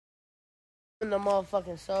in the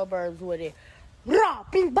motherfucking suburbs with it. Rah,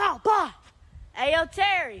 bing, bah, bah. Hey, yo,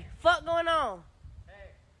 Terry, fuck going on?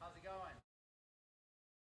 Hey, how's it going?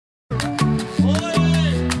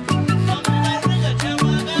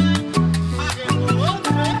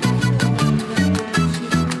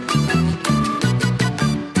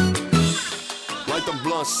 Like the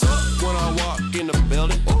blunts up when I walk in the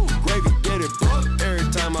building. Ooh, gravy get it, bro.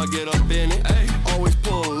 Every time I get up in it, ay, always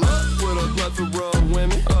pull up with a plethora of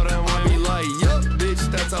women. Oh, damn, I be like, yup,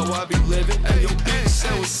 bitch, that's how I be living. Hey, yo, bitch,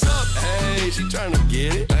 say what's up? Hey, she tryna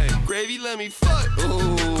get it. Ay, gravy, let me fuck.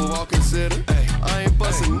 Ooh, I'll consider. Ay, I ain't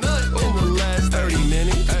bustin' nut in the last 30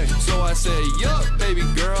 minutes. Ay, so I say, yup, baby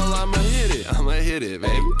girl, I'ma hit it,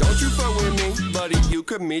 baby. Don't you fuck with me, buddy, you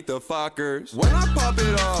could meet the fuckers. When I pop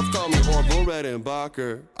it off, call me Orville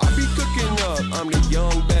Redenbacher. I be cooking up, I'm the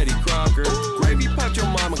young Betty Crocker. Gravy popped your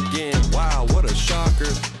mom again, wow, what a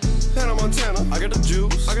shocker. Hannah Montana, I got the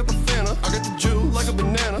juice, I got the Fanta, I got the juice, like a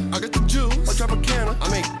banana, I got the juice, like Tropicana. I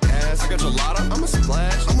make ass, I got gelato, I'm a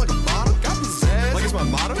splash, I'm like a bottle, got pizzazz, like it's my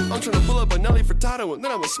motto. I'm tryna pull up a Nelly Furtado and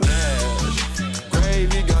then I'ma smash.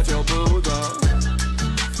 Gravy got your boo dog,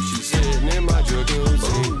 she's sitting in my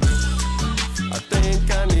jacuzzi. I think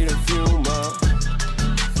I need a few more.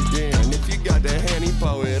 Yeah, and if you got that handy,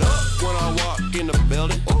 pull it up when I walk in the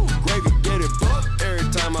building. Ooh, gravy get it, buck every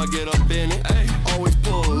time I get up in it. Ay, always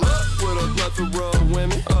pull up with a plethora of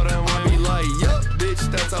women. Oh, damn, I be like, yup, bitch,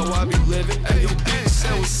 that's how I be living. Ay, yo, bitch,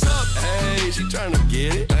 say what's up? Hey, she tryna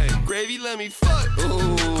get it. Ay, gravy, let me fuck.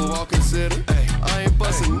 Ooh, I'll consider. Ay, I ain't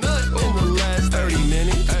bustin' nut in the last 30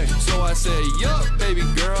 minutes. Ay, so I say, yup, baby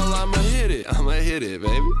girl, I'ma hit it,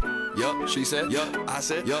 baby. Yup, she said, yup, I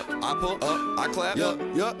said, yup, I pull up, I clap, yup,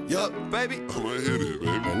 baby, I'ma hit it,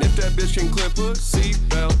 baby. And if that bitch can clip her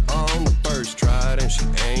seatbelt on the first try, then she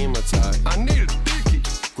ain't my type. I need a dickie.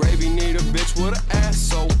 Gravy need a bitch with an ass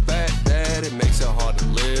so fat that it makes it hard to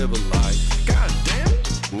live a life. God damn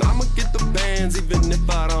it. And I'ma get the bands even if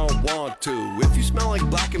I don't want to. If you smell like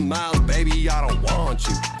Black and Mild, baby, I don't want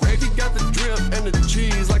you. Gravy got the drip and the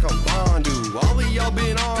cheese like a fondue. All of y'all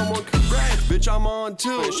been on one, congrats, bitch, I'm on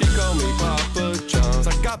too. And she call me Papa John's.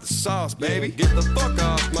 I got the sauce, baby. Get the fuck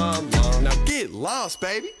off my lawn. Now get lost,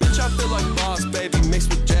 baby. Bitch, I feel like boss, baby. Mixed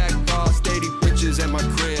with Jack Frost, 80 bitches at my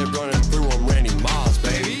crib running through them Randy Moss,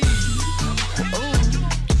 baby.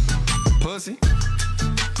 Ooh, pussy.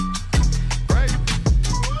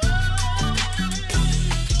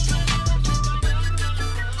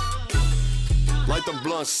 Like the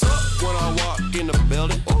blunts up when I walk in the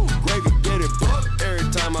building. Ooh, gravy get it, buck every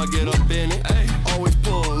time I get up in it. Ay, always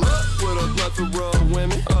pull up with a plethora of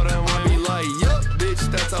women. Oh, damn, I be like, yup, bitch,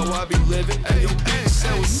 that's how I be living. Ay, yo, bitch,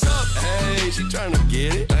 say what's up? Hey, she tryna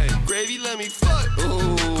get it. Ay, gravy, let me fuck.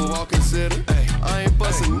 Ooh, I'll consider. Ay, I ain't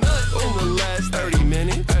bustin' nut in the last 30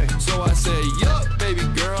 minutes. Ay, so I say, yup, baby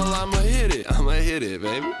girl, I'ma hit it,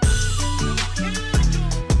 baby.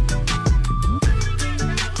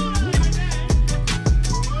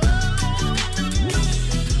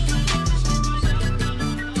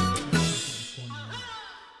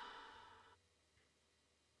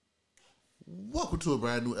 Welcome to a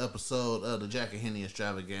brand new episode of the Jack and Henny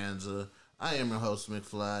Extravaganza. I am your host,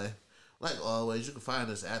 McFlei. Like always, you can find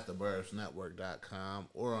us at theburbsnetwork.com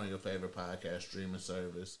or on your favorite podcast streaming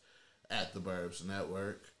service at The Burbs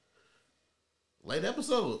Network. Late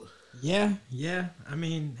episode. Yeah. I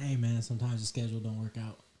mean, hey, man, sometimes the schedule don't work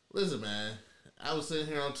out. Listen, man, I was sitting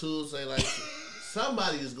here on Tuesday like,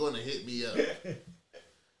 somebody is going to hit me up.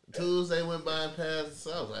 Tuesday went by and passed,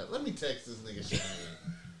 so I was like, let me text this nigga Shane.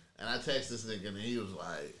 And I text this nigga and he was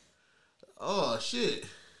like, oh, shit.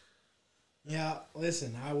 Yeah,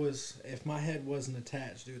 listen, if my head wasn't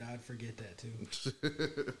attached, dude, I'd forget that too.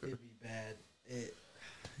 It'd be bad.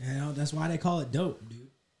 That's why they call it dope,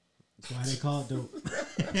 dude. That's why they call it dope.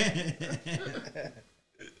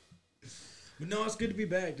 But no, it's good to be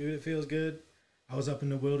back, dude. It feels good. I was up in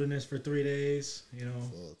the wilderness for 3 days,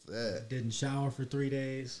 Fuck that. Didn't shower for 3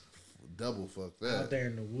 days. Double fuck that. Out there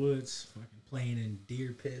in the woods, fucking playing in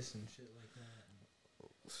deer piss and shit like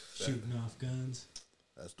that. Shooting off guns.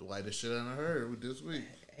 That's the whitest shit I done heard with this week.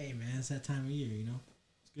 Hey, man, it's that time of year,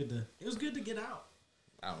 It was good to get out.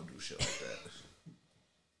 I don't do shit like that.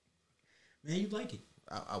 Man, you'd like it.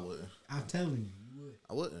 I wouldn't. I'm telling you, you would.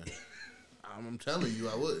 I wouldn't. I'm telling you,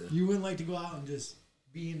 I wouldn't. You wouldn't like to go out and just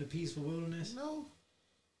be in the peaceful wilderness? No.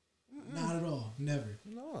 Mm-mm. Not at all. Never.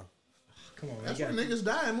 No. Come on, that's where niggas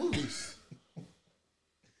die in movies.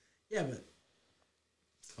 Yeah, but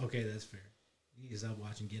okay, that's fair. You need to stop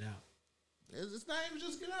watching Get Out. It's not even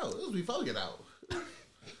just Get Out. It was before Get Out.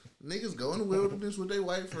 Niggas go in the wilderness with their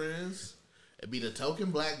white friends and be the token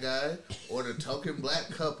black guy or the token black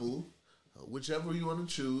couple whichever you want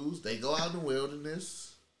to choose. They go out in the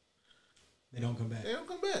wilderness. They don't come back. They don't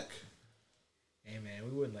come back. Hey, man,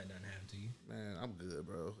 we wouldn't let nothing happen to you. Man, I'm good,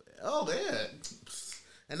 bro. Oh, yeah.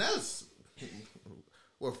 And that's...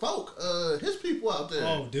 Well, folk, his people out there.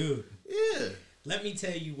 Oh, dude. Yeah. Let me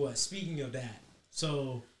tell you what. Speaking of that,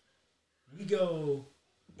 so we go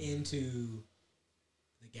into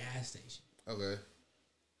the gas station. Okay.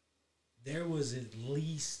 There was at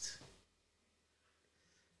least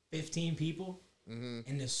 15 people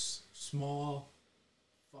in this small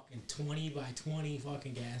fucking 20 by 20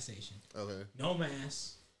 fucking gas station. Okay. No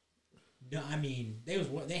masks. No, I mean, they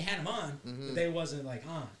had them on, but they wasn't like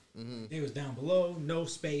on. They was down below, no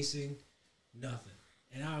spacing, nothing.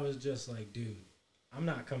 And I was just like, dude, I'm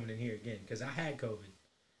not coming in here again because I had COVID.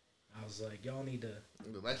 I was like, y'all need to.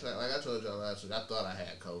 Like I told y'all last week, I thought I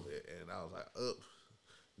had COVID, and I was like, oh,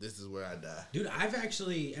 this is where I die. Dude, I've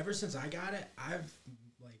actually, ever since I got it, I've,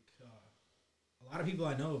 like, a lot of people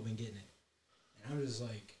I know have been getting it. And I'm just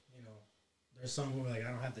like, you know, there's some who are like, I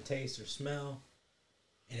don't have the taste or smell.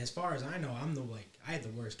 And as far as I know, I had the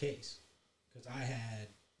worst case. Because I had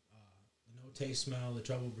the no taste, smell, the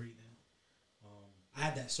trouble breathing. I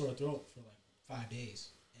had that sore throat for like 5 days.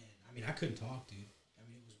 And, I mean, I couldn't talk, dude. I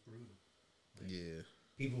mean, it was brutal. Like, Yeah.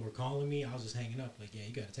 People were calling me. I was just hanging up. Like, yeah,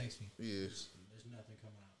 you got to text me. Yeah. There's nothing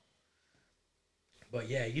coming out. But,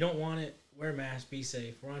 yeah, you don't want it. Wear a mask. Be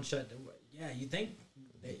safe. We're on shutdown. Yeah, you think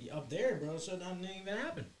up there, bro, shutdown didn't even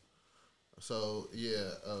happen. So, yeah,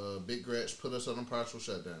 Big Gretch put us on a partial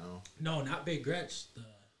shutdown. No, not Big Gretch. The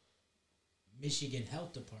Michigan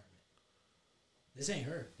Health Department. This ain't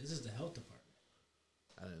her. This is the health department.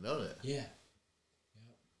 I didn't know that. Yeah.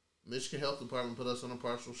 Yep. Michigan Health Department put us on a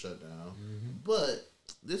partial shutdown. But,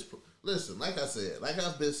 listen, like I said, like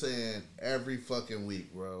I've been saying every fucking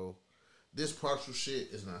week, bro, this partial shit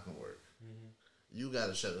is not going to work. You got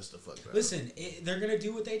to shut us the fuck down. Listen, they're going to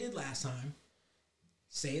do what they did last time.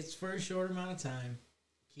 Say it's for a short amount of time.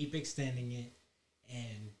 Keep extending it.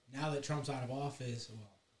 And now that Trump's out of office,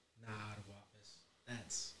 well, not out of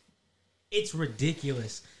office, it's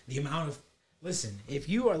ridiculous. The amount of, listen, if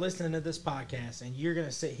you are listening to this podcast and you're going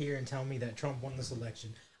to sit here and tell me that Trump won this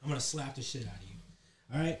election, I'm going to slap the shit out of you.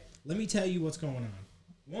 All right? Let me tell you what's going on.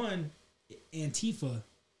 One, Antifa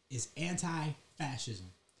is anti-fascism.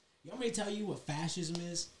 You want me to tell you what fascism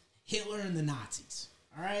is? Hitler and the Nazis.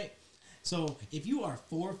 All right? So if you are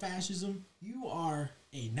for fascism, you are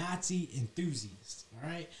a Nazi enthusiast. All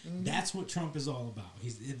right? That's what Trump is all about.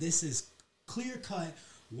 This is clear-cut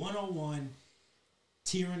 101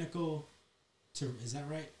 tyrannical. Is that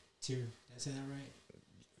right? Did I say that right?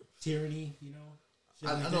 Tyranny, you know?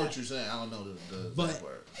 I know what you're saying. I don't know the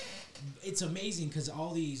word. It's amazing because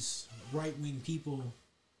all these right-wing people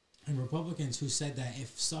and Republicans who said that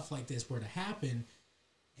if stuff like this were to happen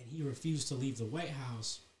and he refused to leave the White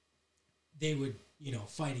House, they would, you know,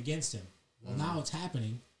 fight against him. Well, now it's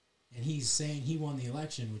happening, and he's saying he won the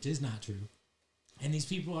election, which is not true. And these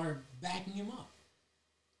people are backing him up.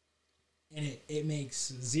 And it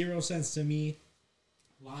makes zero sense to me.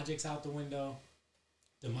 Logic's out the window.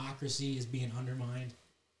 Democracy is being undermined.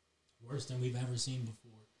 Worse than we've ever seen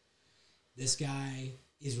before. This guy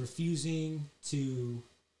is refusing to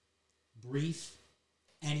brief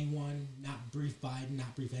anyone, not brief Biden,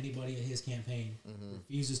 not brief anybody at his campaign.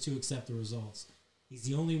 Refuses to accept the results. He's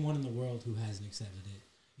the only one in the world who hasn't accepted it.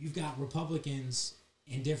 You've got Republicans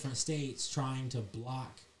in different states trying to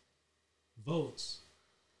block votes.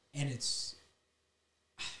 And it's,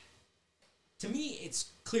 to me,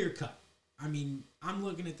 it's clear cut. I mean, I'm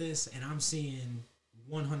looking at this and I'm seeing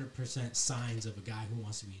 100% signs of a guy who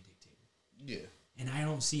wants to be a dictator. Yeah. And I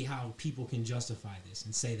don't see how people can justify this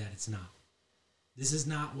and say that it's not. This is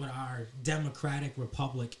not what our democratic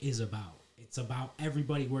republic is about. It's about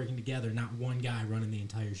everybody working together, not one guy running the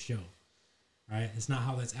entire show. All right? It's not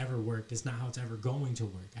how that's ever worked. It's not how it's ever going to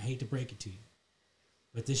work. I hate to break it to you.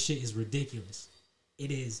 But this shit is ridiculous.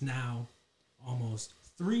 It is now almost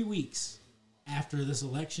 3 weeks after this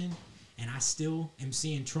election, and I still am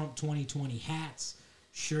seeing Trump 2020 hats,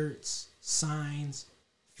 shirts, signs,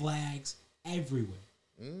 flags everywhere.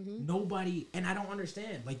 Nobody, and I don't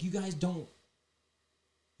understand. Like, you guys don't,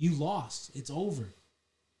 you lost. It's over.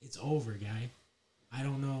 It's over, guy. I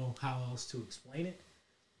don't know how else to explain it.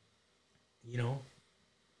 You know?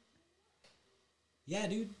 Yeah,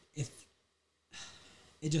 dude.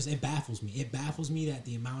 It baffles me. It baffles me that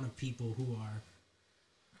the amount of people who are,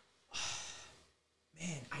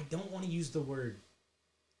 man, I don't want to use the word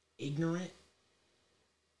ignorant,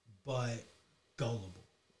 but gullible.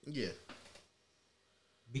 Yeah.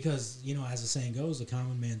 Because, you know, as the saying goes, a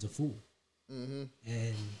common man's a fool. And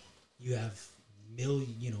you have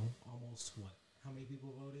almost almost what? How many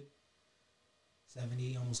people voted?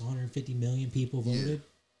 70, almost 150 million people voted.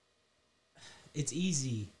 Yeah. It's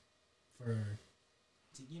easy for,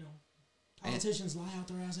 politicians lie out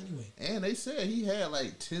their ass anyway. And they said he had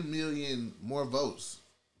like 10 million more votes,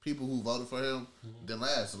 people who voted for him, than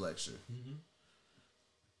last election. Mm-hmm.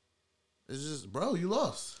 It's just, bro, you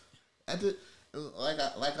lost.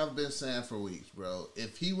 Like I've been saying for weeks, bro.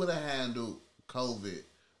 If he would have handled COVID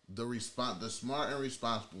the smart and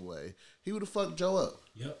responsible way, he would have fucked Joe up.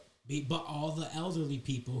 Yep. But all the elderly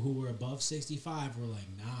people who were above 65 were like,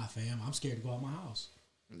 nah, fam, I'm scared to go out my house.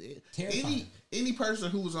 Yeah. Terrifying. Any person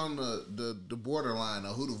who was on the borderline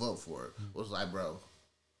of who to vote for was like, bro,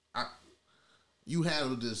 you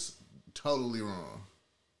handled this totally wrong.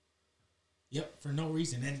 Yep, for no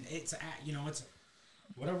reason. And it's,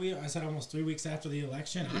 what are we? I said almost 3 weeks after the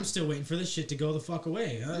election. I'm still waiting for this shit to go the fuck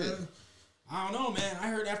away. I don't know, man. I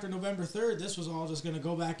heard after November 3rd, this was all just going to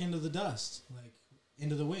go back into the dust, like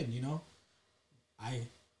into the wind,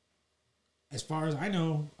 As far as I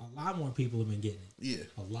know, a lot more people have been getting it. Yeah.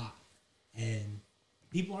 A lot. And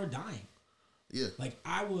people are dying. Yeah. Like,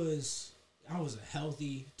 I was a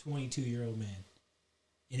healthy 22-year-old man,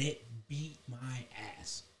 and it beat my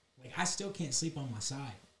ass. Like, I still can't sleep on my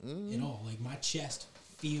side at all. Like, my chest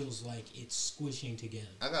feels like it's squishing together.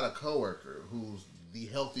 I got a coworker who's the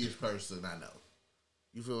healthiest person I know.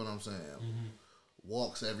 You feel what I'm saying? Mm-hmm.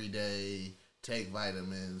 Walks every day, take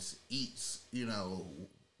vitamins, eats,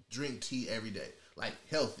 drink tea every day. Like,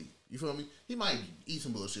 healthy. You feel me? He might eat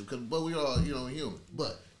some bullshit, but we all, human.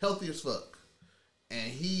 But healthy as fuck.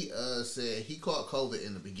 And he said he caught COVID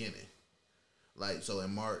in the beginning. Like, so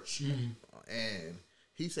in March. Mm-hmm. And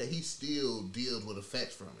he said he still deals with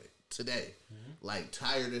effects from it today. Mm-hmm. Like,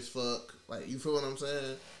 tired as fuck. Like, you feel what I'm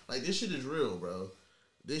saying? Like, this shit is real, bro.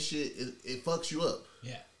 This shit, it fucks you up.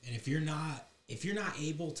 Yeah. And if you're not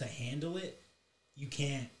able to handle it, you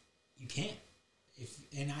can't.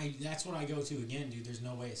 That's what I go to again, dude. There's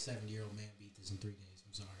no way a 70-year-old man beat this in 3 days.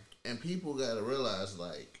 I'm sorry. And people gotta realize,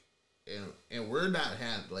 like, and we're not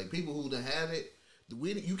like people who done had it.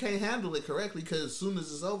 You can't handle it correctly because as soon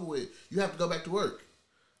as it's over with, you have to go back to work.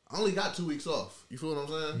 I only got 2 weeks off. You feel what I'm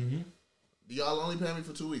saying? Mm-hmm. Y'all only pay me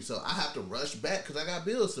for 2 weeks, so I have to rush back because I got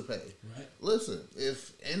bills to pay. Right. Listen,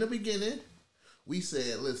 if in the beginning we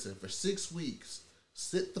said, listen, for 6 weeks,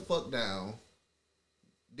 sit the fuck down.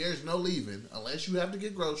 There's no leaving unless you have to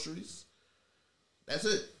get groceries. That's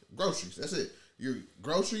it. Groceries. That's it. Your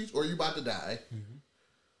groceries or you about to die. Mm-hmm.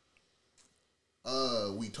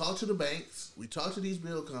 We talk to the banks. We talk to these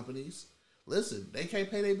bill companies. Listen, they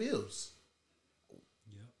can't pay their bills. Yep.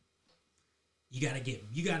 You gotta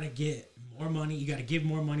get more money. You gotta give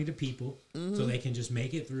more money to people so they can just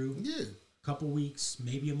make it through. Yeah. A couple weeks,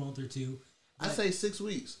 maybe a month or two. I say 6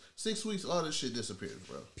 weeks. 6 weeks, all this shit disappears,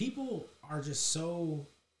 bro. People are just so,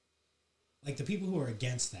 like, the people who are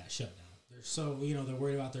against that shutdown. They're so, they're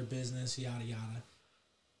worried about their business, yada, yada.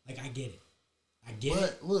 Like, I get it.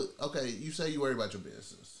 But look, okay, you say you worry about your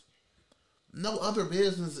business. No other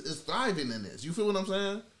business is thriving in this. You feel what I'm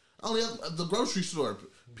saying? Only the grocery store.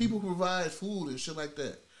 People who provide food and shit like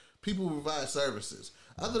that. People who provide services.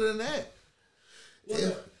 Other than that,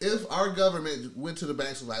 if our government went to the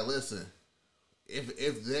banks and was like, listen,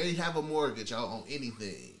 if they have a mortgage on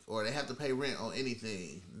anything or they have to pay rent on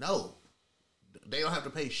anything, no. They don't have to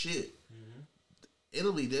pay shit. Mm-hmm.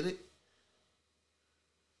 Italy did it.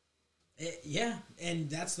 Yeah,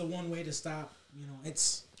 and that's the one way to stop,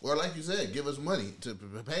 it's... Or like you said, give us money to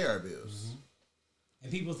pay our bills. Mm-hmm.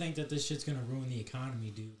 And people think that this shit's going to ruin the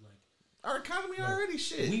economy, dude. Like, our economy already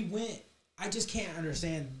shit. I just can't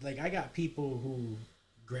understand. Like, I got people who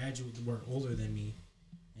were older than me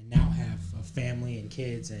and now have a family and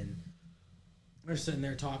kids, and they're sitting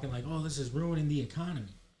there talking like, oh, this is ruining the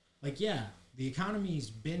economy. Like, yeah, the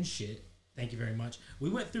economy's been shit. Thank you very much.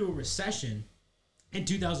 We went through a recession in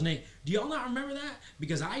 2008. Do y'all not remember that?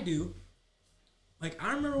 Because I do. Like,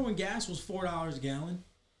 I remember when gas was $4 a gallon.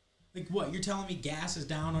 Like, what? You're telling me gas is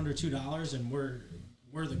down under $2 and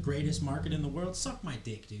we're the greatest market in the world? Suck my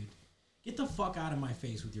dick, dude. Get the fuck out of my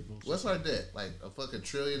face with your bullshit. What's our debt? Like a fucking $1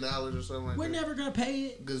 trillion or something like that? We're never going to pay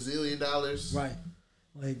it. Gazillion dollars. Right.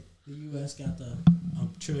 Like, the U.S. got the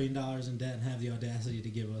 $1 trillion in debt and have the audacity to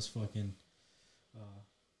give us fucking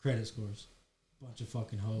credit scores. Bunch of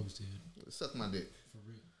fucking hoes, dude. Suck my dick. For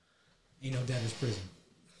real. Ain't no debtor's prison.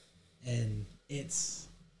 And it's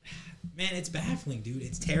baffling, dude.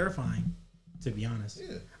 It's terrifying, to be honest.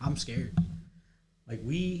 Yeah. I'm scared. Like,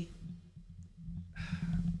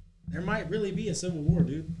 there might really be a civil war,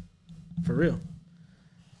 dude. For real.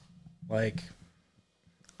 Like,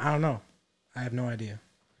 I don't know. I have no idea.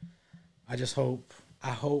 I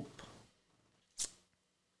hope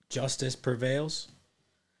justice prevails,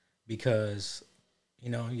 because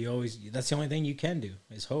that's the only thing you can do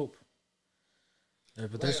is hope.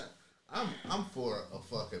 But there's I'm for a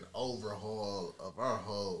fucking overhaul of our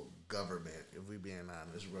whole government, if we being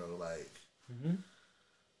honest, bro. Like,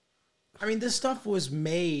 I mean, this stuff was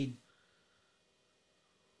made.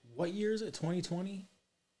 What year is it? 2020?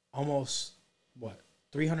 Almost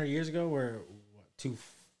 300 years ago? We're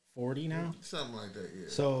 240 now. Something like that. Yeah.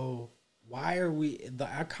 So why are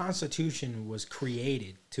our Constitution was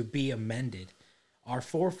created to be amended. Our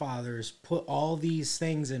forefathers put all these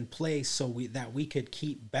things in place so that we could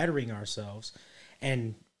keep bettering ourselves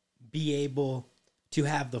and be able to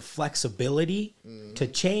have the flexibility to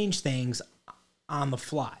change things on the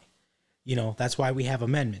fly. That's why we have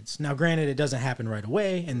amendments. Now, granted, it doesn't happen right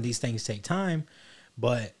away and these things take time,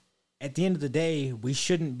 but at the end of the day, we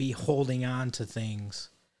shouldn't be holding on to things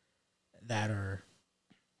that are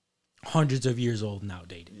hundreds of years old and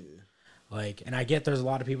outdated. Yeah. And I get there's a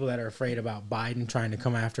lot of people that are afraid about Biden trying to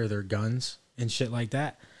come after their guns and shit like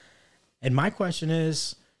that. And my question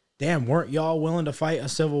is, damn, weren't y'all willing to fight a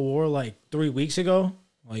civil war 3 weeks ago?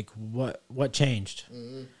 What changed?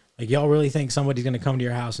 Mm-hmm. Y'all really think somebody's going to come to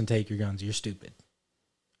your house and take your guns? You're stupid.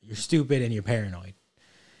 You're stupid and you're paranoid.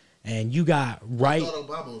 And you got I thought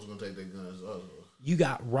Obama was going to take their guns also. You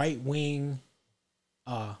got right-wing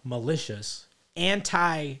militias,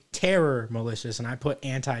 anti-terror militias, and I put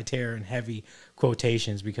anti-terror in heavy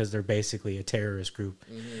quotations because they're basically a terrorist group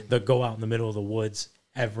that go out in the middle of the woods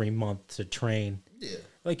every month to train.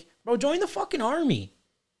 Yeah. Bro, join the fucking army.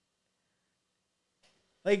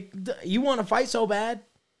 You want to fight so bad,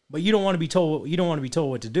 but you don't want to be told. You don't want to be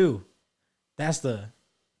told what to do. That's the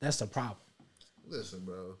problem. Listen,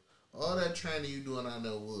 bro. All that training you doing out in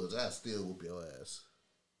the woods, I still whoop your ass.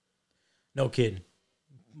 No kidding.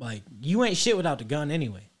 You ain't shit without the gun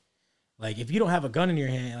anyway. If you don't have a gun in your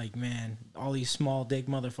hand, man, all these small dick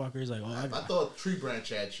motherfuckers, if I throw a tree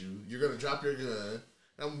branch at you, you're gonna drop your gun.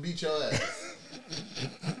 I'm gonna beat your ass.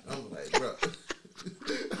 I'm like, bro.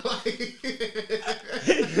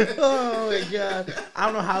 Oh my god! I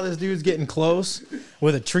don't know how this dude's getting close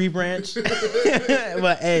with a tree branch,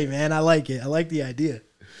 but hey, man, I like it. I like the idea.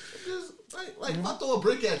 Just if I throw a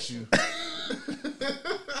brick at you.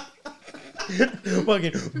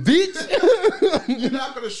 Fucking bitch. You're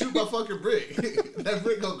not gonna shoot my fucking brick. That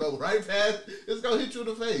brick gonna go right past. It's gonna hit you in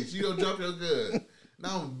the face. You gonna drop your gun.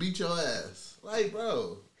 Now I'm gonna beat your ass.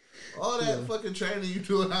 Bro, all that fucking training you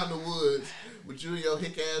doing out in the woods with you and your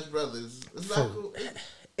hick ass brothers. It's not cool.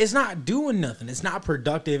 It's not doing nothing. It's not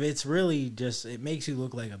productive. It's really just it makes you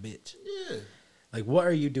look like a bitch. Yeah. What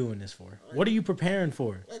are you doing this for? What are you preparing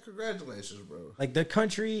for? Congratulations, bro. The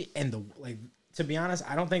country and the to be honest,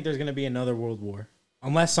 I don't think there's going to be another world war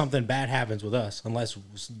unless something bad happens with us, unless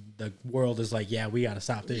the world is yeah, we got to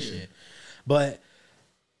stop this shit. But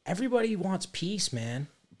everybody wants peace, man.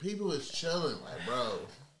 People is chilling, bro.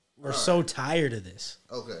 We're so tired of this.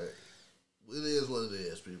 Okay. It is what it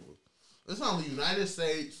is, people. It's not the United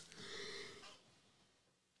States.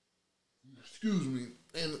 Excuse me.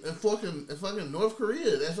 And fucking North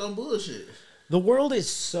Korea. That's some bullshit. The world is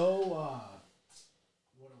so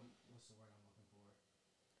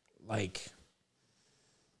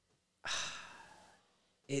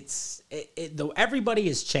everybody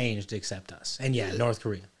has changed except us, and North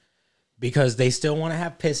Korea, because they still want to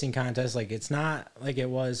have pissing contests. It's not like it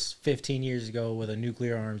was 15 years ago with a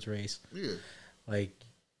nuclear arms race. Yeah.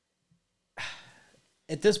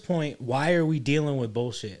 At this point, why are we dealing with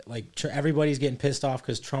bullshit? Everybody's getting pissed off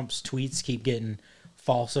because Trump's tweets keep getting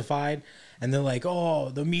falsified, and they're oh,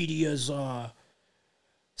 the media's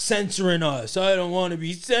censoring us. I don't want to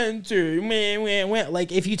be censored.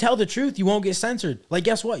 If you tell the truth, you won't get censored.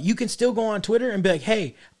 Guess what? You can still go on Twitter and be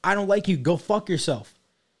hey, I don't like you. Go fuck yourself.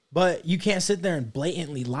 But you can't sit there and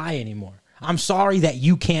blatantly lie anymore. I'm sorry that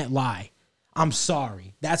you can't lie. I'm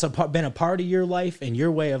sorry. That's been a part of your life and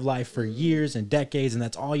your way of life for years and decades, and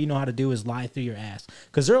that's all you know how to do is lie through your ass.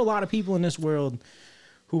 Because there are a lot of people in this world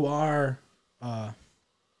who are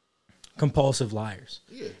compulsive liars.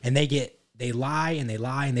 Yeah. And they lie and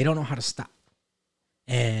they don't know how to stop.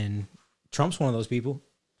 And Trump's one of those people.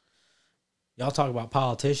 Y'all talk about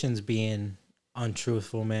politicians being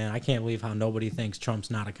untruthful, man. I can't believe how nobody thinks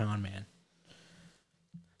Trump's not a con man.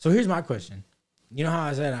 So here's my question. You know how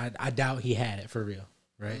I said I doubt he had it for real,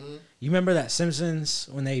 right? Mm-hmm. You remember that Simpsons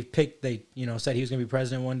when they said he was going to be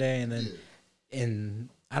president one day, and then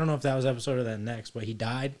I don't know if that was episode or that next, but he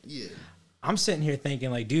died. Yeah. I'm sitting here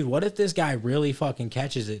thinking, dude, what if this guy really fucking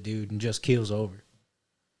catches it, dude, and just keels over?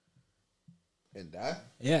 And die?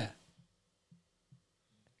 Yeah.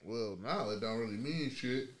 Well, no, it don't really mean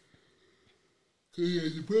shit. He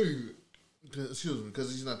ain't the president. Excuse me,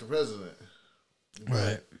 because he's not the president.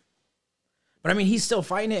 Right. But I mean, he's still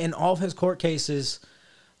fighting it in all of his court cases.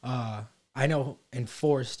 I know in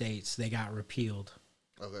 4 states they got repealed.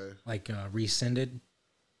 Okay. Like rescinded.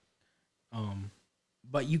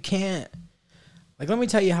 But you can't. Like, let me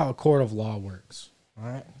tell you how a court of law works. All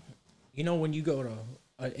right. You know, when you go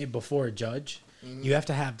to before a judge, you have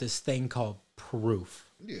to have this thing called proof.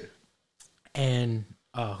 Yeah. And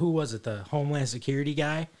who was it? The Homeland Security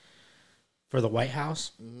guy for the White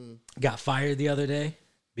House got fired the other day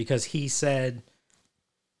because he said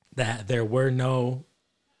that there were no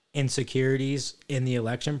insecurities in the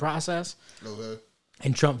election process. Okay.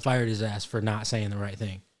 And Trump fired his ass for not saying the right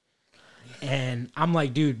thing. And I'm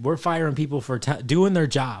like, dude, we're firing people for doing their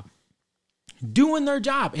job. Doing their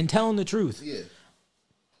job and telling the truth. Yeah.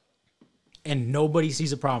 And nobody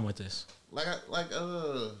sees a problem with this. I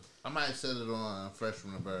might have said it on Fresh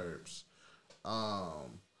from the Burbs.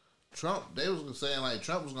 Trump, they was saying like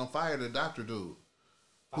Trump was gonna fire the doctor dude.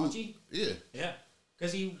 Fauci? Yeah. Yeah.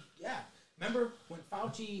 Because remember when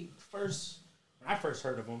Fauci when I first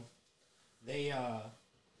heard of him, they,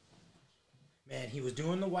 he was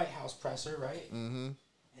doing the White House presser, right? Mm-hmm.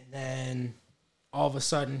 And then all of a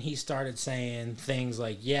sudden he started saying things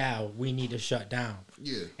like, yeah, we need to shut down.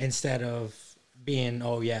 Yeah. Instead of being,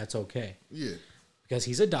 oh, yeah, it's okay. Yeah. Because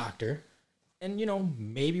he's a doctor. And, you know,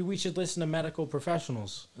 maybe we should listen to medical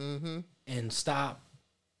professionals and stop.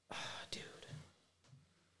 Oh, dude.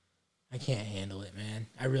 I can't handle it, man.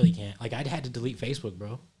 I really can't. Like, I'd had to delete Facebook,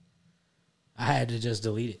 bro. I had to just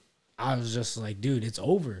delete it. I was just like, dude, it's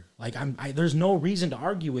over. Like, there's no reason to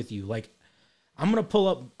argue with you. Like, I'm going to pull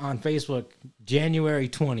up on Facebook January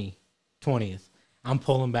 20th. I'm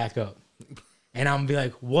pulling back up. And I'm going to be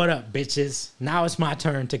like, what up, bitches? Now it's my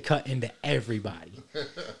turn to cut into everybody.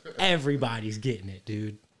 Everybody's getting it,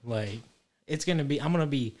 dude. Like, I'm going to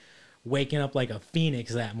be waking up like a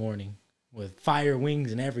phoenix that morning with fire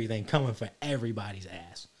wings and everything coming for everybody's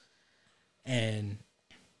ass. And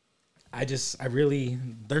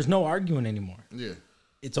there's no arguing anymore. Yeah.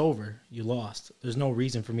 It's over. You lost. There's no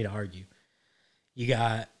reason for me to argue. You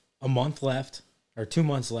got a month left or 2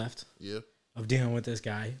 months left of dealing with this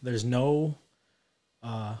guy. There's no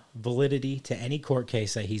validity to any court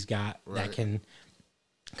case that he's got that can,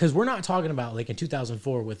 because we're not talking about like in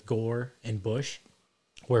 2004 with Gore and Bush,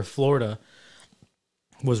 where Florida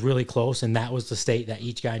was really close and that was the state that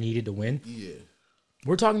each guy needed to win. Yeah.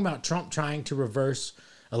 We're talking about Trump trying to reverse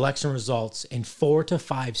election results in 4 to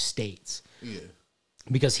 5 states. Yeah.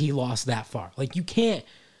 Because he lost that far. Like you can't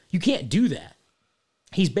do that.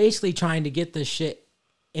 He's basically trying to get this shit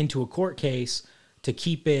into a court case to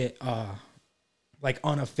keep it like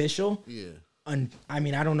unofficial. Yeah. I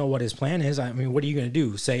mean, I don't know what his plan is. I mean, what are you going to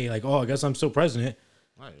do? Say like, "Oh, I guess I'm still president."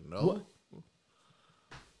 I don't know. What?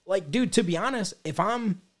 Like, dude, to be honest, at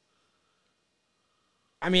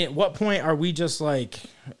what point are we just like,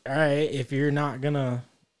 all right, if you're not going to,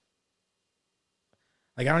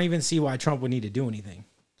 like, I don't even see why Trump would need to do anything.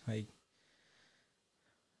 Like,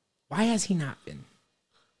 why has he not been?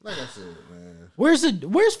 Like I said, man.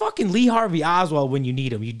 Where's fucking Lee Harvey Oswald when you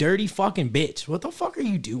need him? You dirty fucking bitch. What the fuck are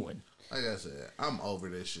you doing? Like I said, I'm over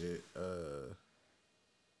this shit.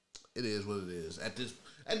 It is what it is. At this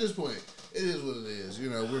point, it is what it is. You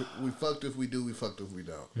know, we fucked if we do, we fucked if we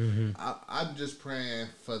don't. Mm-hmm. I'm just praying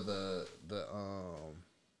for the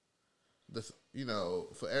you know,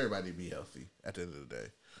 for everybody to be healthy at the end of the day.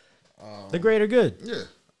 The greater good. Yeah.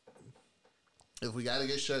 If we got to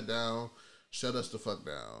get shut down, shut us the fuck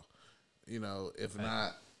down. You know, if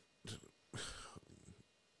not,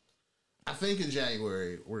 I think in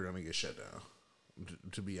January we're going to get shut down,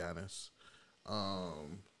 to be honest.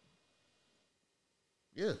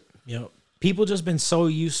 Yeah. You know, people just been so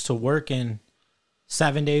used to working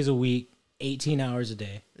 7 days a week, 18 hours a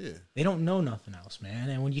day. Yeah. They don't know nothing else, man.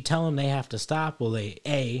 And when you tell them they have to stop, well,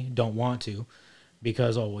 they, don't want to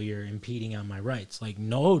because, you're impeding on my rights. Like,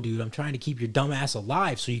 no, dude, I'm trying to keep your dumb ass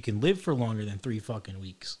alive so you can live for longer than 3 fucking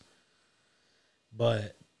weeks.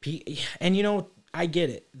 But, and you know, I get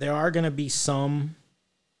it. There are going to be some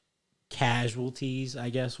casualties, I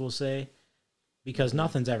guess we'll say, because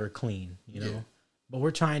nothing's ever clean, you know? Yeah. But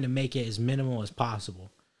we're trying to make it as minimal as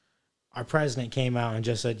possible. Our president came out and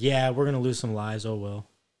just said, yeah, we're going to lose some lives. Oh, well.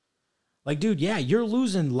 Like, dude, yeah, you're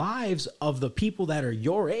losing lives of the people that are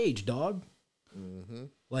your age, dog. Mm-hmm.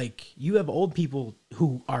 Like, you have old people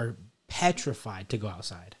who are petrified to go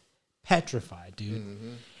outside. Petrified, dude.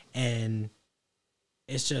 Mm-hmm. And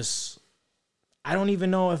it's just, I don't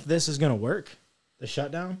even know if this is going to work, the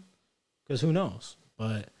shutdown, because who knows?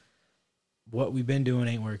 But what we've been doing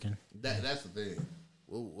ain't working. That's the thing.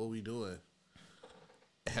 What we doing?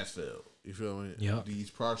 has failed. You feel me? Yep.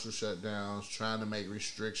 These partial shutdowns, trying to make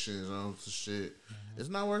restrictions on some shit, it's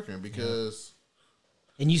not working because.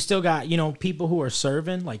 And you still got, people who are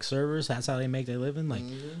serving, like servers, that's how they make their living. Like,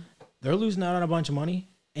 they're losing out on a bunch of money.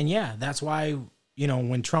 And yeah, that's why,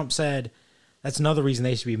 when Trump said, that's another reason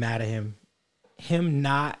they should be mad at him. Him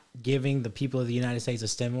not giving the people of the United States a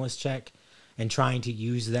stimulus check and trying to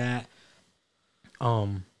use that,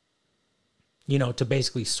 to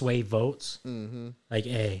basically sway votes. Mm-hmm. Like,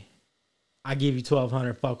 hey, I give you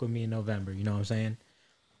 $1,200, fuck with me in November. You know what I'm saying?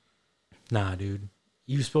 Nah, dude.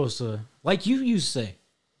 You supposed to, like you used to say,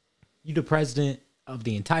 you the president of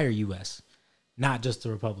the entire U.S., not just the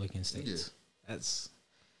Republican states. Yeah.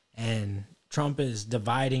 And Trump is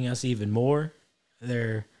dividing us even more.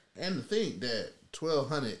 And to think that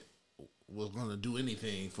 $1,200 was going to do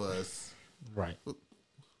anything for us. Right.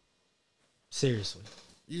 Seriously.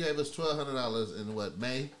 You gave us $1,200 in what,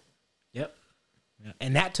 May? Yep.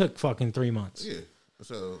 And that took fucking 3 months. Yeah.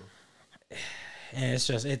 So. And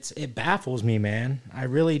it baffles me, man. I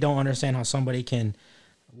really don't understand how somebody can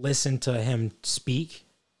listen to him speak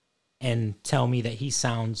and tell me that he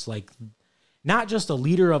sounds like not just a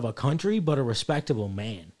leader of a country, but a respectable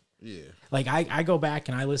man. Yeah. Like, I go back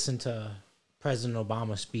and I listen to President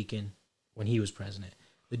Obama speaking when he was president.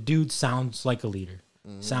 The dude sounds like a leader.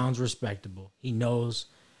 Mm-hmm. Sounds respectable. He knows.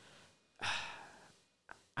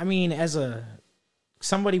 I mean, as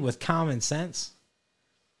somebody with common sense,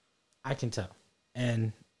 I can tell.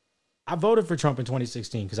 And I voted for Trump in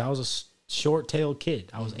 2016 because I was a short-tailed kid.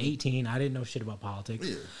 I was 18. I didn't know shit about politics.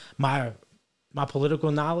 Yeah. My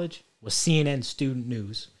political knowledge was CNN Student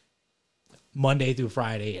News, Monday through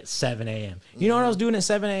Friday at 7 a.m. You know what I was doing at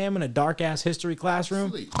 7 a.m. in a dark-ass history classroom?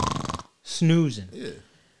 Sleep. Snoozing. Yeah.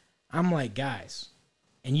 I'm like, guys,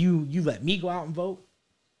 and you let me go out and vote?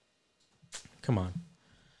 Come on.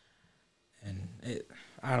 And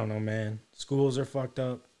I don't know, man. Schools are fucked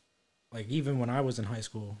up. Like, even when I was in high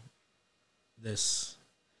school, this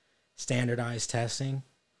standardized testing,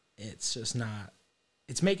 it's just not,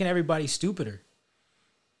 it's making everybody stupider.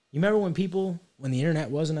 You remember when the internet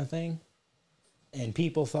wasn't a thing and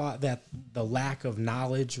people thought that the lack of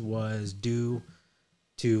knowledge was due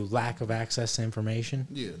to lack of access to information?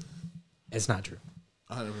 Yeah. It's not true.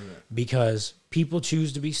 100%. Because people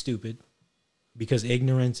choose to be stupid because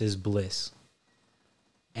ignorance is bliss.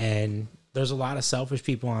 And there's a lot of selfish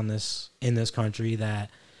people in this country that,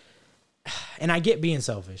 and I get being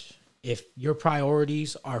selfish. If your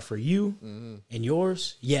priorities are for you and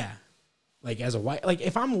yours, yeah. Like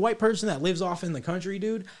if I'm a white person that lives off in the country,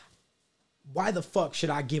 dude, why the fuck should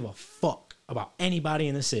I give a fuck about anybody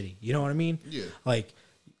in the city? You know what I mean? Yeah. Like,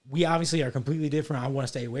 we obviously are completely different. I want to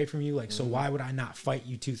stay away from you. Like, so why would I not fight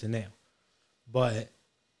you tooth and nail? But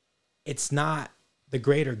it's not the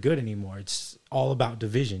greater good anymore. It's all about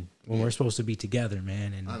division when we're supposed to be together,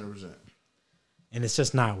 man. And 100%. And it's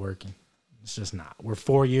just not working. It's just not. We're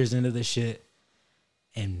 4 years into this shit,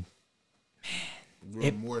 and man,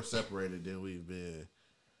 we're more separated than we've been.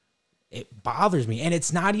 It bothers me, and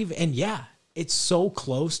it's not even. And yeah, it's so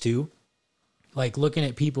close to, like, looking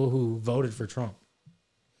at people who voted for Trump.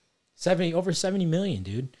 Over 70 million,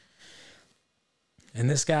 dude. And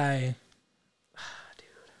this guy, dude,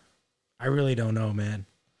 I really don't know, man.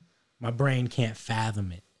 My brain can't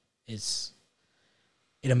fathom it.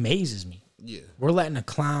 It amazes me. Yeah, we're letting a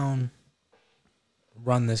clown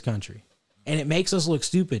run this country, and it makes us look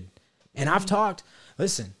stupid. And I've talked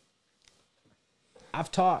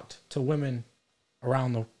to women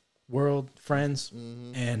around the world, friends,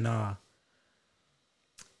 and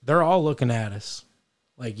they're all looking at us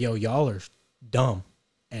like, yo, y'all are dumb,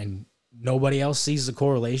 and nobody else sees the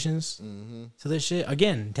correlations to this shit.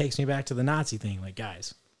 Again, it takes me back to the Nazi thing. Like,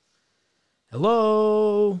 guys,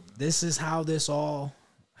 hello, this is how this all.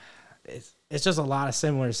 It's just a lot of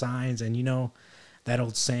similar signs, and that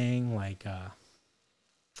old saying, like,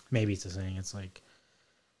 maybe it's a saying. It's like,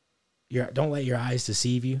 don't let your eyes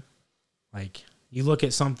deceive you. Like, you look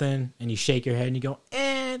at something and you shake your head and you go,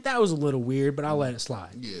 that was a little weird, but I'll let it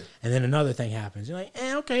slide. Yeah. And then another thing happens. You're like,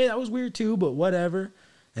 okay, that was weird too, but whatever.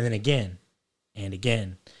 And then again, and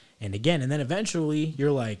again, and again. And then eventually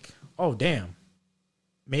you're like, oh, damn.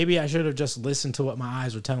 Maybe I should have just listened to what my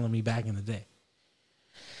eyes were telling me back in the day.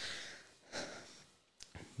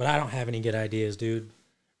 But I don't have any good ideas, dude.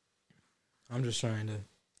 I'm just trying to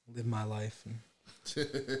live my life.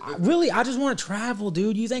 I just want to travel,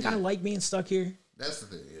 dude. You think I like being stuck here? That's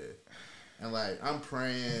the thing, yeah. And, like, I'm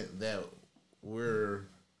praying that we're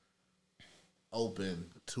open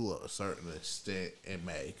to a certain extent in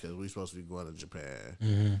May because we're supposed to be going to Japan.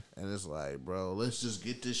 And it's like, bro, let's just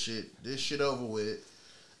get this shit over with.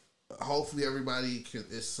 hopefully everybody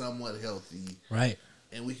is somewhat healthy. Right.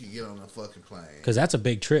 And we can get on a fucking plane. Because that's a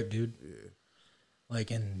big trip, dude. Yeah.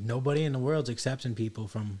 Like, and nobody in the world's accepting people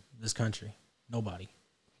from this country. Nobody.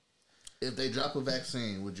 If they drop a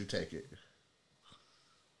vaccine, would you take it?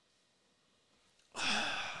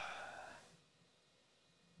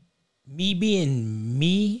 Me being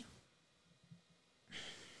me,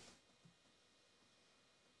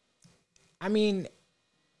 I mean,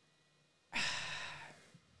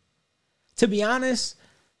 to be honest,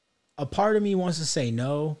 a part of me wants to say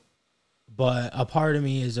no, but a part of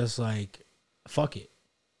me is just like, fuck it.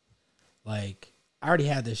 Like, I already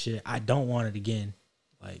had this shit. I don't want it again.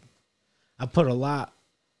 Like, I put a lot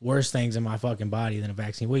worse things in my fucking body than a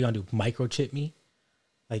vaccine. What are you gonna do? Microchip me?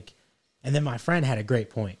 Like, and then my friend had a great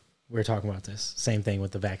point. We were talking about this. Same thing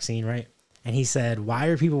with the vaccine, right? And he said, why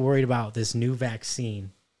are people worried about this new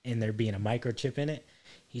vaccine and there being a microchip in it?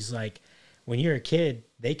 He's like, when you're a kid,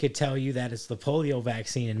 they could tell you that it's the polio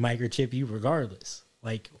vaccine and microchip you regardless.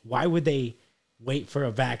 Like, why would they wait for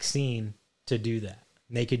a vaccine to do that?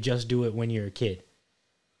 And they could just do it when you're a kid.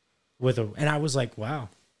 And I was like, wow.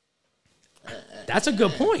 That's a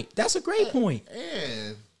good point. That's a great point.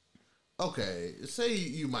 And, okay, say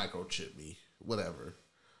you microchip me, whatever.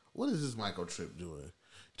 What is this microchip doing?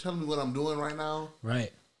 Telling me what I'm doing right now?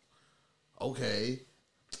 Right. Okay.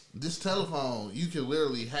 This telephone, you can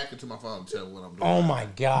literally hack into my phone and tell what I'm doing. Oh, my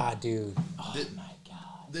God, dude. Oh, my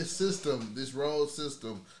God. This system, this road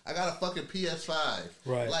system, I got a fucking PS5.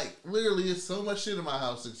 Right. Like, literally, it's so much shit in my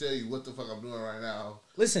house to tell you what the fuck I'm doing right now.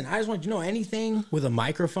 Listen, I just want you to know anything with a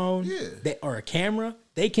microphone or a camera,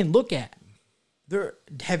 they can look at.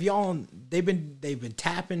 They've been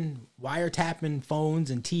tapping, wiretapping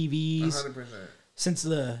phones and TVs 100%. Since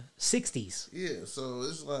the 60s. Yeah, so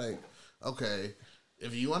it's like, okay,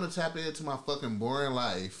 if you want to tap into my fucking boring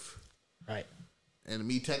life, right, and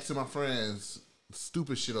me texting my friends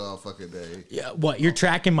stupid shit all fucking day. Yeah, what, you're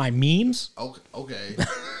tracking my memes? Okay.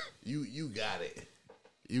 you got it.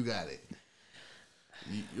 You got it.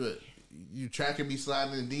 You tracking me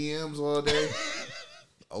sliding in DMs all day?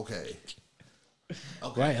 Okay.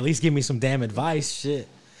 Right, at least give me some damn advice. Shit.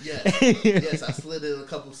 Yes, I slid in a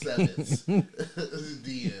couple sevens.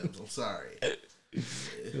 DMs. I'm sorry.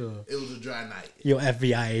 It was a dry night. Your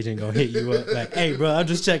FBI agent gonna hit you up like, hey, bro, I'm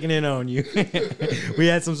just checking in on you. We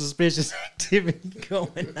had some suspicious activity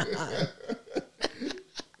going on.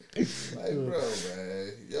 Like, bro,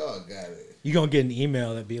 man, y'all got it. You gonna get an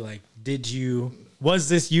email that be like, was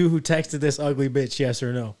this you who texted this ugly bitch, yes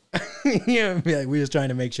or no? You know, be like, we just trying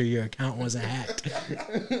to make sure your account wasn't hacked.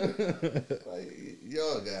 Like,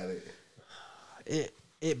 y'all got it.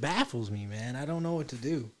 It baffles me, man. I don't know what to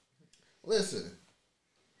do. Listen,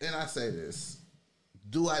 and I say this,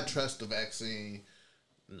 do I trust the vaccine?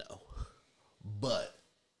 No. But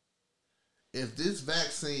if this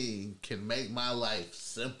vaccine can make my life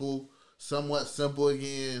simple, somewhat simple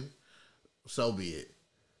again, so be it.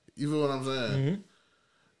 You feel what I'm saying? Mm-hmm.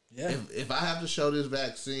 Yeah. If I have to show this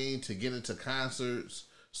vaccine to get into concerts,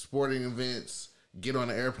 sporting events, get on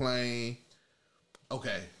an airplane,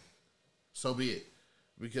 okay, so be it.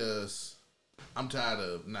 Because I'm tired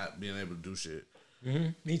of not being able to do shit. Mm-hmm.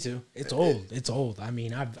 Me too. It's old. It's old. I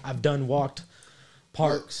mean, I've done walked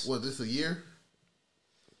parks. What, this a year?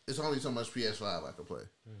 It's only so much PS5 I can play.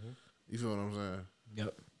 Mm-hmm. You feel what I'm saying?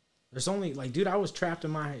 Yep. There's only, like, dude, I was trapped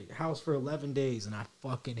in my house for 11 days, and I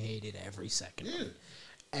fucking hated every second. Yeah.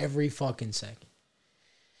 Every fucking second.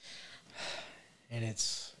 And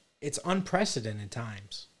it's unprecedented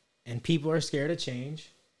times. And people are scared of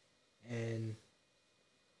change. And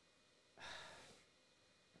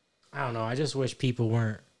I don't know. I just wish people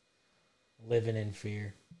weren't living in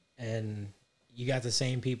fear. And you got the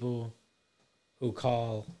same people who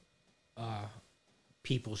call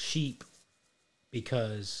people sheep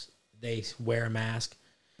because they wear a mask.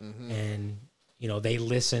 Mm-hmm. And, you know, they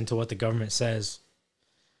listen to what the government says.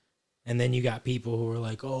 And then you got people who are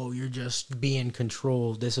like, oh, you're just being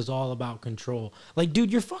controlled. This is all about control. Like,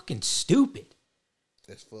 dude, you're fucking stupid.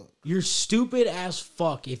 As fuck. You're stupid as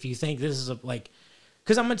fuck if you think this is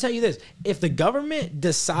because I'm going to tell you this. If the government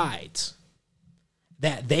decides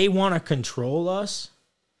that they want to control us,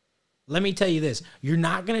 let me tell you this. You're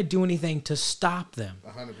not going to do anything to stop them.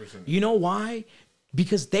 100%. You know why?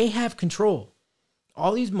 Because they have control.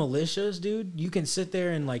 All these militias, dude, you can sit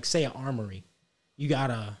there and, like, say an armory. You got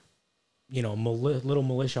a, little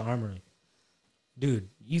militia armory. Dude,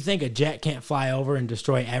 you think a jet can't fly over and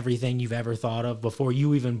destroy everything you've ever thought of before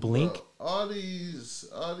you even blink? Bro, all these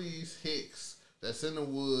hicks that's in the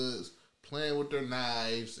woods playing with their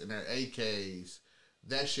knives and their AKs,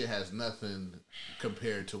 that shit has nothing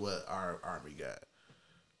compared to what our army got.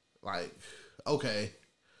 Like, okay.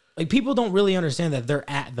 Like, people don't really understand that they're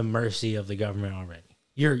at the mercy of the government already.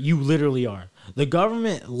 You literally are. The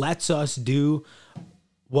government lets us do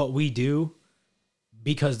what we do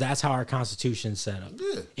because that's how our Constitution's set up.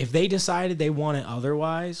 Yeah. If they decided they want it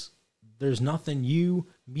otherwise, there's nothing you,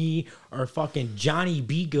 me, or fucking Johnny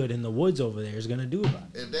B. Good in the woods over there is going to do about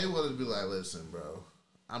it. If they wanted to be like, listen, bro,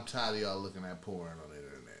 I'm tired of y'all looking at porn on the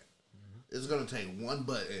internet. It's going to take one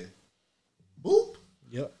button. Boop.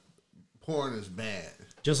 Yep. Porn is bad.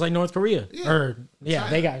 Just like North Korea. Yeah. Yeah,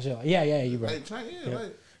 they got shit. Yeah, you right. Like, China, Yep.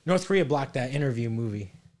 like, North Korea blocked that interview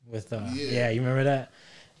movie with, yeah, you remember that?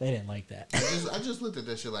 They didn't like that. I just looked at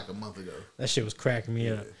that shit like a month ago. That shit was cracking me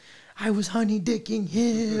up. I was honey dicking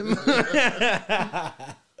him.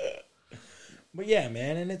 But yeah,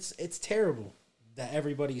 man, and it's terrible that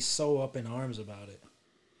everybody's so up in arms about it.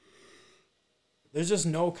 There's just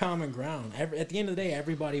no common ground. At the end of the day,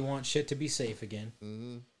 everybody wants shit to be safe again.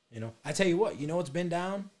 Mm-hmm. You know, I tell you what, you know what's been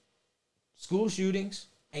down? School shootings.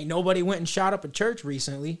 Ain't nobody went and shot up a church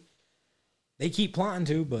recently. They keep plotting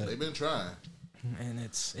to, but They've been trying. And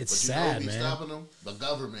it's but sad, you know who's man. stopping them? The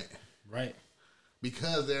government. Right.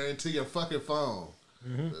 Because they're into your fucking phone.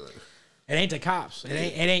 Mm-hmm. It ain't the cops. It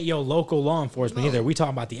ain't your local law enforcement either. We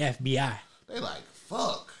talking about the FBI. They like,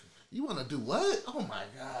 fuck. You want to do what? Oh my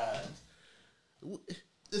God.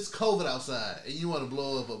 It's COVID outside, and you want to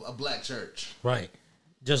blow up a black church. Right.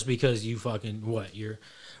 Just because you fucking, what, your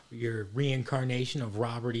reincarnation of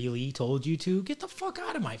Robert E. Lee told you to? Get the fuck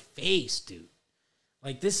out of my face, dude.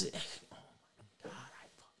 Like, this, oh my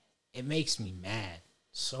God, it makes me mad.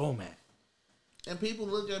 So mad. And people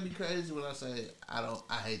look at me crazy when I say,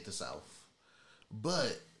 I hate the South.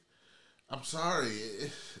 But, I'm sorry,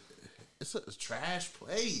 it's a trash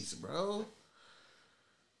place, bro.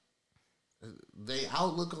 They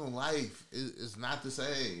outlook on life is not the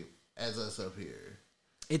same as us up here.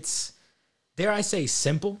 It's, dare I say,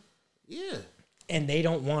 simple. Yeah. And they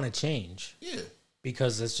don't want to change. Yeah.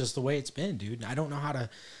 Because that's just the way it's been, dude. I don't know how to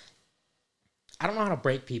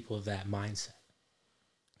break people of that mindset.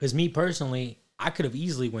 Because me personally, I could have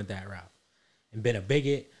easily went that route and been a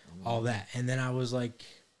bigot, all that. And then I was like,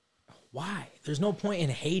 why? There's no point in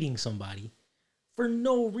hating somebody for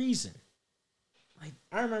no reason. Like,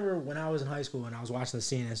 I remember when I was in high school and I was watching the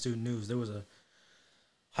CNN Student News, there was a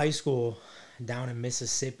high school down in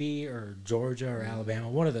Mississippi or Georgia or Alabama,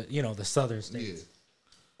 one of the, the southern states.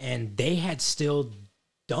 Yeah. And they had still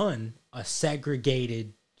done a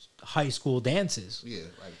segregated high school dances. Yeah,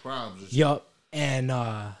 like proms. Yup. And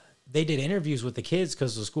they did interviews with the kids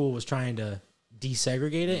because the school was trying to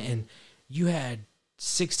desegregate it. And you had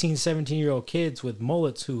 16, 17-year-old kids with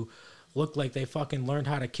mullets who looked like they fucking learned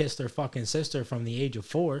how to kiss their fucking sister from the age of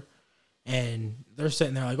 4. And they're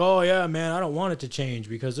sitting there like, oh, yeah, man, I don't want it to change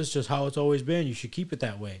because this is just how it's always been. You should keep it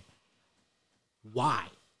that way. Why?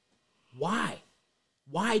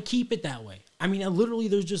 Why keep it that way? I mean, literally,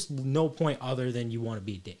 there's just no point other than you want to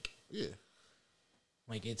be a dick. Yeah.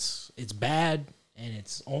 Like, it's bad, and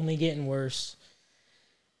it's only getting worse.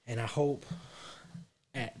 And I hope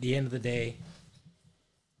at the end of the day,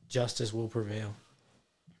 justice will prevail.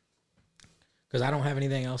 Because I don't have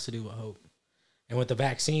anything else to do but hope. And with the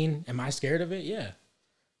vaccine, am I scared of it? Yeah.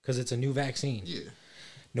 Because it's a new vaccine. Yeah.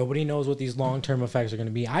 Nobody knows what these long-term effects are going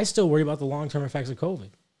to be. I still worry about the long-term effects of COVID.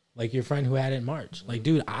 Like your friend who had it in March. Like,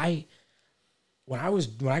 dude, when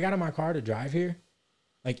I got in my car to drive here,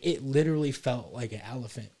 like, it literally felt like an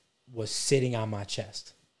elephant was sitting on my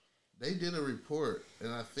chest. They did a report,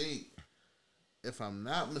 and I think, if I'm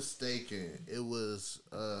not mistaken, it was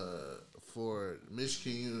for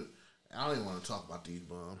Michigan. I don't even want to talk about these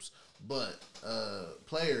bums, but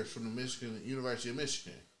players from the University of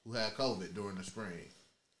Michigan who had COVID during the spring.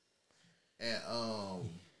 And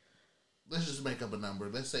let's just make up a number.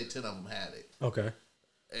 Let's say 10 of them had it. Okay.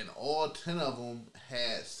 And all 10 of them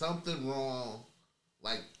had something wrong,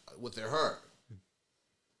 like, with their heart.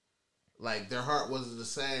 Like, their heart wasn't the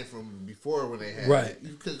same from before when they had it.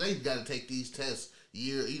 Because they got to take these tests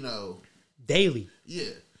daily.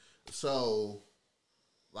 Yeah. So,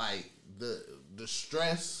 like, the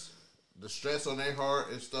stress on their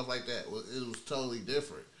heart and stuff like that, it was totally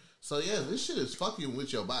different. So, yeah, this shit is fucking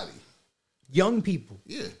with your body. Young people.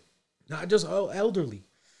 Yeah. Not just elderly.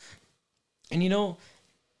 And,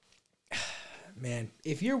 man,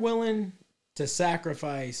 if you're willing to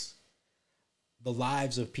sacrifice the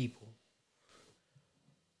lives of people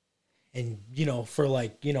and, for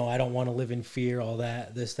like, I don't want to live in fear, all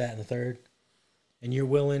that, this, that, and the third, and you're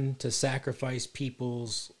willing to sacrifice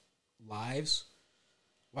people's lives,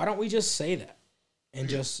 why don't we just say that? And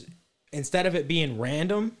just, instead of it being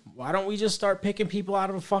random, why don't we just start picking people out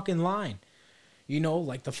of a fucking line?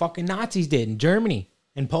 like the fucking Nazis did in Germany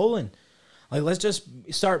and Poland. Like, let's just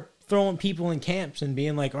start throwing people in camps and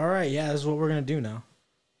being like, all right, yeah, this is what we're going to do now.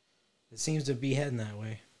 It seems to be heading that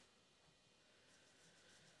way.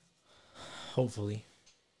 Hopefully.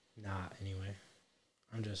 Not, anyway.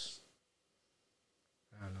 I don't know.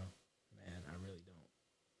 Man, I really don't.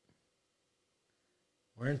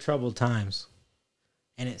 We're in troubled times.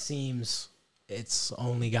 And it seems it's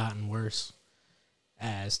only gotten worse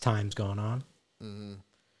as time's gone on. Mm-hmm.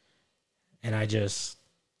 And it's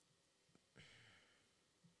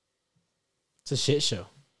a shit show.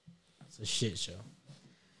 It's a shit show.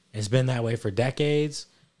 It's been that way for decades.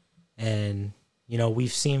 And,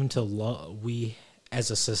 we've seemed to,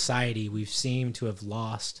 as a society, we've seemed to have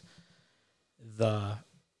lost the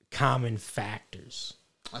common factors.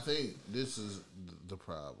 I think this is the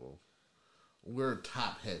problem. We're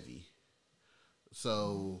top heavy.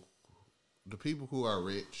 So the people who are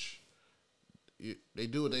rich, they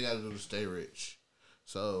do what they got to do to stay rich.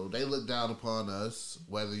 So they look down upon us,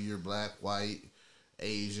 whether you're black, white,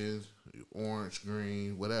 Asian, orange,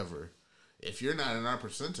 green, whatever. If you're not in our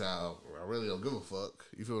percentile, I really don't give a fuck.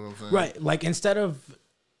 You feel what I'm saying? Right. Like, instead of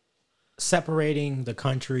separating the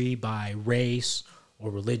country by race or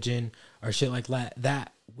religion or shit like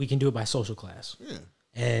that we can do it by social class. Yeah.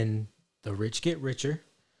 And the rich get richer, and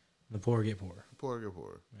the poor get poorer. Poor get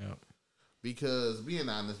poorer. Yep. Because, being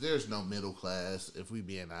honest, there's no middle class, if we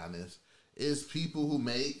being honest. It's people who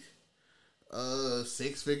make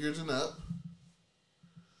 6 figures and up.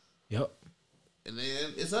 Yep. And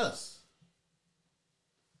then it's us.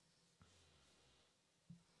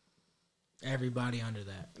 Everybody under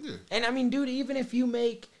that. Yeah. And, I mean, dude, even if you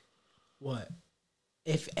make, what?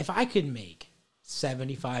 If I could make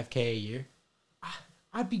 $75K a year,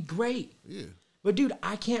 I'd be great. Yeah. But, dude,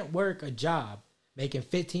 I can't work a job making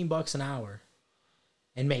 $15 an hour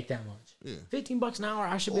and make that much. Yeah. $15 an hour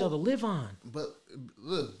I should be able to live on. But,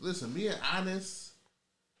 look, listen, being honest,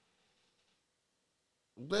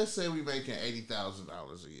 let's say we're making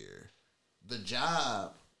 $80,000 a year. The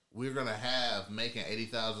job we're going to have making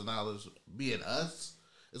 $80,000 being us,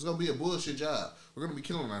 it's going to be a bullshit job. We're going to be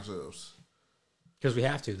killing ourselves. Because we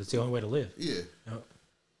have to. That's the only way to live. Yeah. Yep.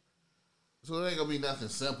 So it ain't going to be nothing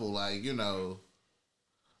simple like,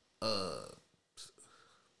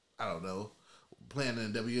 I don't know, playing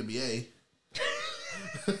in the WNBA.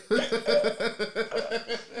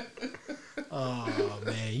 Oh,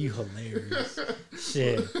 man, you hilarious.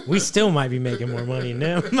 Shit. We still might be making more money than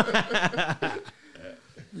them.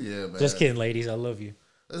 Yeah, man. Just kidding, ladies. I love you.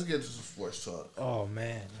 Let's get into some sports talk. Oh,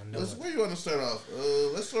 man. I know. Where you want to start off?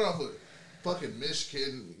 Let's start off with fucking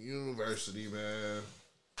Michigan University, man.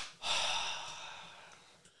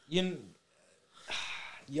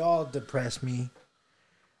 Y'all depress me.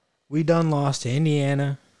 We done lost to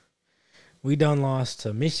Indiana. We done lost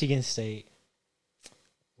to Michigan State.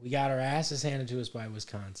 We got our asses handed to us by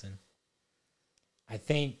Wisconsin. I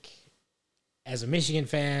think, as a Michigan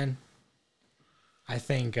fan, I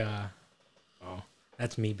think,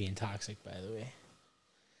 that's me being toxic, by the way.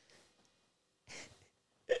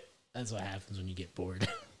 That's what happens when you get bored.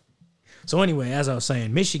 So anyway, as I was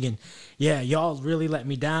saying, Michigan, yeah, y'all really let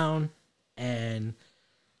me down. And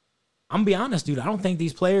I'm going to be honest, dude, I don't think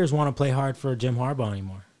these players want to play hard for Jim Harbaugh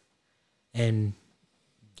anymore. And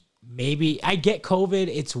maybe, I get COVID,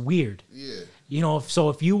 it's weird. Yeah. So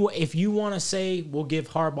if you want to say we'll give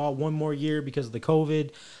Harbaugh one more year because of the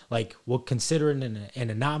COVID, like we'll consider it an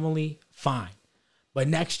anomaly, fine. But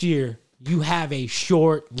next year, you have a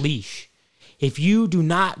short leash. If you do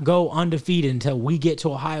not go undefeated until we get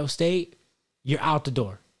to Ohio State, you're out the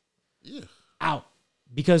door. Yeah. Out.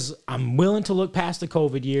 Because I'm willing to look past the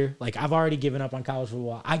COVID year. Like, I've already given up on college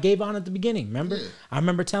football. I gave on at the beginning, remember? Yeah. I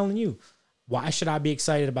remember telling you, why should I be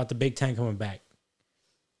excited about the Big Ten coming back?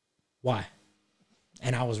 Why?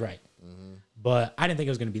 And I was right. Mm-hmm. But I didn't think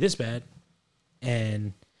it was going to be this bad.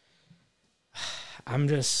 And I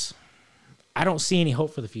don't see any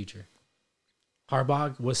hope for the future.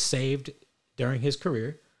 Harbaugh was saved during his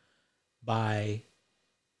career by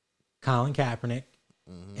Colin Kaepernick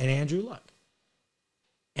and Andrew Luck.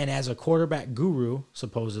 And as a quarterback guru,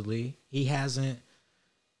 supposedly, he hasn't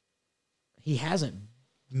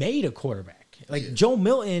made a quarterback. Like, Joe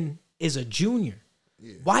Milton is a junior.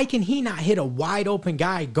 Yeah. Why can he not hit a wide open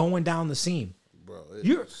guy going down the seam? Bro,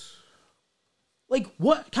 you're like,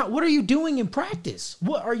 what are you doing in practice?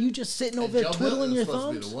 What are you just sitting over there twiddling your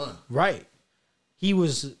thumbs? To be the one. Right. He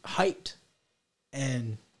was hyped,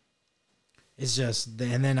 and it's just.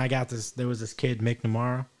 And then I got this. There was this kid, Mick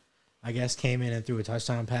Namara, I guess, came in and threw a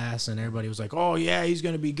touchdown pass, and everybody was like, "Oh yeah, he's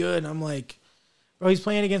gonna be good." And I'm like, bro, he's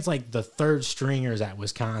playing against like the third stringers at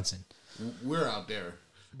Wisconsin. We're out there.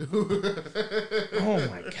 Oh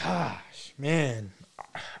my gosh, man!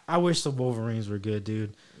 I wish the Wolverines were good,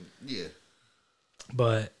 dude. Yeah,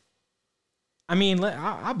 but I mean,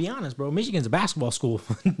 I'll be honest, bro. Michigan's a basketball school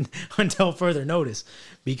until further notice,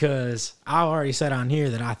 because I already said on here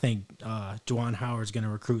that I think Juwan Howard's going to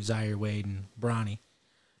recruit Zaire Wade and Bronny.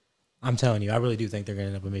 I'm telling you, I really do think they're going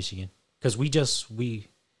to end up in Michigan, because we just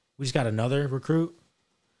got another recruit,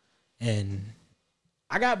 and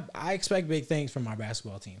I expect big things from our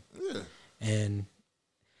basketball team. yeah. And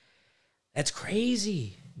that's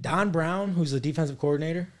crazy. Don Brown, who's the defensive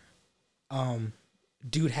coordinator,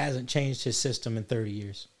 dude hasn't changed his system in 30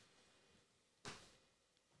 years.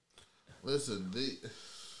 Listen,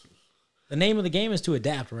 The name of the game is to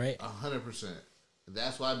adapt, right? 100%.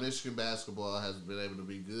 That's why Michigan basketball has been able to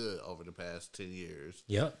be good over the past 10 years.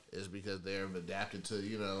 Yep. Is because they've adapted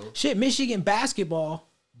to, Shit, Michigan basketball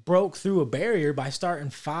broke through a barrier by starting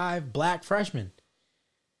 5 black freshmen.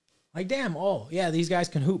 Like, damn, these guys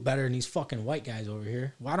can hoop better than these fucking white guys over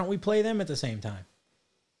here. Why don't we play them at the same time?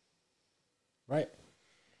 Right?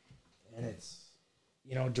 And it's,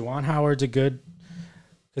 Juwan Howard's a good,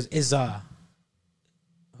 because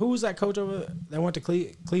who was that coach over that went to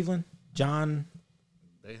Cleveland? John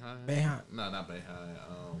Boeheim? No, not Boeheim.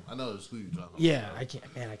 I know it's who you're talking about. Yeah, I can't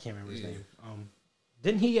remember his name.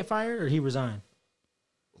 Didn't he get fired or he resigned?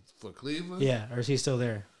 For Cleveland? Yeah, or is he still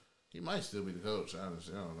there? He might still be the coach,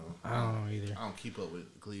 honestly. I don't know. I don't know either. I don't keep up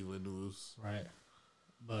with Cleveland news. Right.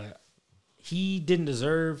 But he didn't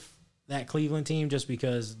deserve that Cleveland team just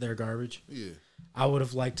because they're garbage. Yeah. I would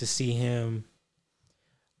have liked to see him.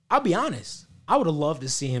 I'll be honest. I would have loved to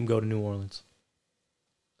see him go to New Orleans.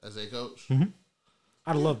 As a coach? Mm-hmm.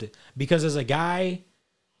 I'd have loved it. Because as a guy,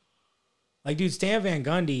 like, dude, Stan Van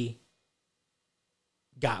Gundy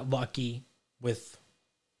got lucky with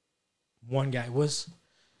one guy. When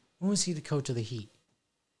was he the coach of the Heat?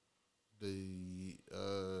 He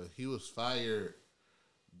was fired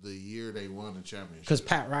the year they won the championship. Because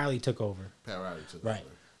Pat Riley took over. Right.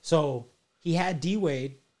 So he had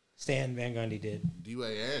D-Wade, Stan Van Gundy did.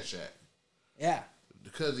 D-Wade and Shaq. Yeah.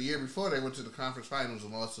 Because the year before they went to the conference finals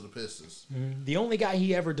and lost to the Pistons. Mm-hmm. The only guy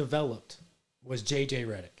he ever developed was J.J.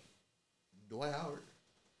 Redick. Dwight Howard.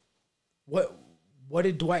 What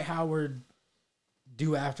did Dwight Howard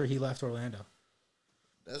do after he left Orlando?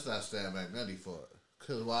 That's not Stan Van Gundy fault.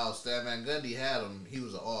 Because while Stan Van Gundy had him, he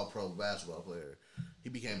was an all-pro basketball player. He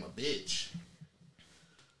became a bitch.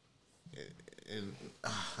 And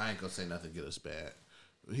I ain't going to say nothing to get us bad.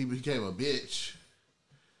 He became a bitch.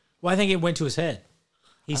 Well, I think it went to his head.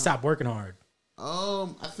 He stopped working hard. I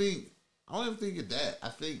don't even think of that. I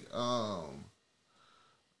think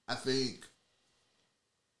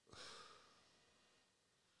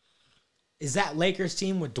is that Lakers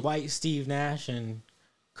team with Dwight, Steve Nash, and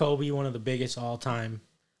Kobe one of the biggest all-time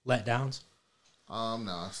letdowns?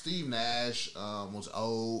 No. Steve Nash was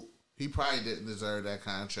old. He probably didn't deserve that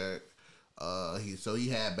contract. He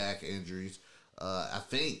had back injuries. I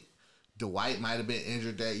think Dwight might have been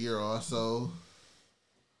injured that year also.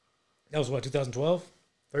 That was what, 2012?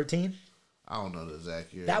 13? I don't know the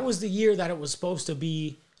exact year. That was the year that it was supposed to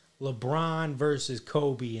be LeBron versus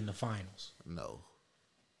Kobe in the finals. No.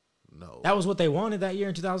 That was what they wanted that year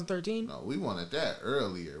in 2013? No, we wanted that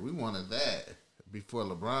earlier. We wanted that before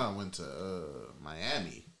LeBron went to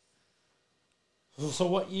Miami. So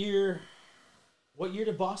what year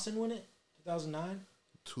did Boston win it? 2009?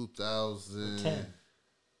 2010.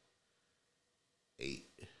 8.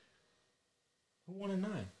 Who won in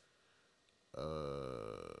 9?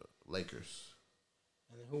 Lakers.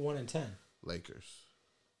 And then who won in 10? Lakers.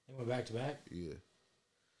 They went back to back? Yeah.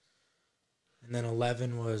 And then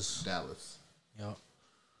 11 was Dallas. Yep.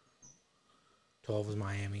 12 was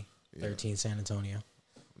Miami. Yeah. 13 San Antonio.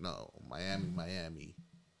 No, Miami.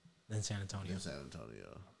 Then San Antonio.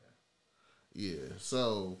 Okay. Yeah.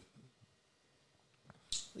 So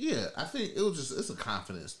yeah, I think it's a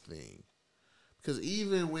confidence thing. Because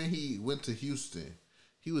even when he went to Houston,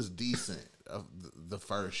 he was decent of the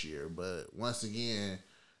first year, but once again,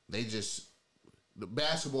 the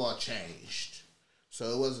basketball changed. So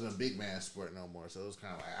it wasn't a big man sport no more. So it was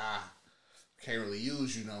kind of like, can't really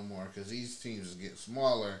use you no more because these teams are getting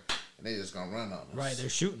smaller and they just going to run on us. Right, they're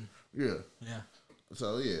shooting. Yeah. Yeah.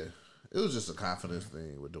 So, yeah, it was just a confidence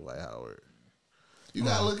thing with Dwight Howard. You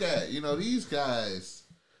got to look at, these guys,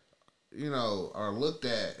 are looked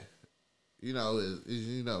at,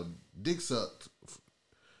 dick sucked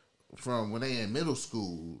from when they in middle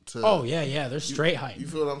school to. Oh, yeah, they're straight hype. You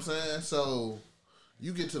feel what I'm saying? So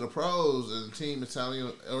you get to the pros and the team is telling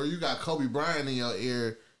you, or you got Kobe Bryant in your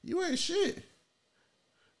ear, you ain't shit.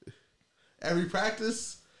 Every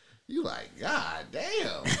practice, You like, God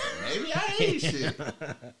damn, maybe I ain't shit.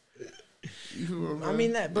 I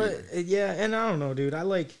mean that, but yeah, and I don't know, dude. I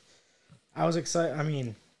was excited. I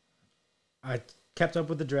mean, I kept up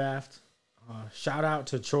with the draft. Shout out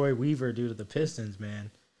to Troy Weaver due to the Pistons,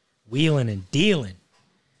 man. Wheeling and dealing.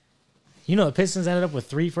 You know, the Pistons ended up with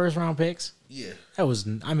 3 first-round picks. Yeah. That was,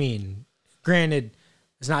 I mean, granted,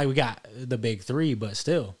 it's not like we got the big 3, but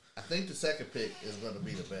still. I think the second pick is going to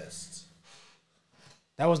be the best.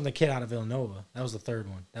 That wasn't the kid out of Villanova. That was the third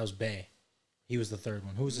one. That was Bay. He was the third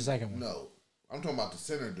one. Who was the second one? No. I'm talking about the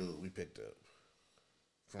center dude we picked up.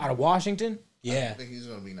 Out of Washington? Yeah. I think he's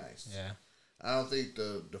going to be nice. Yeah. I don't think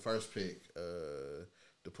the first pick,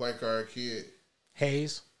 the point guard kid.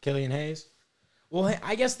 Hayes. Killian Hayes. Well,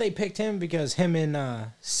 I guess they picked him because him and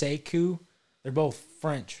Sekou, they're both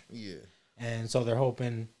French. Yeah. And so they're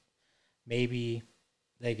hoping maybe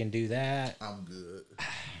they can do that. I'm good.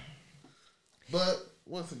 But,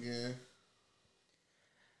 once again.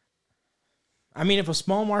 I mean, if a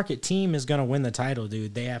small market team is going to win the title,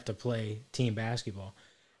 dude, they have to play team basketball.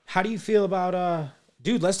 How do you feel about,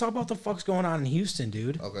 dude, let's talk about the fuck's going on in Houston,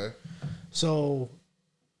 dude. Okay. So,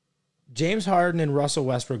 James Harden and Russell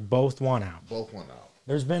Westbrook both won out. Both won out.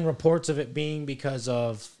 There's been reports of it being because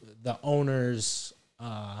of the owner's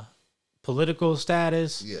political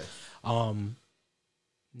status. Yes.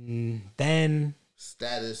 Then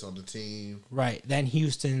status on the team. Right. Then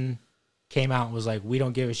Houston came out and was like, we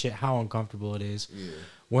don't give a shit how uncomfortable it is. Yeah.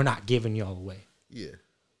 We're not giving y'all away. Yeah.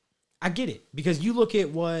 I get it. Because you look at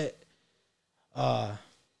what oh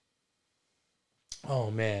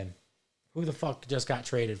man. Who the fuck just got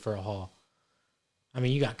traded for a haul? I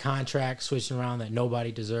mean, you got contracts switching around that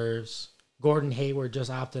nobody deserves. Gordon Hayward just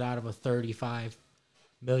opted out of a $35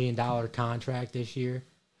 million contract this year,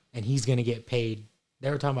 and he's going to get paid. They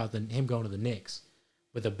were talking about him going to the Knicks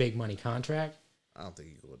with a big money contract. I don't think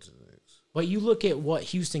he goes to the Knicks. But you look at what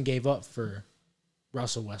Houston gave up for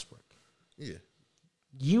Russell Westbrook. Yeah.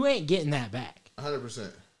 You ain't getting that back. 100%.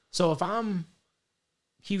 So if I'm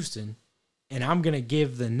Houston and I'm going to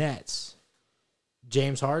give the Nets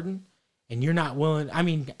James Harden, and you're not willing, I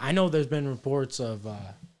mean, I know there's been reports of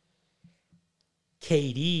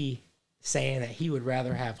KD saying that he would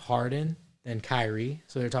rather have Harden than Kyrie.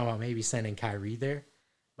 So they're talking about maybe sending Kyrie there.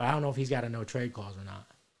 But I don't know if he's got a no trade clause or not.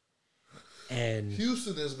 And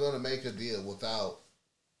Houston is going to make a deal without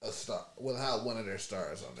a star, without one of their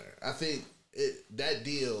stars on there. I think that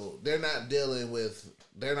deal, they're not dealing with,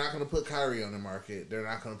 they're not going to put Kyrie on the market. They're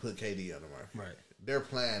not going to put KD on the market. Right. Their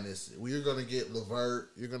plan is, you're going to get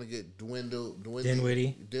LeVert, you're going to get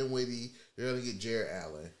Dinwiddie. You're going to get Jared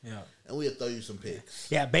Allen. Yeah. And we'll throw you some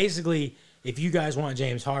picks. Yeah, basically, if you guys want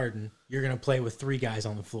James Harden, you're going to play with 3 guys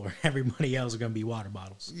on the floor. Everybody else is going to be water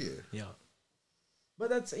bottles. Yeah. Yeah.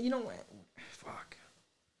 But that's, you know, fuck.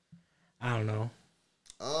 I don't know.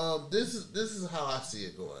 This is how I see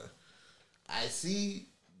it going. I see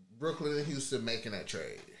Brooklyn and Houston making that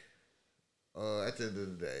trade. At the end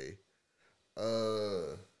of the day.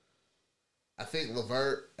 I think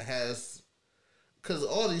LeVert has, because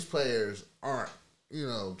all these players aren't,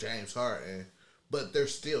 James Harden, but they're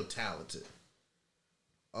still talented.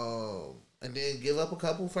 And then give up a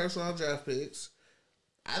couple first round draft picks.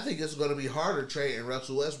 I think it's going to be harder trading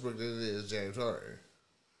Russell Westbrook than it is James Harden.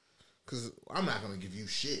 Because I'm not going to give you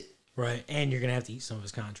shit. Right, and you're going to have to eat some of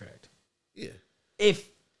his contract. Yeah.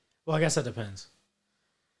 Well, I guess that depends.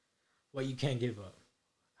 What you can give up.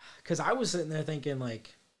 Because I was sitting there thinking,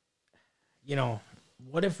 like,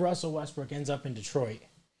 what if Russell Westbrook ends up in Detroit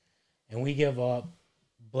and we give up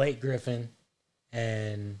Blake Griffin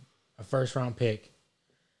and a first-round pick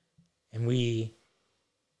and we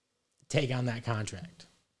take on that contract?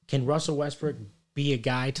 Can Russell Westbrook be a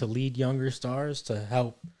guy to lead younger stars to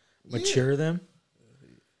help mature them?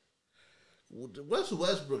 Russell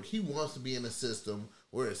Westbrook, he wants to be in a system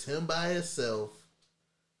where it's him by himself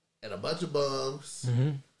and a bunch of bums.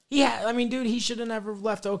 Mm-hmm. Yeah, I mean, dude, he should have never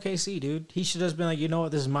left OKC, dude. He should have just been like, you know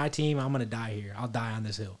what, this is my team. I'm going to die here. I'll die on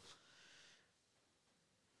this hill.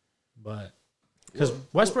 But, because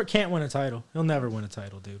Westbrook can't win a title. He'll never win a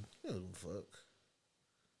title, dude. He don't give a fuck.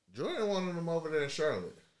 Jordan wanted him over there in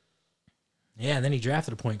Charlotte. Yeah, and then he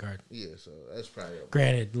drafted a point guard. Yeah, so that's probably okay.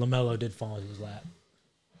 Granted, LaMelo did fall into his lap.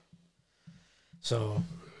 So,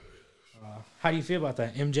 how do you feel about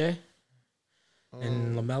that? MJ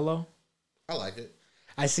and LaMelo? I like it.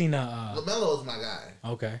 I seen LaMelo is my guy.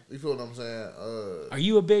 Okay. You feel what I'm saying? Are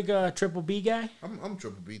you a big Triple B guy? I'm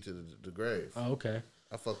Triple B to the grave. Oh, okay.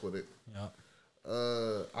 I fuck with it. Yeah.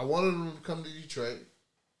 I wanted him to come to Detroit,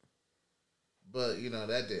 but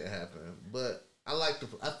that didn't happen. But I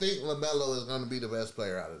think LaMelo is going to be the best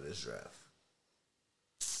player out of this draft.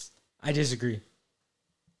 I disagree.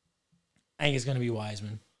 I think it's going to be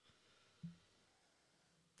Wiseman.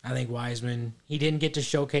 I think Wiseman, he didn't get to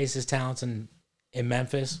showcase his talents in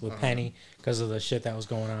Memphis with Penny because of the shit that was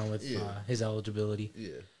going on with his eligibility.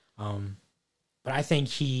 Yeah. But I think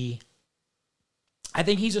he's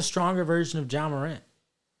a stronger version of Ja Morant.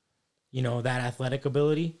 You know, that athletic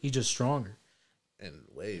ability, he's just stronger. And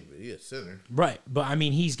Wade, he a center. Right. But, I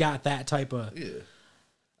mean, he's got that type of... Yeah.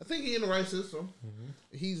 I think he's in the right system.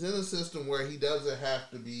 Mm-hmm. He's in a system where he doesn't have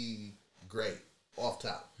to be great off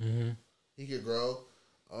top. Mm-hmm. He could grow.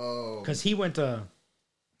 Because he went to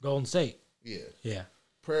Golden State. Yeah. Yeah.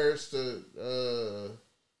 Prayers to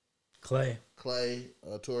Clay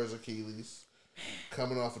tore his Achilles,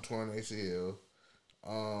 coming off a torn ACL.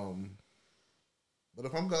 But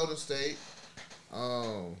if I'm Golden State,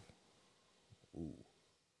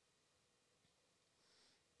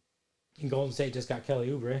 And Golden State just got Kelly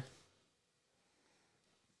Oubre.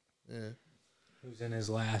 yeah, Who's in his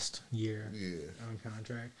last year yeah. on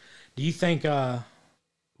contract. Do you think,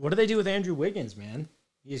 what do they do with Andrew Wiggins, man?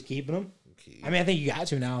 You just keeping him? I mean, I think you got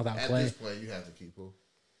to now without At Clay. this point, you have to keep him.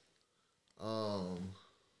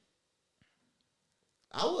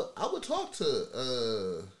 I would talk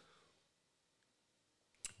to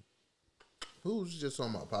who's just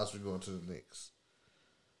on my possibly going to the Knicks.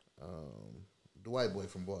 The white boy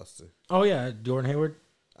from Boston. Oh, yeah, Gordon Hayward.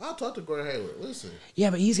 I'll talk to Gordon Hayward. Listen, Yeah,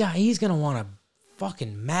 but he's going to want a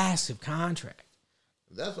fucking massive contract.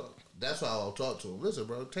 that's why I'll talk to him. Listen,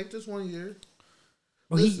 bro, take this 1 year.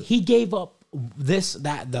 Well, he gave up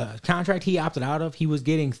the contract he opted out of. He was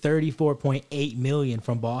getting $34.8 million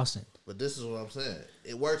from Boston. But this is what I'm saying.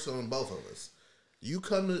 It works on both of us. You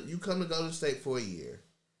come to Golden State for a year.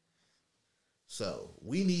 So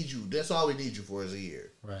we need you. That's all we need you for is a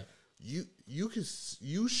year. Right.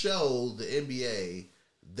 You show the NBA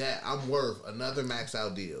that I'm worth another max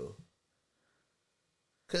out deal.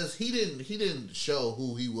 Cause he didn't show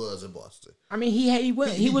who he was in Boston. I mean, he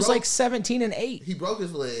was like 17-8. He broke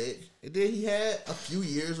his leg, and then he had a few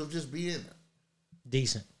years of just being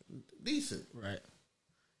Decent. Right.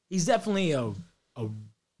 He's definitely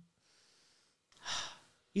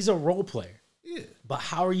he's a role player. Yeah. But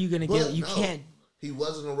how are you going to get? You can't. He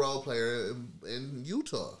wasn't a role player in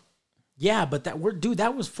Utah. Yeah, but that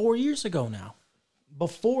was 4 years ago now,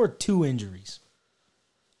 before 2 injuries.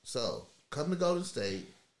 So come to Golden State,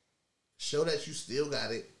 show that you still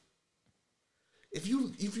got it. If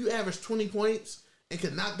you average 20 points and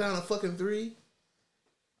can knock down a fucking three,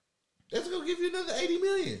 that's gonna give you another $80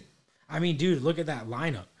 million. I mean, dude, look at that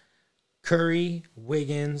lineup: Curry,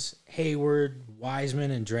 Wiggins, Hayward,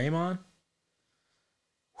 Wiseman, and Draymond.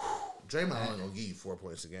 Draymond only gonna give you 4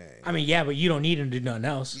 points a game. I mean, yeah, but you don't need him to do nothing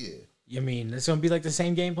else. Yeah. I mean, it's gonna be like the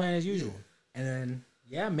same game plan as usual. Yeah. And then,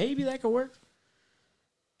 yeah, maybe that could work.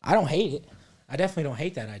 I don't hate it. I definitely don't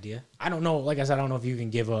hate that idea. I don't know. Like I said, I don't know if you can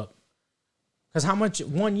give up. Because how much?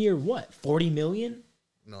 1 year, what? $40 million?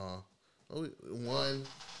 No. I'll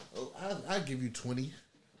give you 20.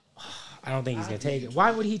 I don't think he's going to take it.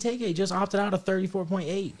 Why would he take it? He just opted out of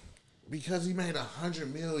 34.8. Because he made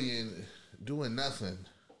 $100 million doing nothing.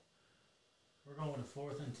 We're going to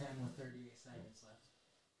 4th and 10 with 38 seconds left.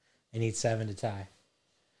 They need 7 to tie.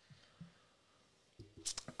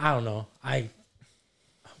 I don't know.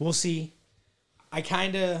 We'll see. I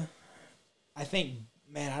think,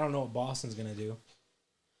 man, I don't know what Boston's going to do.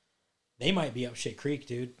 They might be up shit creek,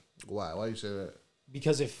 dude. Why? Why you say that?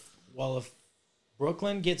 Because if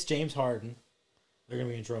Brooklyn gets James Harden, they're going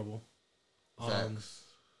to be in trouble. Facts.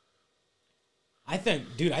 I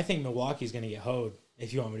think Milwaukee's going to get hoed,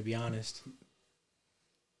 if you want me to be honest.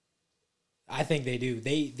 I think they do.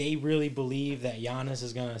 They really believe that Giannis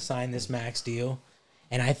is going to sign this max deal.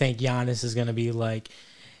 And I think Giannis is going to be like,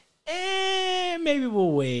 maybe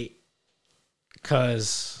we'll wait.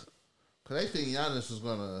 Because they think Giannis is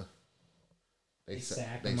going to... They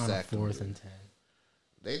sack him on 4th and 10.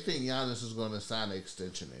 They think Giannis is going to sign an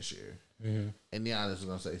extension this year. Mm-hmm. And Giannis is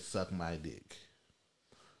going to say, suck my dick.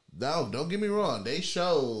 No, don't get me wrong. They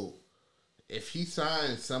showed if he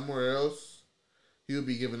signed somewhere else, he would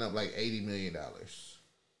be giving up like $80 million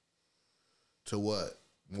to what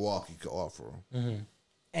Milwaukee could offer him. Mm-hmm.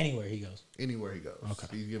 Anywhere he goes. Okay.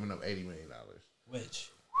 He's giving up $80 million.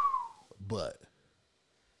 But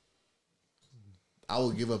I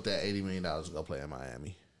would give up that $80 million to go play in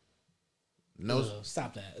Miami. No,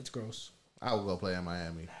 stop that. It's gross. I would go play in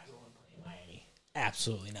Miami. I don't want to play in Miami.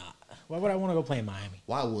 Absolutely not. Why would I want to go play in Miami?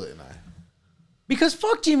 Why wouldn't I? Because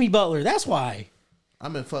fuck Jimmy Butler. That's why.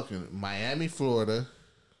 I'm in fucking Miami, Florida.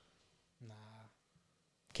 Nah.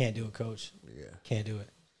 Can't do it, coach. Yeah. Can't do it.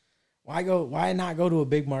 Why not go to a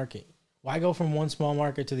big market Why go from one small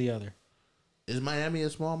market to the other? Is Miami a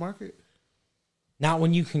small market? Not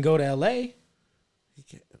when you can go to L.A.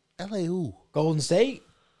 L.A. who? Golden State.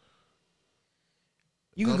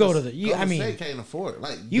 You could go to the. Golden State can't afford it.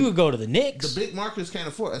 Like you could go to the Knicks. The big markets can't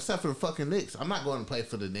afford it, except for the fucking Knicks. I'm not going to play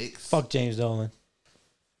for the Knicks. Fuck James Dolan.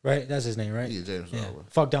 Right? That's his name, right? Yeah, James Dolan.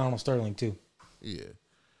 Fuck Donald Sterling, too. Yeah.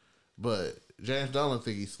 But James Dolan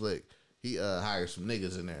think he's slick. He hired some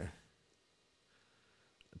niggas in there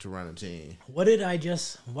to run a team.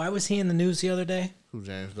 Why was he in the news the other day? Who,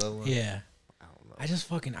 James Dolan? Yeah. I don't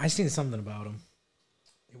know. I seen something about him.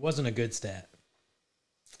 It wasn't a good stat.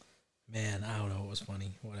 Man, I don't know. It was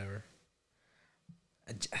funny. Whatever.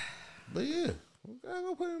 But yeah, we gotta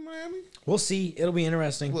go play in Miami. We'll see. It'll be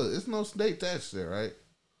interesting. Look, it's no state tax there, right?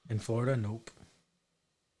 In Florida, nope.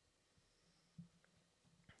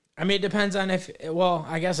 I mean, it depends on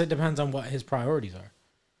I guess it depends on what his priorities are.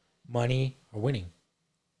 Money or winning.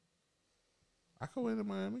 I could win in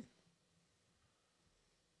Miami.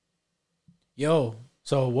 Yo,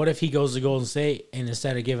 so what if he goes to Golden State and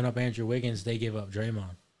instead of giving up Andrew Wiggins, they give up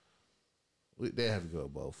Draymond? They have to go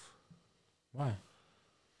both. Why?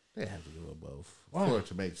 They have to go both. Why? For it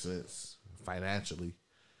to make sense financially.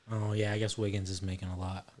 Oh, yeah, I guess Wiggins is making a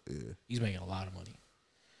lot. Yeah. He's making a lot of money.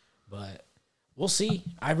 But we'll see.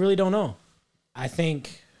 I really don't know. I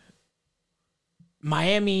think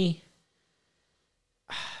Miami,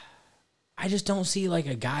 I just don't see like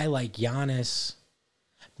a guy like Giannis.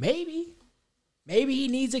 Maybe he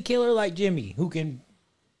needs a killer like Jimmy who can,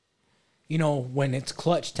 when it's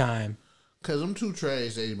clutch time. Because them 2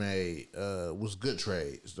 trades they made was good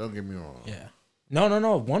trades. Don't get me wrong. Yeah.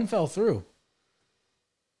 No. One fell through.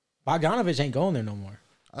 Bogdanovich ain't going there no more.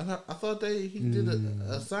 I thought he did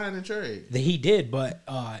a sign and trade. He did, but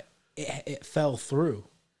it fell through.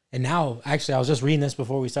 And now, actually, I was just reading this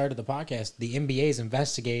before we started the podcast. The NBA is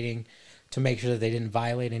investigating to make sure that they didn't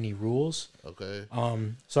violate any rules. Okay.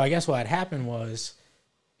 So I guess what had happened was,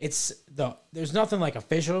 there's nothing like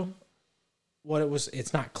official.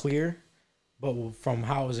 It's not clear, but from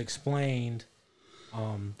how it was explained,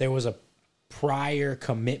 there was a prior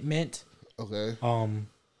commitment. Okay.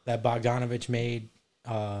 That Bogdanovich made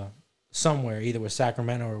somewhere, either with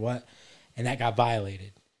Sacramento or what, and that got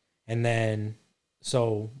violated. And then,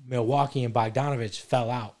 so Milwaukee and Bogdanovich fell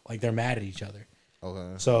out. Like, they're mad at each other.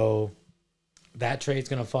 Okay. So that trade's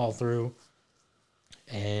going to fall through.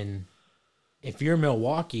 And if you're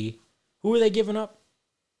Milwaukee, who are they giving up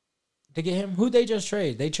to get him? Who'd they just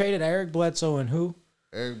trade? They traded Eric Bledsoe and who?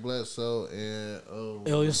 Eric Bledsoe and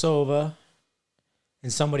Ilyasova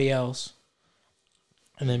and somebody else.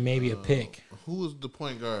 And then maybe a pick. Who was the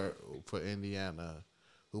point guard for Indiana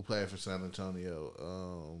who played for San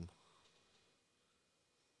Antonio?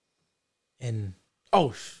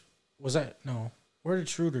 Was that? No. Where did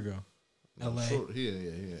Schroeder go? L.A. He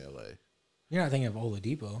in L.A. You're not thinking of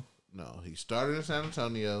Oladipo. No, he started in San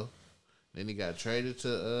Antonio. Then he got traded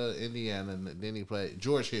to Indiana. And then he played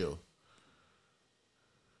George Hill.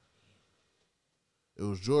 It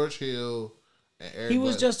was George Hill and Eric He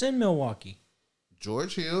was just in Milwaukee.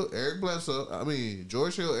 George Hill, Eric Bledsoe.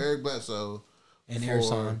 George Hill, Eric Bledsoe. And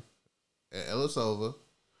Ersan. And Ilyasova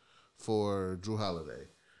for Drew Holiday.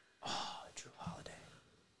 Oh, Drew Holiday.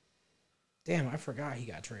 Damn, I forgot he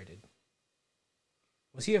got traded.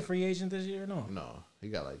 Was he a free agent this year or no? No, he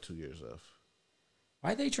got like 2 years left.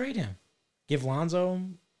 Why'd they trade him? Give Lonzo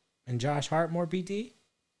and Josh Hart more PT?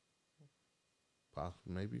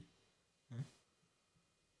 Possibly, maybe.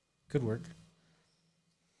 Could work.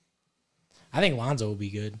 I think Lonzo will be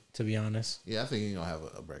good, to be honest. Yeah, I think he's going to have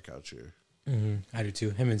a breakout year. Mm-hmm. I do too.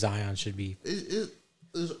 Him and Zion should be. It's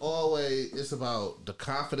about the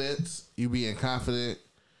confidence, you being confident,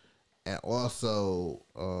 and also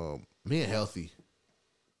being healthy.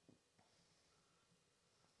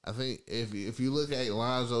 I think if you look at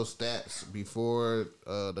Lonzo's stats before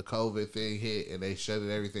the COVID thing hit and they shut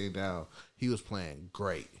everything down, he was playing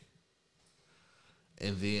great.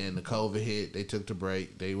 And then the COVID hit, they took the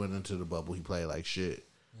break, they went into the bubble, he played like shit.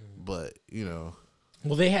 But,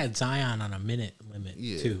 Well, they had Zion on a minute limit,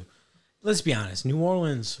 too. Let's be honest. New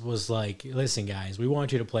Orleans was like, listen, guys, we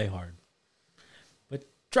want you to play hard. But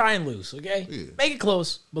try and lose, okay? Yeah. Make it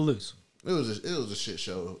close, but lose. It was a shit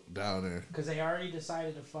show down there. Because they already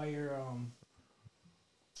decided to fire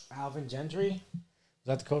Alvin Gentry. Is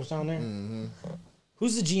that the coach down there? Mm-hmm.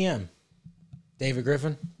 Who's the GM? David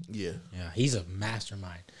Griffin? Yeah. Yeah, he's a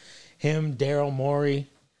mastermind. Him, Daryl Morey,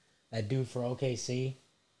 that dude for OKC.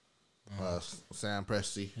 Sam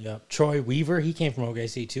Presti. Yep. Troy Weaver, he came from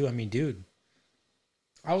OKC too. I mean, dude,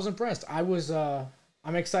 I was impressed.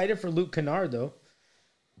 I'm excited for Luke Kennard though.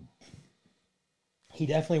 he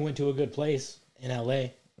definitely went to a good place in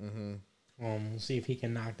L.A. Mm-hmm. We'll see if he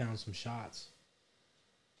can knock down some shots.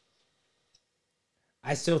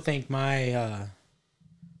 I still think my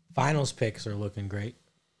finals picks are looking great.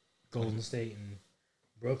 Golden State and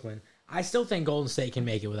Brooklyn. I still think Golden State can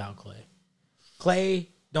make it without Klay. Klay,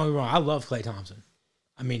 don't get me wrong, I love Klay Thompson.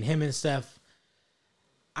 I mean, him and Steph.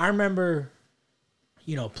 I remember,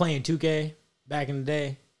 playing 2K back in the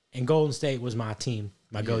day, and Golden State was my team,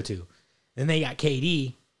 my go-to. Then they got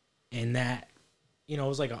KD, and that, it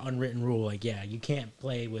was like an unwritten rule. Like, yeah, you can't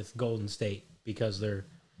play with Golden State because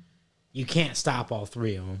you can't stop all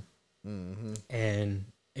three of them. Mm-hmm. And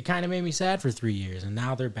it kind of made me sad for 3 years, and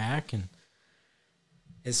now they're back, and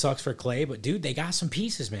it sucks for Klay. But, dude, they got some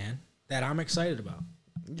pieces, man, that I'm excited about.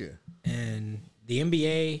 Yeah. And the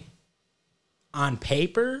NBA, on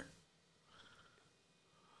paper,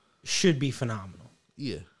 should be phenomenal.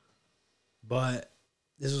 Yeah. But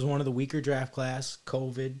this was one of the weaker draft class,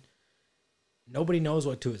 COVID. Nobody knows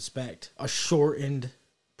what to expect. A shortened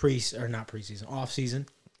off-season.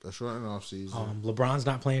 A shortened off-season. LeBron's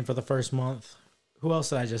not playing for the first month. Who else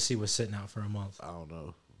did I just see was sitting out for a month? I don't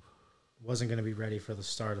know. Wasn't going to be ready for the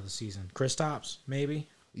start of the season. Kristaps, maybe?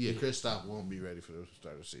 Yeah, Kristaps won't be ready for the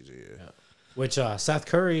start of the season, yeah. Which Seth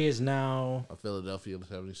Curry is now a Philadelphia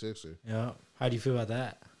 76er. Yeah. How do you feel about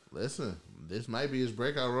that? Listen, this might be his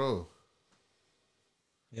breakout role.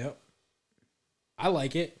 Yep. I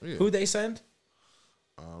like it. Yeah. Who'd they send?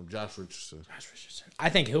 Josh Richardson. I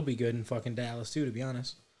think he'll be good in fucking Dallas, too, to be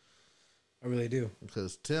honest. I really do.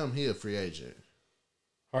 Because Tim, he a free agent.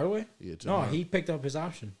 Hardaway? Yeah, Tim. No, he picked up his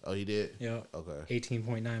option. Oh, he did? Yeah. Okay.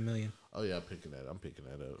 $18.9 million. Oh, yeah, I'm picking that up.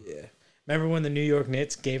 Yeah. Remember when the New York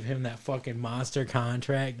Knicks gave him that fucking monster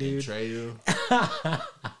contract, dude? And traded him.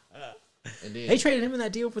 And then they traded him in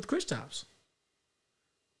that deal with Kristaps.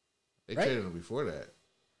 They traded him before that.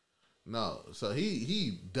 No, so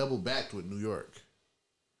he double backed with New York.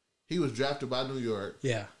 He was drafted by New York.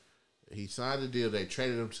 Yeah. He signed a deal. They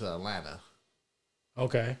traded him to Atlanta.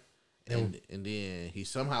 Okay. And then he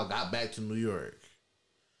somehow got back to New York.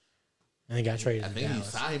 And he got traded I to think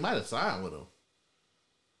Dallas. he might have signed with him.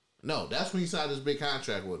 No, that's when he signed his big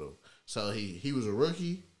contract with him. So he was a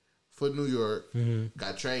rookie for New York,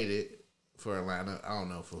 got traded for Atlanta. I don't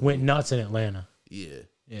know for who. Went nuts in Atlanta. Yeah.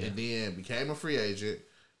 And then became a free agent,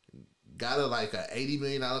 got a $80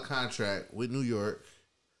 million contract with New York,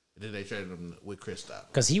 and then they traded him with Kristaps.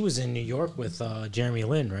 Because he was in New York with Jeremy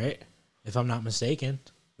Lin, right? If I'm not mistaken.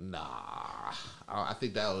 Nah. I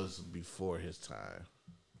think that was before his time.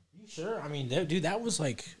 You sure? I mean, dude, that was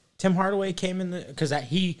like... Tim Hardaway came in because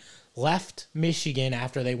he left Michigan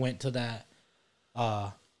after they went to that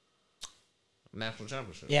national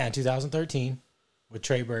championship. Yeah, in 2013 with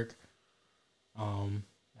Trey Burke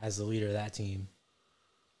as the leader of that team.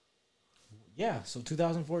 Yeah, so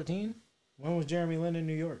 2014. When was Jeremy Lin in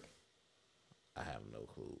New York? I have no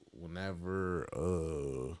clue. Whenever.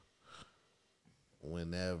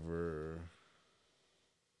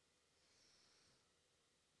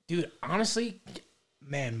 Dude, honestly.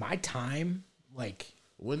 Man, my time,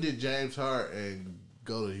 when did James Harden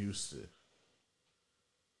go to Houston?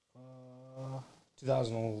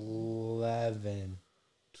 2011.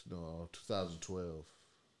 No, 2012.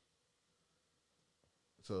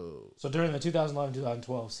 So during the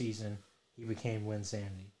 2011-2012 season, he became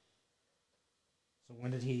Winsanity. So when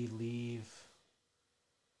did he leave?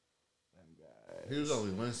 He was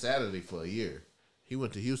only one Saturday for a year. He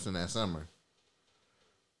went to Houston that summer.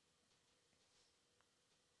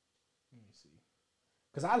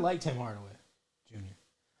 Because I like Tim Hardaway Jr.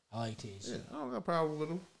 I like THC. Yeah, I don't got a problem with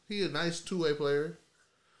him. He a nice two-way player.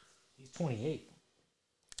 He's 28.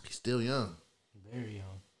 He's still young. Very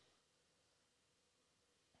young.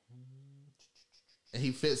 And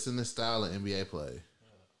he fits in the style of NBA play.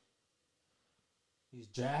 He's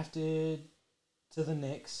drafted to the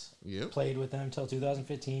Knicks. Yep. Played with them until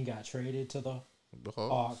 2015. Got traded to the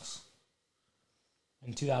Hawks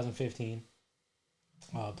in 2015.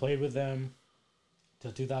 Played with them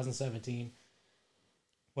till 2017.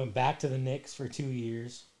 Went back to the Knicks for 2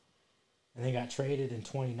 years. And then got traded in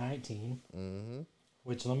 2019. Mm-hmm.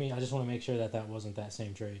 Which, I just want to make sure that wasn't that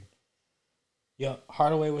same trade. Yep,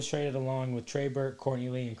 Hardaway was traded along with Trey Burke, Courtney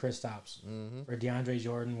Lee, and Kristaps for DeAndre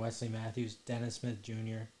Jordan, Wesley Matthews, Dennis Smith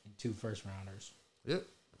Jr., and 2 first-rounders. Yep.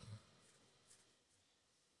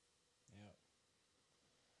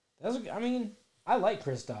 I like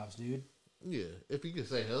Kristaps, dude. Yeah, if he can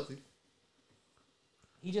stay healthy.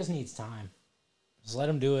 He just needs time. Just let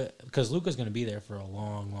him do it, because Luka's going to be there for a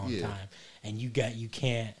long, long time. And you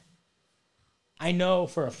can't. I know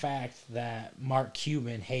for a fact that Mark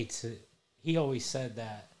Cuban hates it. He always said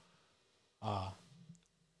that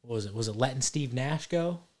what was it? Was it letting Steve Nash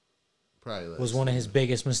go? Probably Was one of his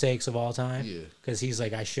biggest mistakes of all time. Yeah. Because he's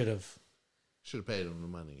like, I should have paid him the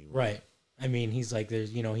money. Right. I mean, he's like,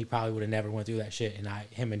 there's, he probably would have never went through that shit, and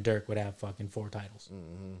him and Dirk would have fucking 4 titles,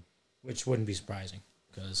 which wouldn't be surprising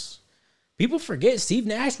because people forget Steve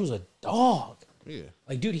Nash was a dog. Yeah.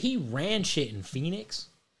 Like, dude, he ran shit in Phoenix,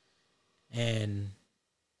 and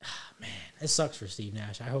man, it sucks for Steve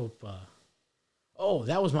Nash. I hope.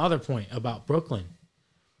 That was my other point about Brooklyn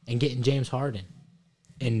and getting James Harden,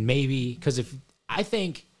 and maybe because if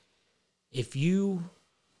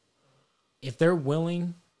they're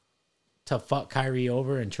willing to fuck Kyrie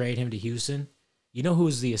over and trade him to Houston, you know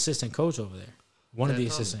who's the assistant coach over there? One of the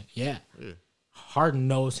assistants. Yeah. Harden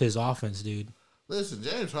knows his offense, dude. Listen,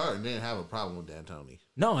 James Harden didn't have a problem with D'Antoni.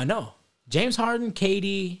 No, I know. James Harden,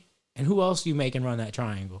 KD, and who else you making run that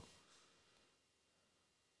triangle?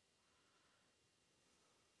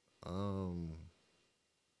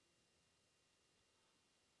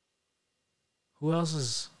 Who else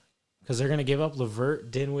is... Because they're going to give up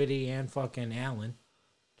LeVert, Dinwiddie, and fucking Allen.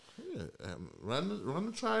 Yeah, run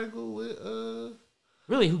the triangle with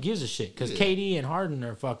Really, who gives a shit? Because KD and Harden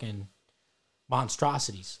are fucking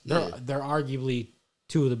monstrosities. They're arguably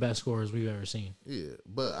 2 of the best scorers we've ever seen. Yeah,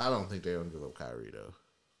 but I don't think they're gonna give up Kyrie though.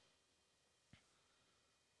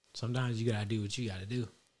 Sometimes you gotta do what you gotta do.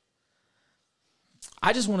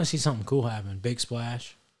 I just want to see something cool happen. Big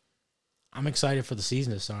splash. I'm excited for the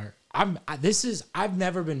season to start. I've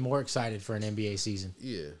never been more excited for an NBA season.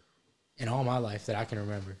 Yeah. In all my life that I can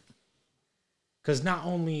remember. Because not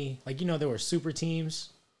only, there were super teams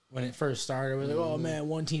when it first started. We're like, oh, man,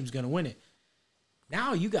 one team's going to win it.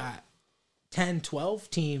 Now you got 10, 12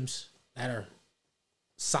 teams that are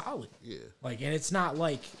solid. Yeah. And it's not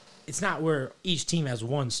where each team has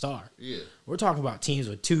 1 star. Yeah. We're talking about teams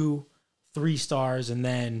with 2, 3 stars and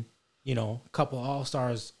then, a couple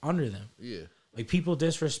all-stars under them. Yeah. People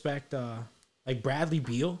disrespect, Bradley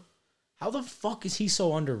Beal. How the fuck is he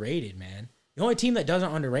so underrated, man? The only team that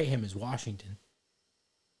doesn't underrate him is Washington.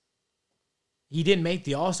 He didn't make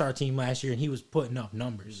the All-Star team last year, and he was putting up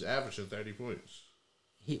numbers. He's averaging 30 points.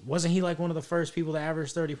 Wasn't he one of the first people to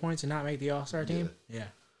average 30 points and not make the All-Star team? Yeah.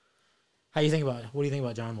 What do you think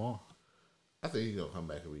about John Wall? I think he's going to come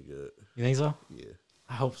back and be good. You think so? Yeah.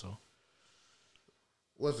 I hope so.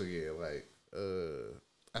 Once again,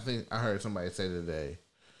 I think I heard somebody say today,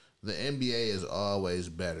 the NBA is always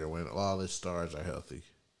better when all its stars are healthy.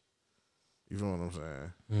 You feel what I'm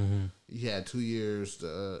saying? Mm-hmm. He had 2 years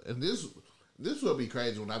to, and this will be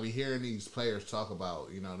crazy when I be hearing these players talk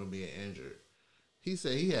about, them being injured. He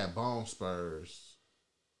said he had bone spurs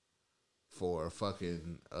for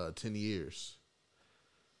fucking 10 years.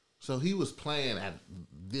 So he was playing at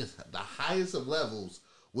the highest of levels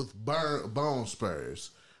with bone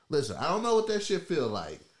spurs. Listen, I don't know what that shit feel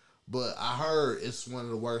like, but I heard it's one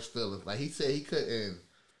of the worst feelings. He said he couldn't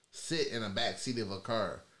sit in the back seat of a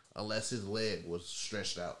car unless his leg was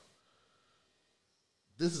stretched out.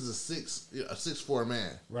 This is a 6'4"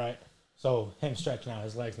 man. Right. So him stretching out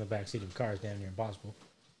his legs in the back seat of the car is damn near impossible.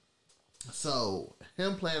 So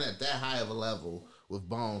him playing at that high of a level with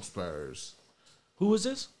bone spurs. Who was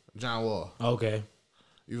this? John Wall. Okay.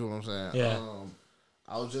 You know what I'm saying? Yeah.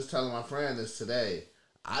 I was just telling my friend this today.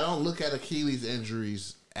 I don't look at Achilles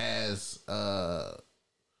injuries as bad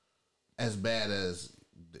as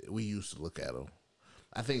we used to look at them.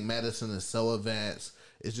 I think medicine is so advanced.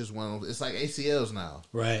 It's just one of those. It's like ACLs now.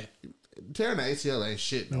 Right. Tearing the ACL ain't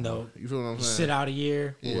shit no more. You feel what I'm saying? You sit out a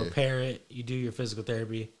year, we'll repair it. You do your physical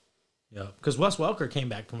therapy. Yeah. Because Wes Welker came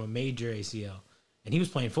back from a major ACL, and he was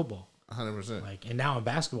playing football. 100%. And now in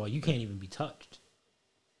basketball, you can't even be touched.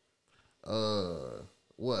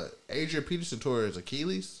 What? Adrian Peterson tore his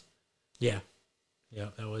Achilles? Yeah. Yeah,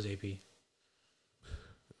 that was AP. Yep.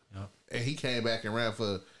 And he came back and ran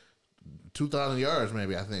for 2,000 yards,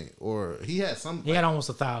 maybe, I think. Or he had some... He had almost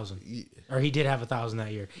 1,000. Or he did have 1,000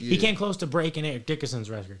 that year. Yeah. He came close to breaking Eric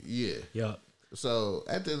Dickerson's record. Yeah. Yep. So,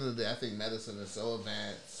 at the end of the day, I think medicine is so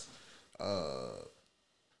advanced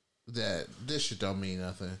that this shit don't mean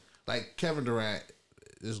nothing. Kevin Durant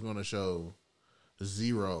is going to show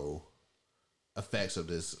 0 effects of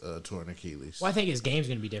this torn Achilles. Well, I think his game's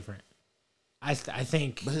going to be different. I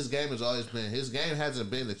think... But his game has always been... His game hasn't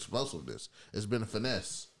been explosiveness. It's been a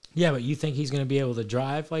finesse. Yeah, but you think he's going to be able to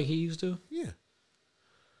drive like he used to? Yeah.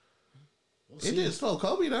 It didn't slow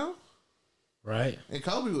Kobe down. Right. And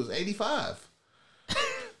Kobe was 85.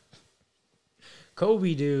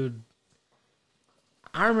 Kobe, dude.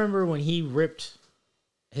 I remember when he ripped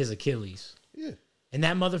his Achilles. Yeah. And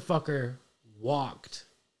that motherfucker walked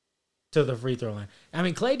to the free throw line. I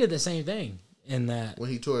mean, Clay did the same thing in that. When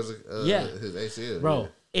he tore his ACL. Bro,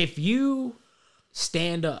 if you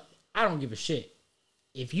stand up, I don't give a shit.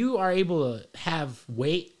 If you are able to have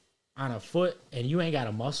weight on a foot and you ain't got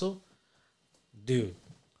a muscle, dude,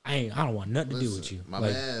 I don't want nothing to do with you. My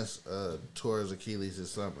man's tore his Achilles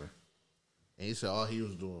this summer, and he said all he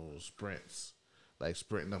was doing was sprints, like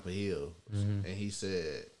sprinting up a hill. And he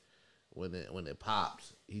said when it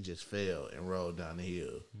popped, he just fell and rolled down the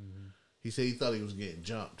hill. He said he thought he was getting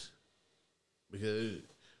jumped because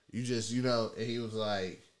you just, and he was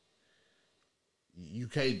like, you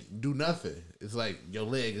can't do nothing. It's like your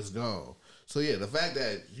leg is gone. So yeah, the fact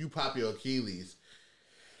that you pop your Achilles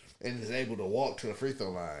and is able to walk to the free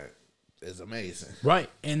throw line is amazing. Right.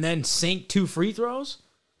 And then sink 2 free throws?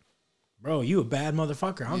 Bro, you a bad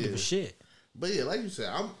motherfucker. I don't give a shit. But yeah, like you said,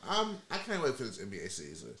 I can't wait for this NBA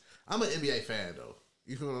season. I'm an NBA fan though.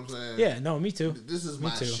 You feel what I'm saying? Yeah, no, me too. This is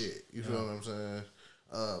my shit. You feel what I'm saying?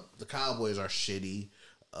 The Cowboys are shitty.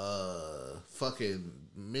 Fucking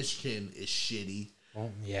Michigan is shitty. Oh,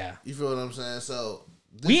 yeah. You feel what I'm saying? So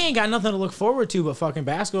we ain't got nothing to look forward to but fucking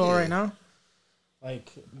basketball right now.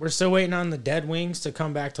 Like, we're still waiting on the dead wings to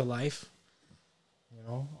come back to life. You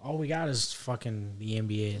know, all we got is fucking the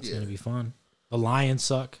NBA. It's gonna be fun. The Lions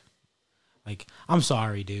suck. Like, I'm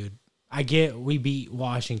sorry, dude. I get we beat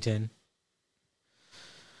Washington.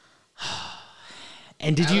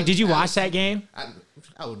 And did you watch that game?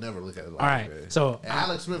 I would never look at it like all right, that. so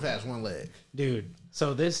Alex Smith has one leg. Dude,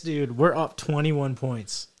 so this dude, we're up 21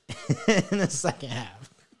 points in the second half.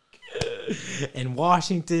 And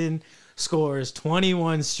Washington scores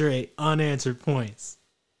 21 straight unanswered points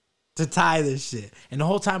to tie this shit. And the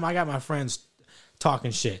whole time I got my friends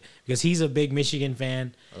talking shit because he's a big Michigan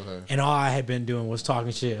fan. Okay. And all I had been doing was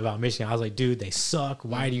talking shit about Michigan. I was like, dude, they suck.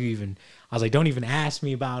 Why do you even... I was like, don't even ask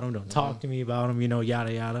me about them. Don't talk to me about them,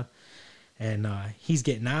 yada, yada. And he's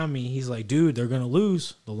getting on me. He's like, dude, they're going to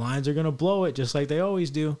lose. The Lions are going to blow it just like they always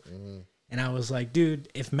do. And I was like, dude,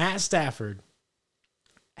 if Matt Stafford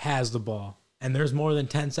has the ball and there's more than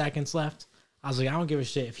 10 seconds left, I was like, I don't give a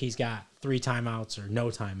shit if he's got 3 timeouts or no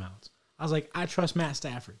timeouts. I was like, I trust Matt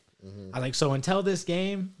Stafford. I was like, so until this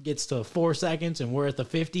game gets to 4 seconds and we're at the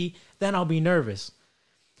 50, then I'll be nervous.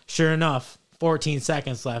 Sure enough, 14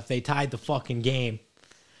 seconds left. They tied the fucking game.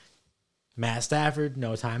 Matt Stafford,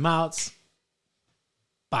 no timeouts.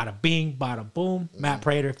 Bada bing, bada boom. Matt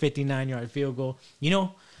Prater, 59-yard field goal.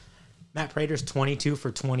 Matt Prater's 22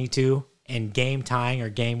 for 22 in game-tying or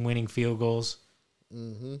game-winning field goals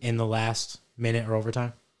in the last minute or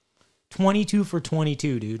overtime. 22 for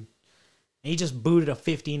 22, dude. And he just booted a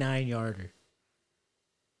 59-yarder.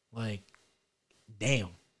 Like, damn.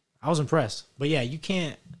 I was impressed. But yeah, you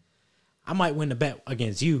can't... I might win the bet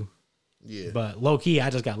against you. Yeah. But low-key, I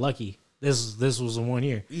just got lucky. This was the 1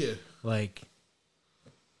 year. Yeah. Like,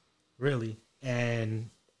 really. And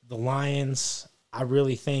the Lions, I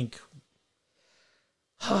really think...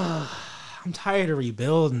 I'm tired of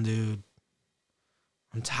rebuilding, dude.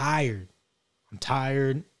 I'm tired.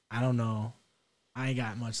 I don't know. I ain't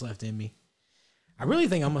got much left in me. I really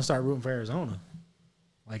think I'm going to start rooting for Arizona.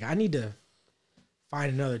 Like, I need to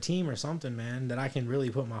find another team or something, man, that I can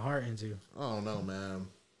really put my heart into. I don't know, man.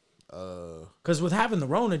 Because with having the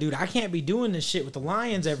Rona, dude, I can't be doing this shit with the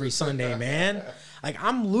Lions every Sunday, man. Like,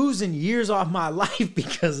 I'm losing years off my life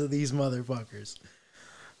because of these motherfuckers.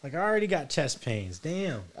 Like, I already got chest pains.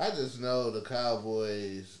 Damn. I just know the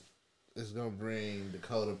Cowboys is going to bring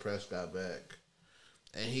Dakota Prescott back,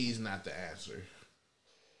 and he's not the answer.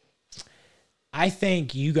 I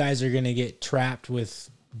think you guys are going to get trapped with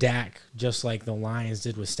Dak just like the Lions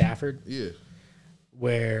did with Stafford. Yeah.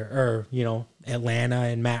 Atlanta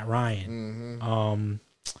and Matt Ryan.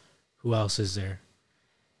 Who else is there?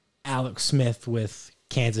 Alex Smith with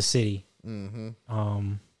Kansas City.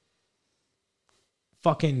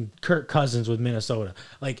 Fucking Kirk Cousins with Minnesota.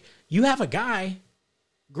 Like, you have a guy,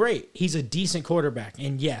 great. He's a decent quarterback.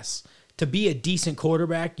 And yes, to be a decent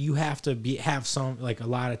quarterback, you have to have a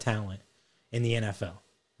lot of talent in the NFL,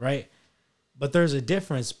 right? But there's a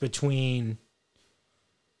difference between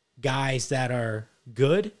guys that are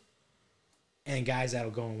good and guys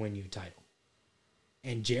that'll go and win you a title.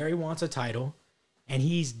 And Jerry wants a title, and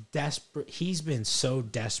he's desperate. He's been so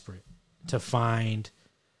desperate to find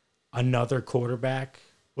another quarterback.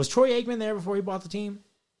 Was Troy Aikman there before he bought the team?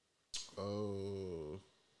 True.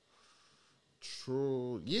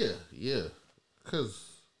 Yeah.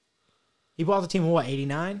 Because he bought the team in what,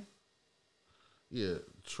 89? Yeah.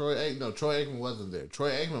 Troy Aikman wasn't there.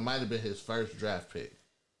 Troy Aikman might have been his first draft pick.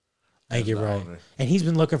 I think you're right. And he's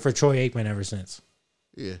been looking for Troy Aikman ever since.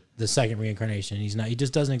 Yeah. The second reincarnation. He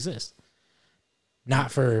just doesn't exist.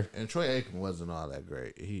 Not for... And Troy Aikman wasn't all that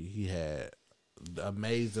great. He had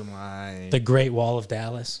amazing line. The Great Wall of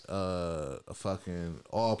Dallas. A fucking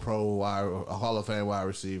all-pro a Hall of Fame wide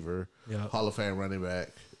receiver. Yep. Hall of Fame running back.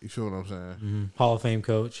 You feel what I'm saying? Mm-hmm. Hall of Fame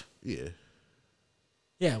coach. Yeah.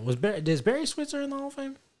 Yeah, is Barry Switzer in the Hall of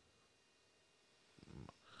Fame?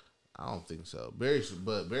 I don't think so. Barry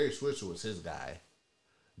Switzer was his guy.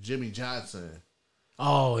 Jimmy Johnson.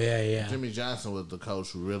 Oh, yeah. Jimmy Johnson was the coach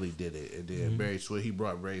who really did it. And then he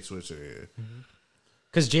brought Barry Switzer in.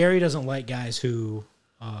 Because Jerry doesn't like guys who...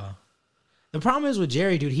 the problem is with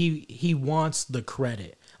Jerry, dude, he wants the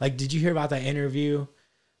credit. Like, did you hear about that interview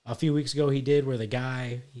a few weeks ago he did where the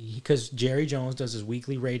guy... Because Jerry Jones does his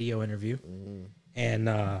weekly radio interview. Mm-hmm. And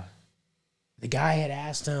the guy had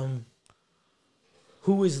asked him,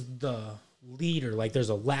 who is the leader? Like, there's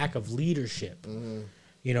a lack of leadership,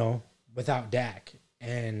 without Dak.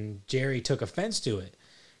 And Jerry took offense to it.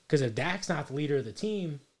 Because if Dak's not the leader of the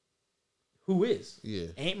team, who is? Yeah.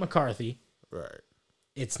 Ain't McCarthy. Right.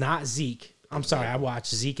 It's not Zeke. I'm sorry, I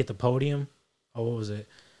watched Zeke at the podium. Oh, what was it?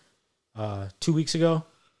 2 weeks ago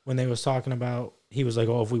when they was talking about, he was like,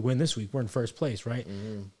 oh, if we win this week, we're in first place, right?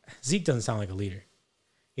 Mm-hmm. Zeke doesn't sound like a leader.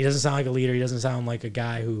 He doesn't sound like a leader. He doesn't sound like a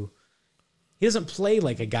guy who... He doesn't play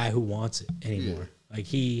like a guy who wants it anymore. Yeah. Like,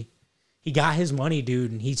 he got his money,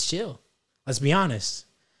 dude, and he's chill. Let's be honest.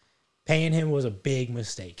 Paying him was a big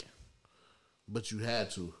mistake. But you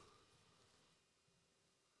had to.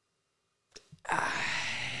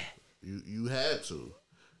 You had to.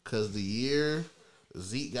 Because the year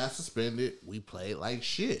Zeke got suspended, we played like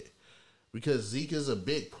shit. Because Zeke is a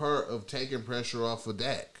big part of taking pressure off of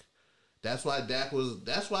Dak. That's why Dak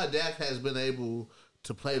has been able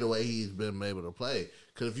to play the way he's been able to play.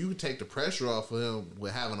 Because if you could take the pressure off of him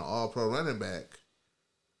with having an all-pro running back.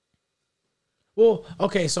 Well,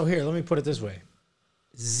 okay, so here, let me put it this way.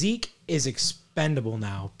 Zeke is expendable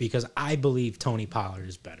now because I believe Tony Pollard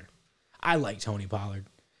is better. I like Tony Pollard.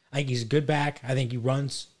 I think he's a good back. I think he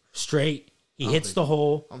runs straight. He hits the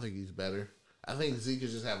hole. I don't think he's better. I think Zeke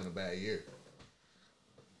is just having a bad year.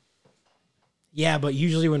 Yeah, but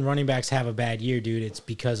usually when running backs have a bad year, dude, it's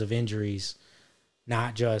because of injuries.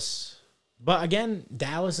 Not just... But again,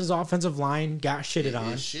 Dallas's offensive line got shitted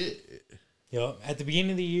on. Shit. Yep. At the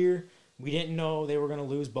beginning of the year, we didn't know they were going to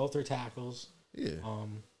lose both their tackles. Yeah.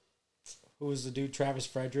 Who was the dude? Travis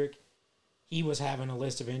Frederick. He was having a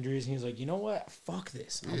list of injuries, and he was like, you know what? Fuck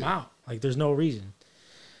this. I'm out. Like, there's no reason.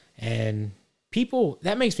 And people...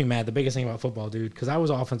 That makes me mad, the biggest thing about football, dude, because I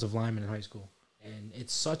was offensive lineman in high school. And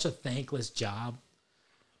it's such a thankless job.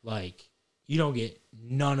 Like... You don't get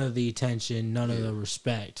none of the attention, none of the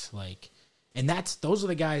respect. Like, and those are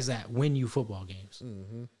the guys that win you football games.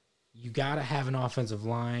 Mm-hmm. You got to have an offensive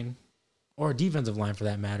line, or a defensive line for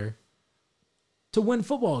that matter, to win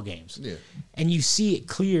football games. Yeah. And you see it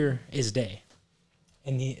clear as day.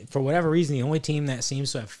 And for whatever reason, the only team that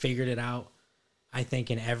seems to have figured it out, I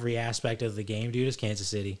think, in every aspect of the game, dude, is Kansas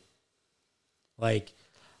City. Like,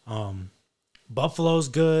 Buffalo's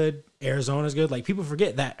good. Arizona's good. Like, people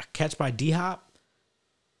forget that catch by D-Hop.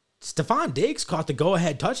 Stephon Diggs caught the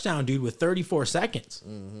go-ahead touchdown, dude, with 34 seconds.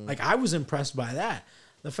 Mm-hmm. Like, I was impressed by that.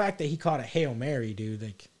 The fact that he caught a Hail Mary, dude,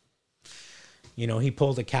 like, he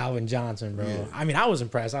pulled a Calvin Johnson, bro. Yeah. I mean, I was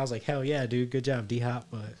impressed. I was like, hell yeah, dude. Good job, D-Hop.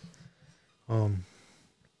 But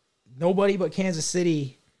nobody but Kansas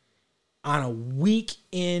City on a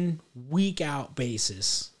week-in, week-out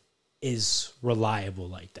basis is reliable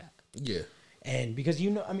like that. Yeah. And because,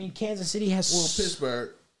 Kansas City has... Well,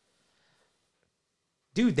 Pittsburgh.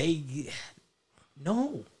 Dude,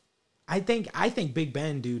 no. I think Big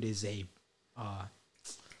Ben, dude, is a...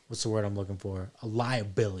 what's the word I'm looking for? A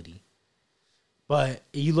liability. But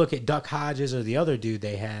you look at Duck Hodges or the other dude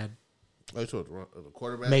they had. Oh, the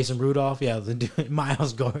quarterback? Mason Rudolph. Yeah, the dude,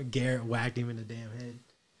 Myles Garrett whacked him in the damn head.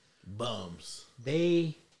 Bums.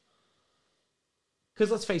 Because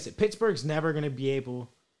let's face it, Pittsburgh's never going to be able...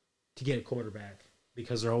 to get a quarterback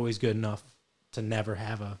because they're always good enough to never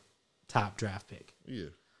have a top draft pick. Yeah.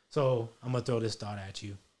 So I'm going to throw this thought at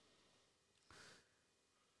you.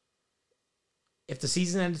 If the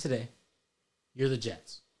season ended today, you're the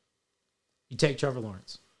Jets. You take Trevor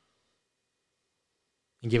Lawrence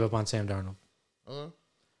and give up on Sam Darnold.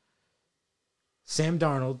 Sam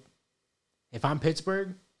Darnold, if I'm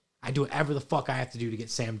Pittsburgh, I do whatever the fuck I have to do to get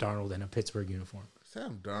Sam Darnold in a Pittsburgh uniform.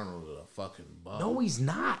 Sam Darnold is a fucking bum. No, he's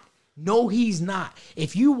not. No, he's not.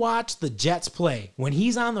 If you watch the Jets play, when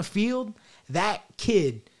he's on the field, that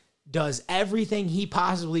kid does everything he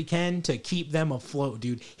possibly can to keep them afloat,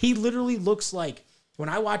 dude. He literally looks like, when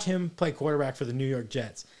I watch him play quarterback for the New York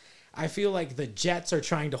Jets, I feel like the Jets are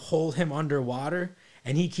trying to hold him underwater,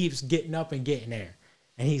 and he keeps getting up and getting air.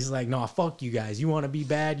 And he's like, no, fuck you guys. You want to be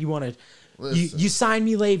bad? You want to Listen. You signed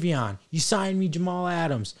me Le'Veon. You signed me Jamal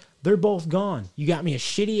Adams. They're both gone. You got me a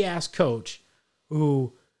shitty ass coach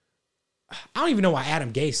who I don't even know why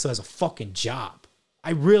Adam Gase still has a fucking job.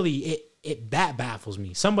 That baffles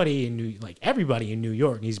me. Somebody in everybody in New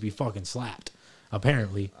York needs to be fucking slapped.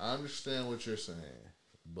 Apparently, I understand what you're saying,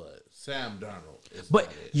 but Sam Darnold is. but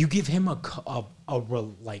not it. you give him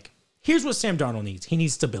here's what Sam Darnold needs. He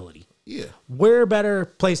needs stability. Yeah. Where a better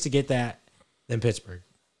place to get that than Pittsburgh?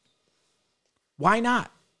 Why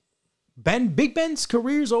not? Big Ben's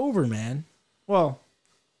career's over, man. Well,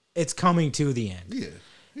 it's coming to the end. Yeah.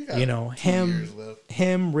 He got 2 years left.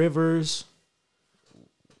 him, Rivers.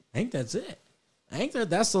 I think that's it. I think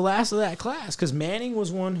that's the last of that class because Manning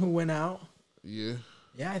was one who went out. Yeah.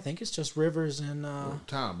 Yeah, I think it's just Rivers and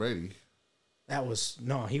Tom Brady.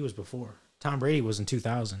 He was before. Tom Brady was in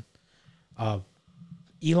 2000.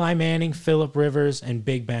 Eli Manning, Phillip Rivers, and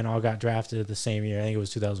Big Ben all got drafted the same year. I think it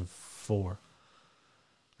was 2004.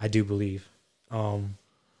 I do believe.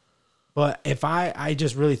 But if I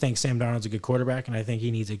just really think Sam Darnold's a good quarterback, and I think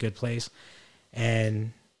he needs a good place.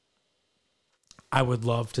 And I would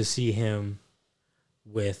love to see him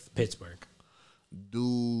with Pittsburgh.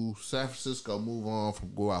 Do San Francisco move on from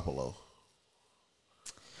Garoppolo?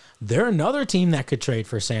 They're another team that could trade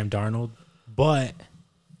for Sam Darnold, but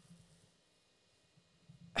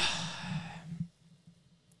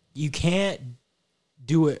you can't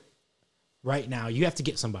do it right now. You have to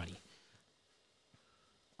get somebody.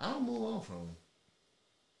 I don't move on from him.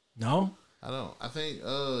 No? I don't. I think,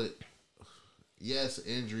 yes,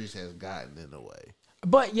 injuries has gotten in the way.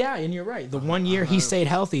 But, yeah, and you're right. The 1 year he stayed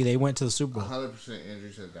healthy, they went to the Super Bowl. 100%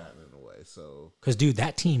 injuries have gotten in the way. So, Because, dude,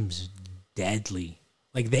 that team's deadly.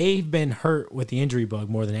 Like, they've been hurt with the injury bug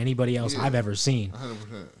more than anybody else I've ever seen.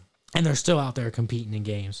 100%. And they're still out there competing in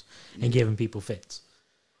games and giving people fits.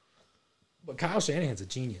 But Kyle Shanahan's a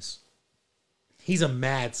genius. He's a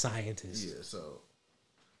mad scientist. Yeah, so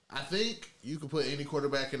I think you can put any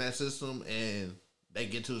quarterback in that system and they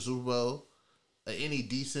get to the Super Bowl. Any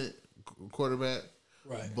decent quarterback.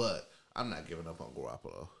 Right. But I'm not giving up on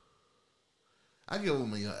Garoppolo. I give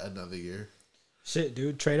him another year. Shit,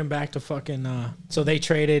 dude. Trade him back to fucking... so they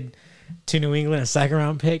traded to New England a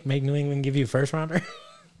second-round pick, make New England give you a first-rounder?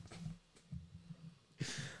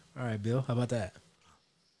 All right, Bill. How about that?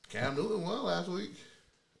 Cam Newton won last week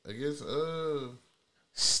against...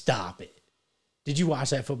 Stop it. Did you watch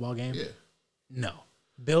that football game? Yeah. No.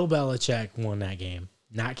 Bill Belichick won that game,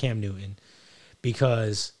 not Cam Newton.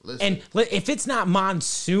 Because... Listen. And if it's not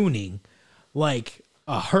monsooning, like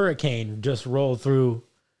a hurricane just rolled through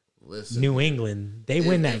New England, they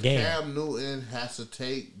win that game. If Cam Newton has to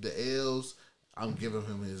take the L's, I'm giving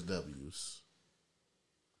him his W's.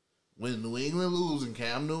 When New England loses and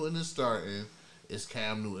Cam Newton is starting, it's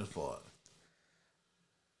Cam Newton's fault.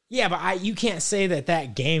 Yeah, but you can't say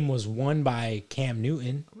that game was won by Cam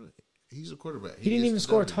Newton. He's a quarterback. He didn't even gets the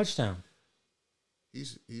score a W. touchdown.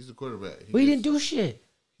 He's the quarterback. He didn't do shit.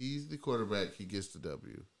 He's the quarterback. He gets the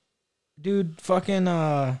W. Dude, fucking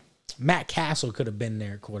Matt Castle could have been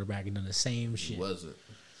there quarterback and done the same shit. He wasn't.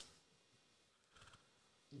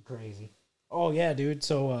 Crazy. Oh, yeah, dude.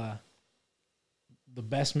 So, the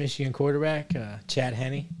best Michigan quarterback, Chad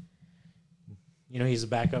Henne. You know, he's a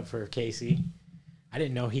backup for KC. I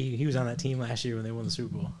didn't know he was on that team last year when they won the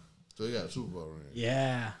Super Bowl. So he got a Super Bowl ring.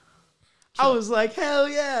 Yeah. I was like, hell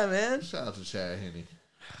yeah, man. Shout out to Chad Henne.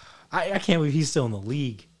 I can't believe he's still in the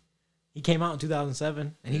league. He came out in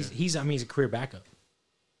 2007, and he's a career backup.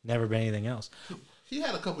 Never been anything else. He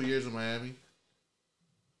had a couple years in Miami.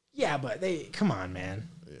 Yeah, but come on, man.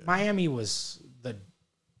 Yeah. Miami was the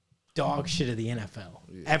dog shit of the NFL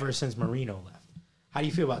ever since Marino left. How do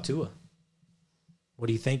you feel about Tua? What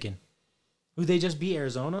are you thinking? Who they just beat,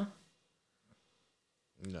 Arizona?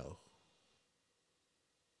 No.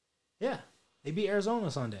 Yeah, they beat Arizona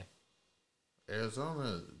Sunday.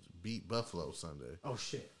 Arizona beat Buffalo Sunday. Oh,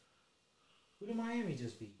 shit. Who did Miami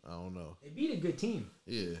just beat? I don't know. They beat a good team.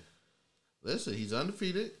 Yeah. Listen, he's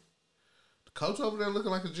undefeated. The coach over there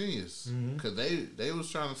looking like a genius. Because they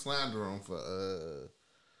was trying to slander him for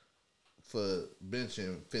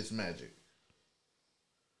benching Fitzmagic.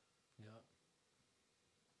 Yep.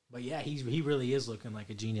 But yeah, he really is looking like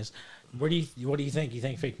a genius. What do you think? You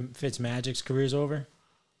think Fitzmagic's career's over?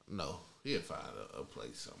 No. He'll find a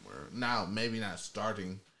place somewhere. Now, maybe not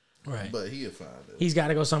starting. Right. But he'll find it. He's got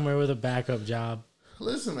to go somewhere with a backup job.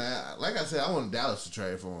 Listen, man. Like I said, I want Dallas to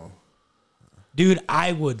trade for him. Dude,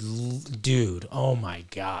 I would... Dude, oh my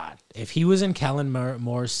God. If he was in Kellen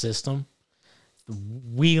Moore's system,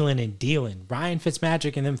 wheeling and dealing, Ryan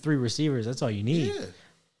Fitzmagic and them three receivers, that's all you need.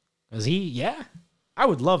 Yeah. I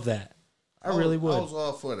would love that. I really would. I was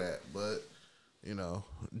all for that, but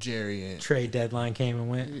Jerry and Trade deadline came and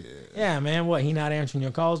went. Yeah, man. What? He not answering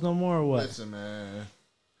your calls no more, or what? Listen, man.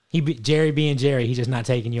 Jerry being Jerry. He just not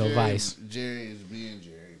taking your advice. Jerry is being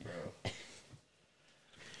Jerry, bro.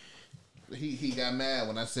 He got mad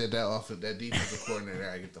when I said that defensive coordinator.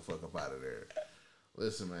 I get the fuck up out of there.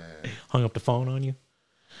 Listen, man. Hung up the phone on you.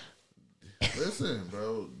 Listen,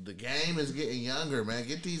 bro. The game is getting younger, man.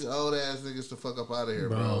 Get these old ass niggas the fuck up out of here,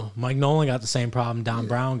 bro. Mike Nolan got the same problem Don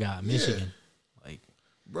Brown got. Michigan.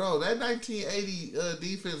 Bro, that 1980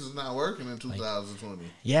 defense is not working in 2020.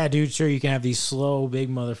 Yeah, dude, sure, you can have these slow, big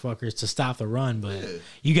motherfuckers to stop the run, but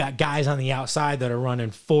you got guys on the outside that are running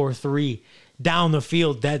 4-3 down the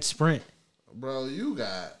field, dead sprint. Bro,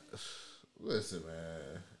 listen,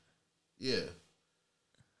 man. Yeah.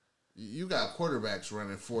 You got quarterbacks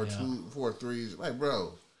running 4-2, 4-3s. Like,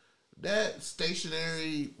 bro, that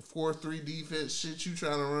stationary 4-3 defense shit you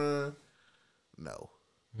trying to run, no.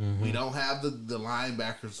 Mm-hmm. We don't have the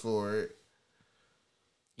linebackers for it.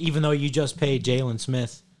 Even though you just paid Jalen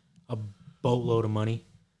Smith a boatload of money,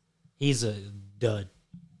 he's a dud.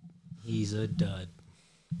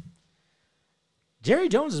 Jerry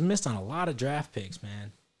Jones has missed on a lot of draft picks,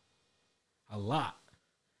 man. A lot.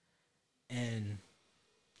 And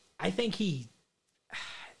I think he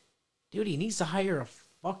needs to hire a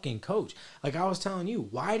fucking coach. Like I was telling you,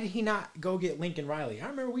 why did he not go get Lincoln Riley? I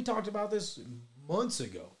remember we talked about this months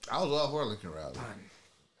ago. I was all for Lincoln Riley.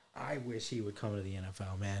 I wish he would come to the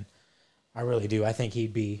NFL, man. I really do. I think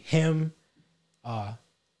he'd be him.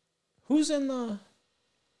 Who's in the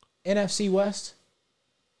NFC West?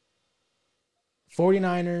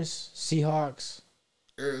 49ers, Seahawks,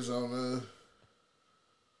 Arizona,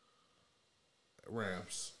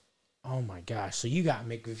 Rams. Oh my gosh. So you got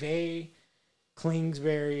McVay,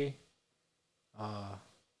 Kingsbury,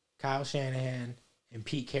 Kyle Shanahan, and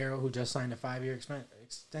Pete Carroll, who just signed a 5-year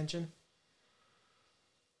extension.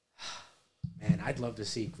 Man, I'd love to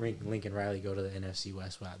see Lincoln Riley go to the NFC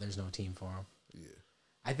West. Wow, there's no team for him. Yeah.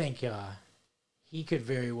 I think he could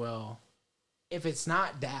very well, if it's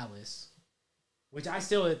not Dallas, which I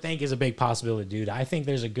still think is a big possibility, dude. I think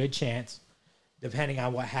there's a good chance, depending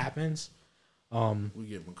on what happens. We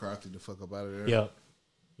get McCarthy the fuck up out of there.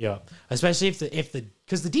 Yep. Especially if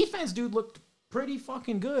because the defense, dude, looked pretty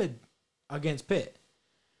fucking good against Pitt.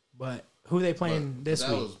 But who they playing this week?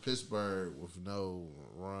 That was Pittsburgh with no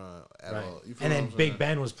run at all. And then Big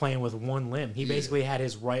Ben was playing with one limb. He basically had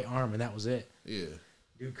his right arm, and that was it. Yeah.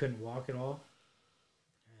 Dude couldn't walk at all.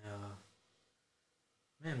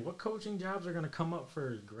 Man, what coaching jobs are going to come up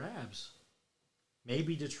for grabs?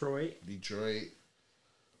 Maybe Detroit.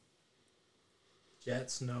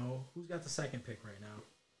 Jets, no. Who's got the second pick right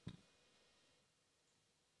now?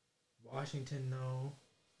 Washington, no.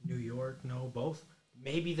 New York, no. Both.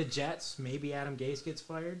 Maybe the Jets. Maybe Adam Gase gets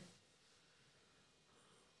fired.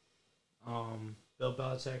 Bill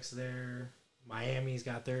Belichick's there. Miami's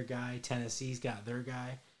got their guy. Tennessee's got their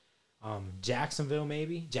guy. Jacksonville,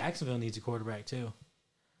 maybe. Jacksonville needs a quarterback, too.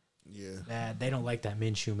 Yeah. They don't like that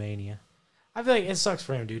Minshew mania. I feel like it sucks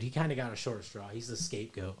for him, dude. He kind of got a short straw. He's the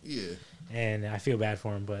scapegoat. Yeah. And I feel bad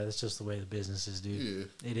for him, but it's just the way the business is, dude. Yeah.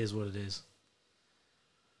 It is what it is.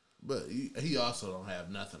 But he also don't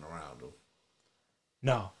have nothing around him.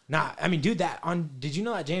 No. I mean, dude, did you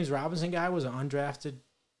know that James Robinson guy was undrafted?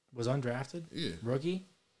 Yeah. Rookie?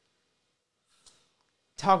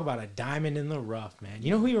 Talk about a diamond in the rough, man.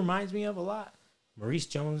 You know who he reminds me of a lot? Maurice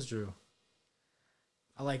Jones-Drew.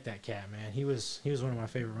 I like that cat, man. He was one of my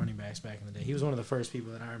favorite running backs back in the day. He was one of the first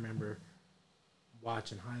people that I remember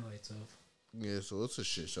watching highlights of. Yeah, so it's a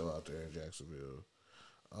shit show out there in Jacksonville.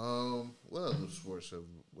 What other sports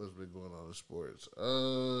what's been going on in sports?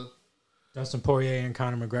 Dustin Poirier and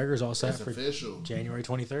Conor McGregor's all set for official. January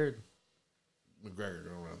 23rd. McGregor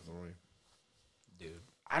gonna run the ring. Dude,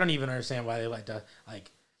 I don't even understand why they if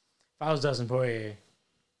I was Dustin Poirier,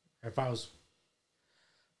 or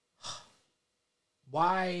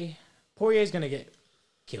why Poirier's going to get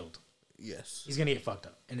killed. Yes. He's going to get fucked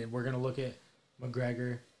up. And then we're going to look at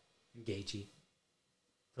McGregor and Gaethje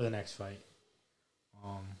for the next fight.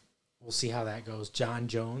 We'll see how that goes. John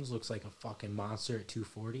Jones looks like a fucking monster at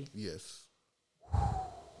 240. Yes.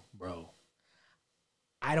 Bro.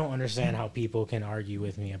 I don't understand how people can argue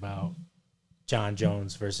with me about John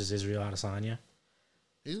Jones versus Israel Adesanya.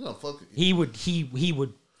 He's going to fuck it. He would,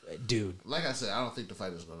 dude. Like I said, I don't think the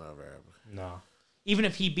fight is going to ever happen. No. Even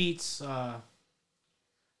if he beats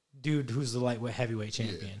dude who's the heavyweight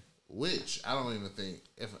champion. Yeah. Which I don't even think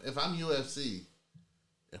if I'm UFC,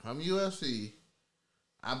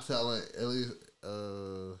 I'm telling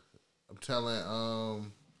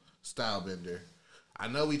Stylebender, I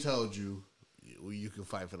know we told you can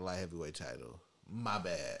fight for the light heavyweight title, My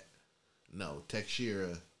bad. No,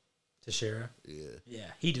 Teixeira. Teixeira. Yeah. Yeah,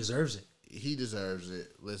 he deserves it. He deserves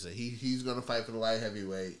it. Listen, he's gonna fight for the light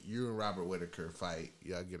heavyweight. You and Robert Whitaker fight.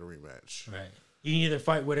 Y'all get a rematch. Right. You can either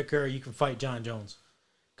fight Whitaker or you can fight John Jones.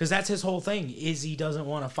 Because that's his whole thing, is he doesn't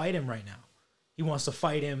want to fight him right now. He wants to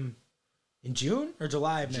fight him in June or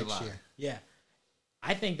July of next year. Yeah.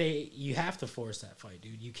 I think you have to force that fight,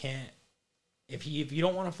 dude. You can't. If you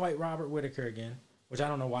don't want to fight Robert Whitaker again, which I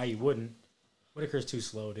don't know why you wouldn't. Whitaker's too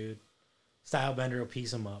slow, dude. Stylebender will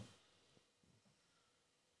piece him up.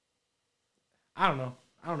 I don't know.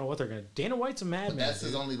 I don't know what they're going to do. Dana White's a madman. That's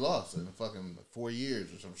his only loss in fucking 4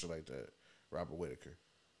 years or some shit like that. Robert Whitaker.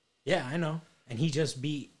 Yeah, I know. And he just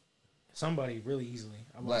beat somebody really easily.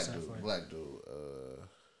 Black dude.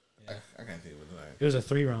 I can't think of his name. It was a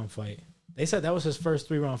 3-round fight. They said that was his first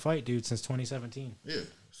 3-round fight, dude, since 2017. Yeah.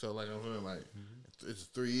 So, like I'm saying, it's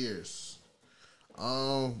 3 years.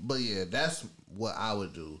 But yeah, that's what I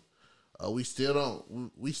would do. We still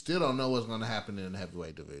don't know what's going to happen in the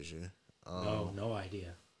heavyweight division. No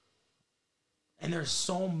idea. And there's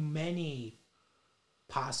so many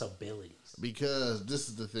possibilities. Because this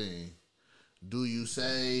is the thing. Do you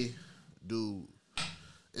say,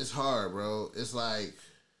 it's hard, bro. It's like,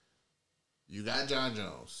 you got John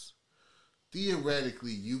Jones.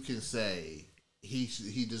 Theoretically, you can say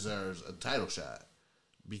he deserves a title shot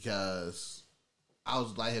because I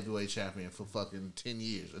was light heavyweight champion for fucking 10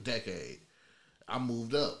 years, a decade. I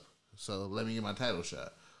moved up, so let me get my title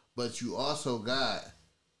shot. But you also got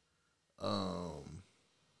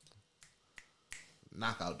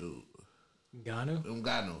knockout dude.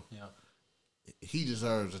 Ngannou. Yeah. He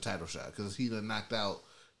deserves a title shot because he done knocked out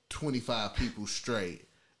 25 people straight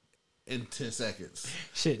in 10 seconds.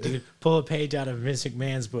 Shit, dude. Pull a page out of Vince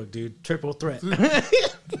McMahon's book, dude. Triple threat.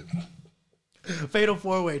 Fatal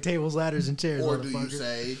 4-way, tables, ladders, and chairs. Or do you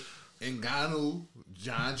say Ngannou,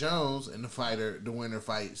 John Jones, and the winner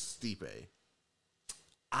fights Stipe?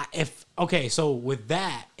 So with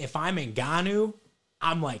that, if I'm Ngannou,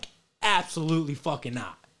 I'm like, absolutely fucking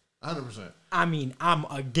not. 100%. I mean, I'm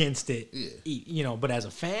against it. Yeah. But as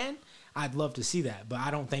a fan, I'd love to see that. But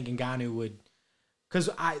I don't think Ngannou would, because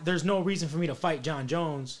there's no reason for me to fight John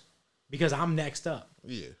Jones because I'm next up.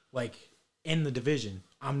 Yeah. Like, in the division,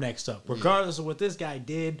 I'm next up. Regardless of what this guy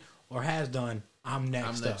did or has done, I'm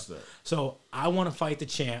next up. So I want to fight the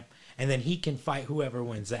champ, and then he can fight whoever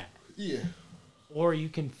wins that. Yeah. Or you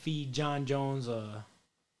can feed John Jones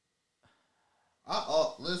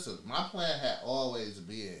listen, my plan had always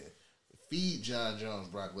been feed John Jones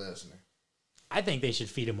Brock Lesnar. I think they should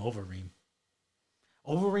feed him Overeem.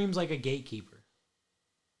 Overeem's like a gatekeeper. Does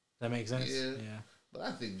that make sense? Yeah. But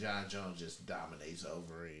I think John Jones just dominates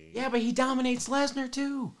Overeem. Yeah, but he dominates Lesnar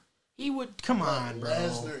too. He would. Come on, bro.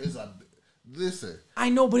 Lesnar is listen. I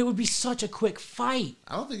know, but it would be such a quick fight.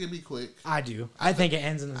 I don't think it'd be quick. I do. I think it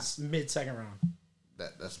ends in the mid-second round.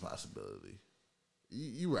 That's a possibility.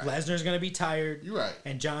 You right. Lesnar's going to be tired. You right.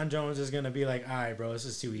 And John Jones is going to be like, all right, bro, this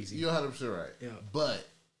is too easy. You're 100% right. Yeah. But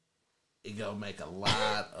it going to make a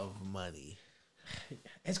lot of money.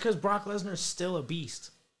 It's because Brock Lesnar's still a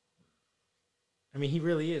beast. I mean, he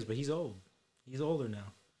really is, but he's old. He's older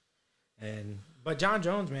now. But John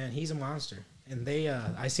Jones, man, he's a monster. And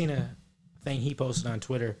I seen a thing he posted on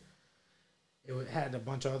Twitter. It had a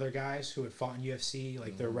bunch of other guys who had fought in UFC,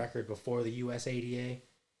 like their record before the US ADA,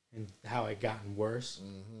 and how it gotten worse.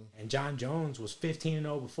 Mm-hmm. And John Jones was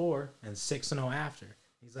 15-0 before and 6-0 after.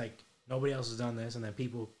 He's like, nobody else has done this. And then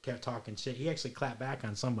people kept talking shit. He actually clapped back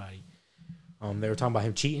on somebody. They were talking about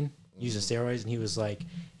him cheating, using steroids, and he was like,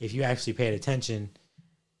 if you actually paid attention,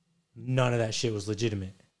 none of that shit was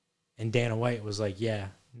legitimate. And Dana White was like, yeah,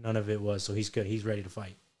 none of it was, so he's good. He's ready to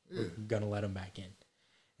fight. We're going to let him back in.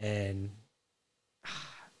 And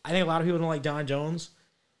I think a lot of people don't like John Jones.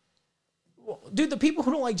 Well, dude, the people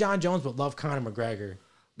who don't like John Jones but love Conor McGregor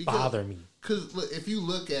bother me. Because if you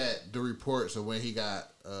look at the reports of when he got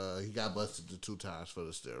busted the 2 times for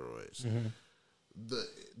the steroids,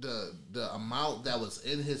 the amount that was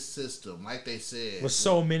in his system, like they said, was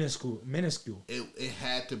so minuscule. It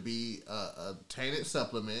had to be a tainted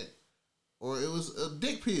supplement, or it was a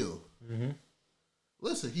dick pill. Mm-hmm.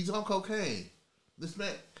 Listen, he's on cocaine. This man,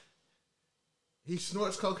 he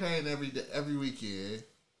snorts cocaine every weekend.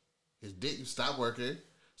 His dick stopped working,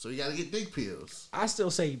 so he got to get dick pills. I still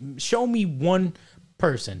say, show me one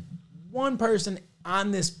person on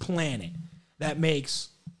this planet that makes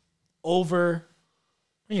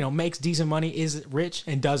makes decent money, is rich,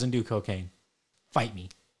 and doesn't do cocaine. Fight me.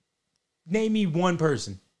 Name me one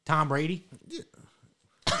person. Tom Brady? Yeah.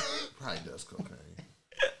 Probably does cocaine.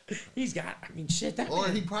 He's got, shit. Or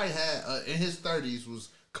he probably had, in his 30s, was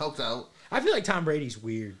Coked out. I feel like Tom Brady's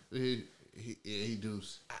weird. He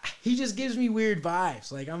does. He just gives me weird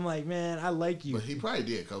vibes. Like, I'm like, man, I like you. But he probably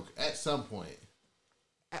did coke at some point.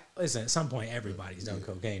 Listen, at some point, everybody's done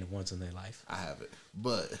cocaine once in their life. I haven't.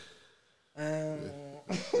 But. I don't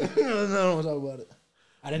want to talk about it.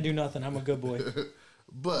 I didn't do nothing. I'm a good boy.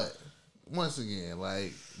 But, once again,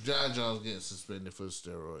 like, John Jones getting suspended for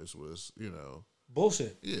steroids was,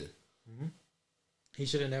 Bullshit. Yeah. Mm-hmm. He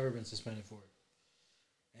should have never been suspended for it.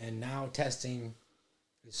 And now testing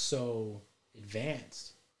is so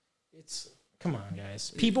advanced. Come on,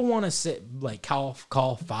 guys. People want to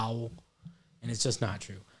call foul, and it's just not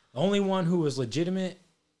true. The only one who was legitimate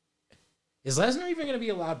is Lesnar even going to be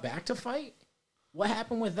allowed back to fight? What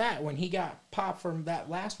happened with that when he got popped from that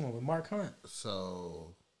last one with Mark Hunt?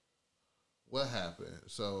 So, what happened?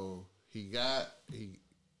 So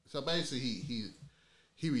basically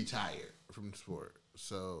he retired from the sport.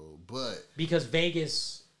 So, but because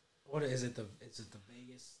Vegas, what is it? Is it the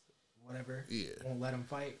Vegas whatever? Yeah, won't let him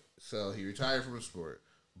fight. So he retired from the sport.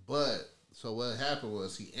 But so what happened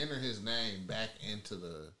was he entered his name back into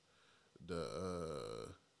the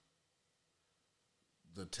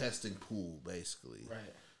testing pool, basically. Right.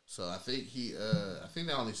 So I think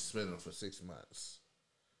they only suspended him for 6 months.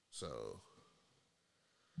 So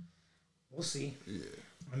we'll see. Yeah.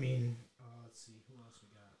 I mean, let's see who else we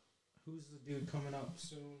got. Who's the dude coming up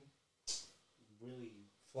soon? Really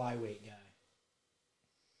flyweight guy.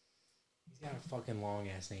 He's got a fucking long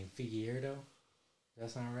ass name, Figueiredo.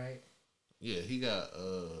 That's not right. Yeah, he got.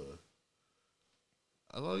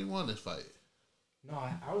 I thought he won this fight. No,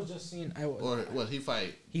 I was just seeing. Or what he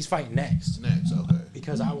fight? He's fighting next. Next, okay.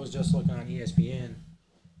 Because I was just looking on ESPN, and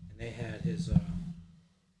they had his. What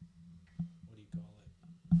do you call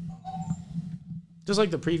it? Just like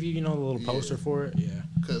the preview, the little poster for it. Yeah.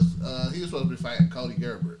 Because he was supposed to be fighting Cody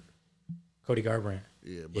Garbrandt. Cody Garbrandt.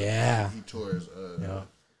 Yeah. But Yeah. He tore his. Yeah.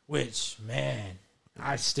 Which, man,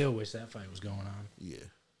 I still wish that fight was going on. Yeah.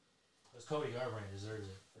 Because Cody Garbrandt deserves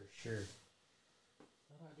it for sure.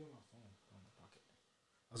 What did I do with my phone? Oh, in my pocket.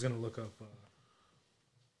 I was gonna look up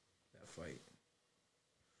that fight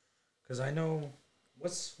because I know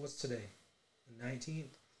what's today, the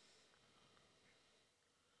 19th.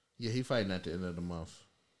 Yeah, he fighting at the end of the month.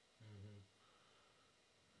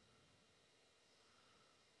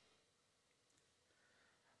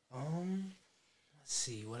 Let's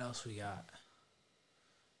see what else we got.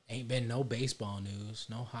 Ain't been no baseball news,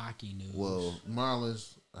 no hockey news. Well,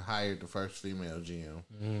 Marlins hired the first female GM.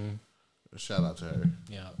 Mm-hmm. Shout out to her.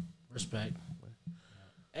 Yeah, respect.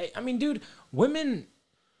 Hey, I mean, dude, women,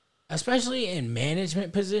 especially in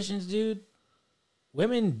management positions, dude,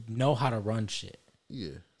 women know how to run shit.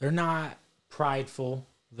 Yeah. They're not prideful.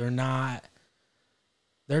 They're going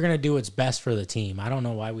to do what's best for the team. I don't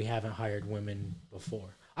know why we haven't hired women before.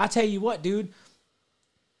 I'll tell you what, dude.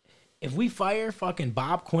 If we fire fucking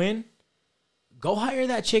Bob Quinn, go hire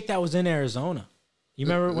that chick that was in Arizona. You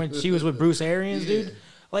remember when she was with Bruce Arians, dude?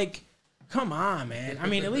 Like, come on, man. I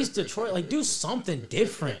mean, at least Detroit, do something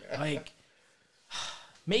different. Like,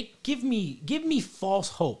 give me false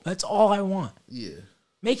hope. That's all I want. Yeah.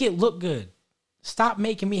 Make it look good. Stop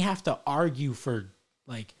making me have to argue for,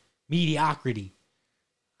 mediocrity.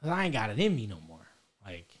 I ain't got it in me no more.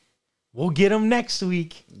 We'll get them next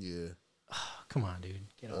week. Yeah. Come on, dude.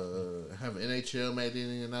 Get off. Have NHL made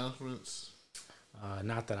any announcements?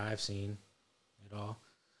 Not that I've seen at all.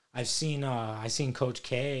 I seen Coach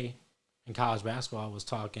K in college basketball was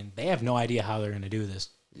talking. They have no idea how they're going to do this.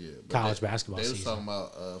 Yeah, college basketball they season. was talking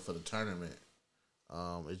about for the tournament.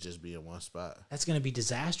 It just be in one spot. That's going to be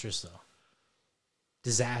disastrous, though.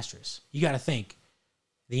 Disastrous. You got to think.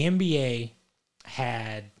 The NBA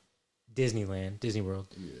had Disney World,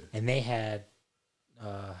 and they had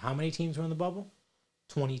how many teams were in the bubble?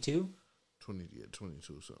 22? 22,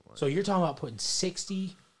 something like So you're talking about putting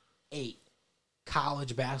 68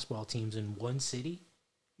 college basketball teams in one city?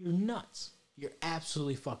 You're nuts. You're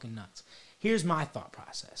absolutely fucking nuts. Here's my thought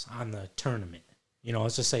process on the tournament.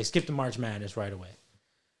 Let's just say skip the March Madness right away.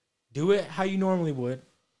 Do it how you normally would,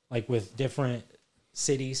 with different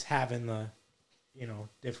cities having the,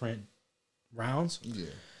 different rounds.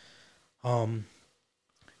 Yeah.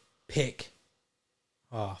 Pick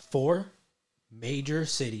 4 major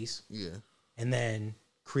cities. Yeah. And then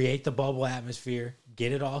create the bubble atmosphere,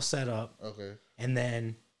 get it all set up. Okay. And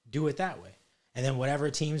then do it that way. And then whatever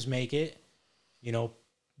teams make it,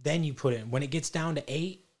 then you put it in. When it gets down to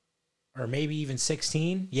 8 or maybe even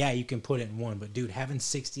 16, yeah, you can put it in one. But, dude, having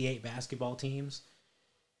 68 basketball teams,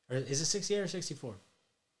 or is it 68 or 64?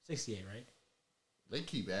 68, right? They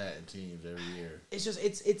keep adding teams every year. It's just,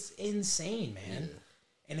 it's insane, man. Yeah.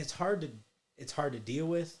 And it's hard to it's hard to deal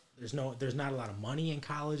with. There's not a lot of money in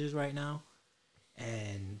colleges right now,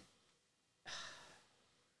 and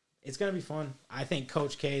it's gonna be fun. I think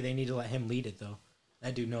Coach K, they need to let him lead it though.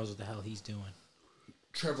 That dude knows what the hell he's doing.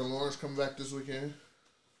 Trevor Lawrence coming back this weekend.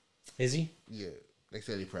 Is he? Yeah, they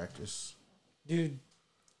said he practiced. Dude,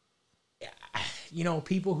 you know,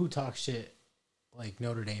 people who talk shit like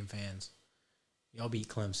Notre Dame fans, y'all beat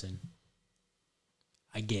Clemson.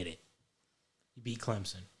 I get it. You beat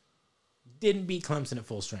Clemson. Didn't beat Clemson at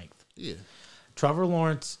full strength. Yeah. Trevor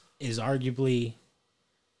Lawrence is arguably,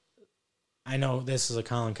 I know this is a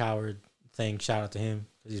Colin Cowherd thing. Shout out to him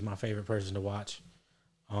because he's my favorite person to watch.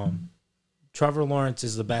 Trevor Lawrence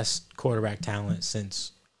is the best quarterback talent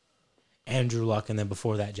since Andrew Luck, and then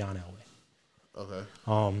before that, John Elway.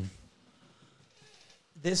 Okay.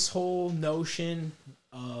 This whole notion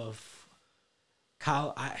of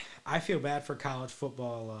I feel bad for college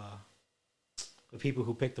football, the people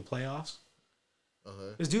who pick the playoffs.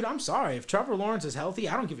 Okay. Because, dude, I'm sorry. If Trevor Lawrence is healthy,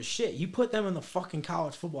 I don't give a shit. You put them in the fucking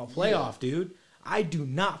college football playoff, dude. I do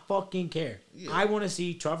not fucking care. Yeah. I want to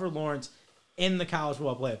see Trevor Lawrence in the college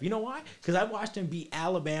football playoff. You know why? Because I watched him beat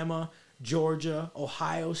Alabama, Georgia,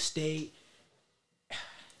 Ohio State.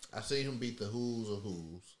 I seen him beat the who's of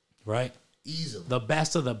who's. Right. Easily. The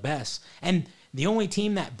best of the best. And the only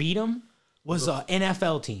team that beat him was an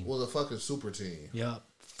NFL team. Was a fucking super team. Yep.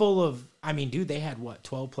 Full of, I mean, dude, they had,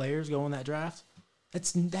 12 players go in that draft?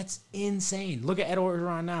 That's insane. Look at Ed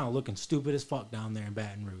Orgeron now, looking stupid as fuck down there in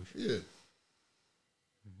Baton Rouge. Yeah.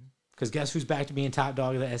 Because guess who's back to being top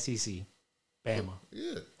dog of the SEC? Bama.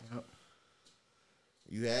 Yeah. Yep.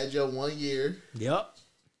 You had your 1 year. Yep.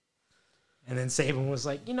 And then Saban was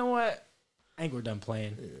like, you know what? I think we're done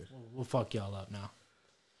playing. Yeah. We'll fuck y'all up now.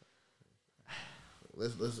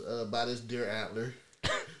 Let's buy this deer antler.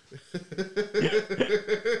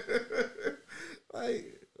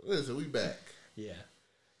 Like, listen, we back. Yeah.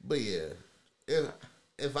 But yeah,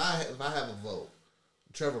 if I have a vote,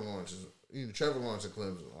 Trevor Lawrence and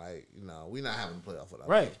Clemson, like, we're not having a playoff without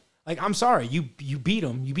right. them. Like, I'm sorry, you beat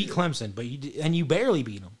them, you beat Clemson, but you barely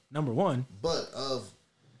beat them. Number one. But of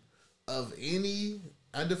any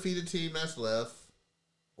undefeated team that's left,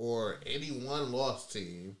 or any one-loss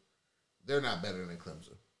team, they're not better than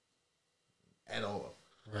Clemson at all.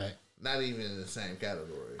 Right. Not even in the same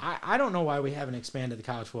category. I don't know why we haven't expanded the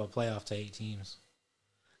college football playoff to 8 teams.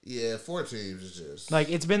 Yeah, 4 teams is just... Like,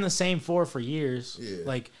 it's been the same 4 for years. Yeah.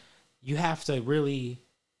 Like, you have to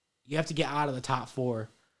get out of the top 4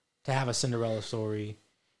 to have a Cinderella story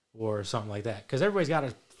or something like that. Because everybody's got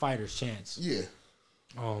a fighter's chance. Yeah.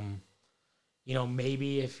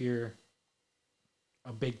 Maybe if you're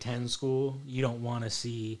a Big Ten school, you don't want to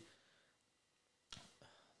see,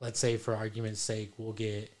 let's say for argument's sake, we'll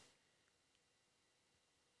get,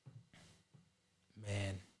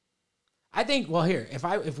 man, I think, well, here,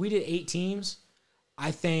 if we did 8 teams,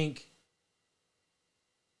 I think,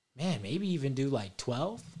 man, maybe even do like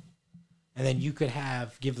 12, and then you could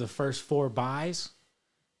give the first 4 buys,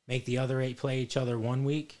 make the other 8 play each other 1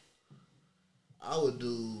 week. I would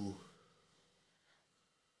do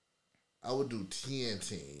 10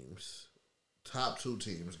 teams. Top 2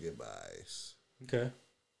 teams get buys. Okay.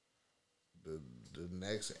 The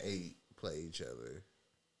next 8 play each other.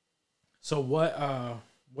 So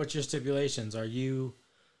what's your stipulations? Are you...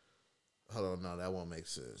 Hold on, no, that won't make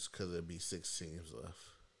sense because there'd be 6 teams left.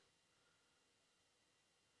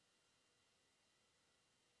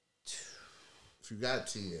 If you got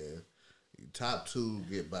 10, your top 2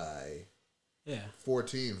 get by. Yeah. 4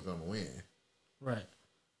 teams gonna win. Right.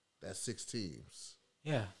 That's 6 teams.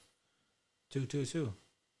 Yeah. 2, 2, 2.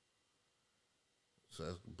 So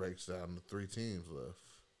that breaks down to 3 teams left.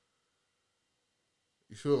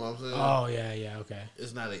 You feel what I'm saying? Oh, yeah, okay.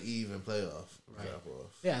 It's not an even playoff. Right.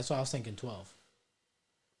 Drop-off. Yeah, that's why I was thinking 12.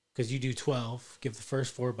 Because you do 12, give the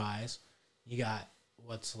first 4 buys. You got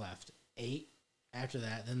what's left? 8 after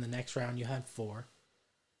that. Then the next round you had 4.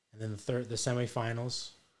 And then the semifinals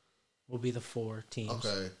will be the 4 teams.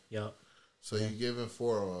 Okay. Yep. So you're giving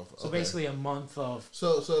 4 off. So basically a month of...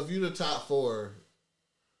 So if you're the top 4,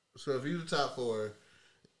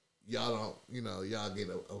 y'all don't, y'all get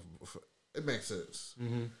it makes sense.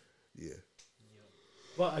 Mm-hmm. Yeah.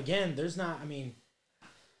 Well, again,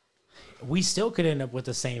 we still could end up with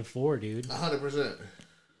the same 4, dude. 100%.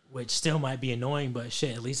 Which still might be annoying, but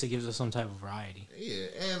shit, at least it gives us some type of variety. Yeah,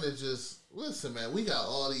 and it just, listen, man, we got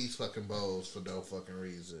all these fucking bowls for no fucking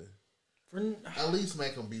reason. At least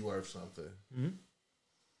make them be worth something. Mm-hmm.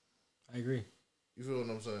 I agree. You feel what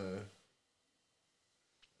I'm saying?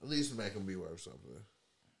 At least make them be worth something.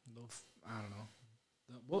 I don't know.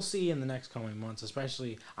 We'll see in the next coming months,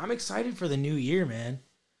 especially. I'm excited for the new year, man.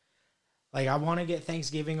 Like, I want to get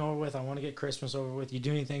Thanksgiving over with. I want to get Christmas over with. You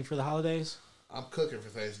do anything for the holidays? I'm cooking for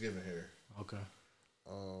Thanksgiving here. Okay.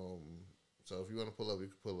 So if you want to pull up, you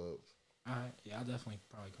can pull up. All right. Yeah, I'll definitely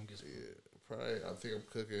probably come get some. Yeah, probably. I think I'm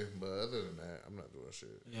cooking, but other than that, I'm not doing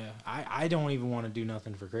shit. Yeah, I don't even want to do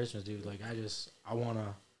nothing for Christmas, dude. Like,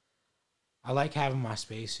 I like having my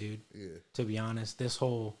space, dude. Yeah. To be honest, this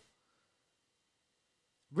whole,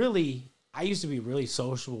 really, I used to be a really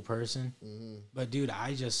sociable person, but dude,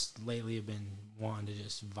 I just lately have been wanting to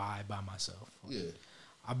just vibe by myself. Like, Yeah.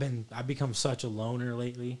 I've become such a loner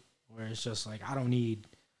lately, where it's just like I don't need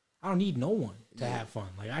no one to have fun.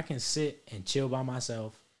 Like, I can sit and chill by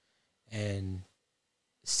myself, and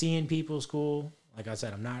seeing people's cool. Like I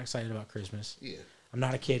said, I'm not excited about Christmas. Yeah. I'm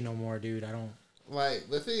not a kid no more, dude. I don't. Like,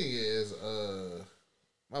 the thing is,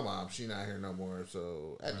 my mom, she not here no more,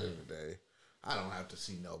 so at the end of the day, I don't have to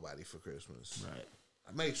see nobody for Christmas. Right.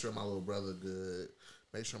 I make sure my little brother good,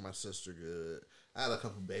 make sure my sister good. I had a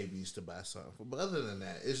couple babies to buy something for, but other than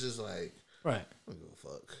that, it's just like, Right. I don't give a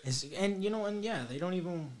fuck. And yeah, they don't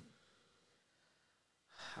even.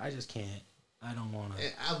 I just can't. I don't want to.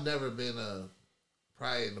 And I've never been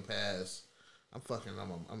probably in the past. I'm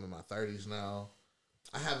in my 30s now.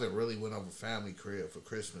 I haven't really went over family crib for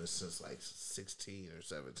Christmas since like 16 or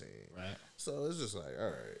 17. Right. So it's just like, all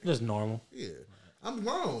right. Just normal. Yeah. I'm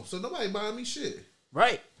grown, so nobody buying me shit.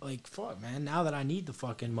 Right. Like, fuck, man. Now that I need the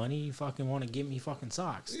fucking money, you fucking want to give me fucking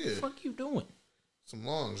socks. Yeah. What the fuck you doing? Some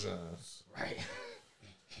long johns. Right.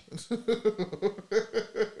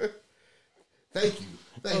 Thank you.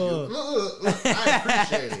 Look, I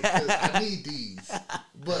appreciate it, 'cause I need these.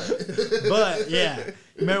 But, yeah.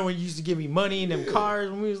 Remember when you used to give me money in them cars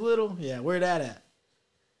when we was little? Yeah, where that at?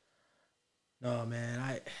 No,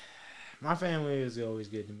 man. My family is always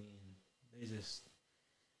good to me.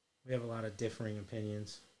 We have a lot of differing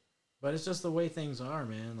opinions. But it's just the way things are,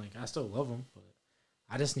 man. Like, I still love them, but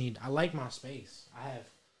I like my space.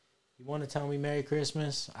 You want to tell me Merry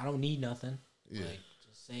Christmas? I don't need nothing. Yeah. Like,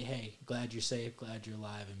 just say, hey, glad you're safe, glad you're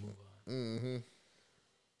alive, and move on. Mm-hmm.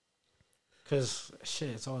 Because, shit,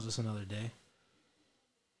 it's all just another day.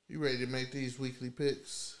 You ready to make these weekly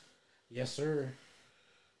picks? Yes, sir.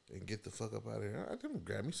 And get the fuck up out of here. I'm gonna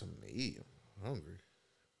grab me something to eat. I'm hungry.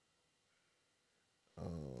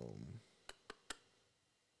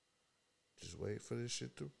 Just wait for this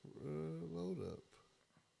shit to load up.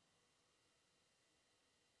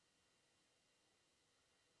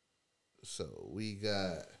 So we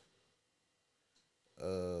got,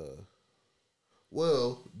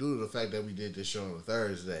 well, due to the fact that we did this show on a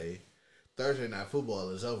Thursday Night Football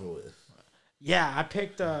is over with. Yeah, I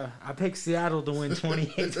picked Seattle to win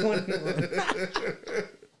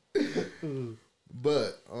 28-21.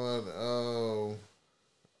 But on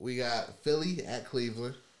we got Philly at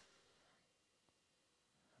Cleveland.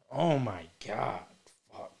 Oh my god!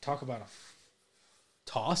 Fuck. Talk about a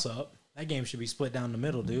toss up. That game should be split down the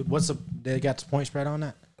middle, dude. They got the point spread on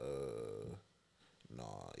that?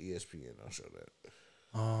 No, ESPN don't show that.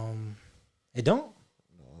 It don't.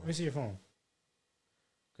 No. Let me see your phone.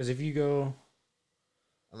 Because if you go,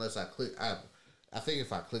 unless I click, I think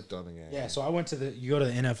if I clicked on the game. Yeah, so I went to you go to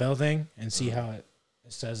the NFL thing and see how it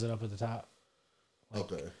says it up at the top.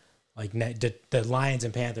 Like, okay. Like the Lions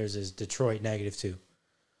and Panthers is Detroit -2.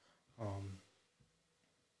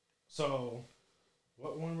 So,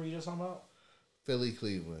 what one were you just talking about? Philly,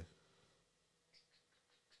 Cleveland.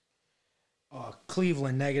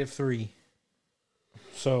 Cleveland -3.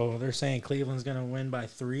 So they're saying Cleveland's gonna win by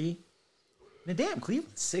 3. Man, damn,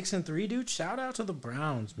 Cleveland 6-3, dude. Shout out to the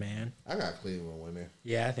Browns, man. I got Cleveland winning.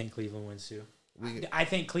 Yeah, I think Cleveland wins too. I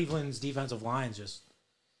think Cleveland's defensive line's just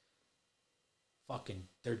fucking.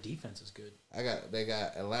 Their defense is good. They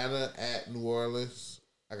got Atlanta at New Orleans.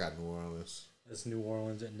 I got New Orleans. That's New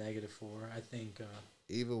Orleans at -4. I think.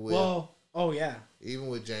 Even with even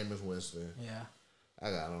with Jameis Winston. Yeah.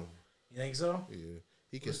 I got him. You think so? Yeah,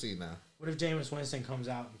 he can see now. What if Jameis Winston comes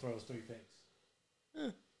out and throws 3 picks?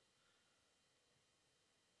 Yeah.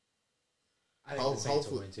 I think the Saints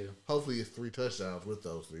will win too. Hopefully, it's 3 touchdowns with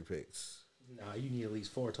those 3 picks. No, you need at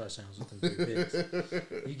least 4 touchdowns with them 3 picks.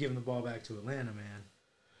 You give them the ball back to Atlanta, man.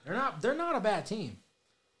 They're not a bad team.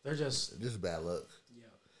 They're just bad luck. Yeah.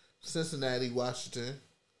 Cincinnati, Washington.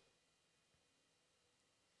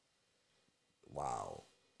 Wow.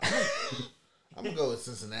 I'm gonna go with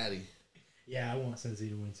Cincinnati. Yeah, I want Cincy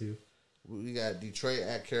to win too. We got Detroit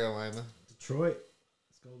at Carolina. Detroit.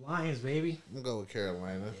 Let's go Lions, baby. I'm gonna go with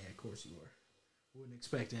Carolina. Yeah, of course you are. Wouldn't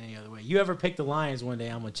expect it any other way. You ever pick the Lions one day,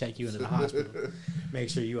 I'm going to check you into the hospital. Make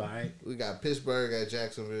sure you all right. We got Pittsburgh at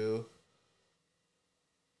Jacksonville.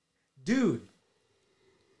 Dude.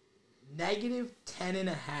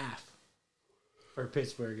 -10.5. for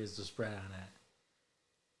Pittsburgh is the spread on that.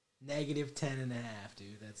 -10.5,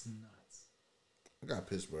 dude. That's nuts. I got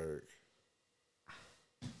Pittsburgh.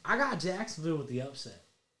 I got Jacksonville with the upset.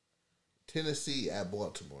 Tennessee at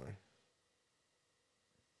Baltimore.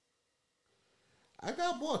 I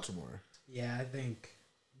got Baltimore. Yeah, I think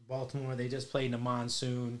Baltimore, they just played in the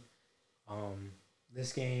monsoon.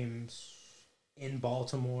 This game's in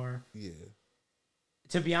Baltimore. Yeah.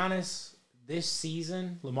 To be honest, this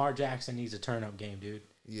season, Lamar Jackson needs a turn-up game, dude.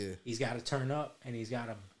 Yeah. He's got to turn up, and he's got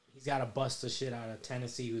to bust the shit out of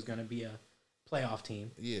Tennessee, who's going to be a playoff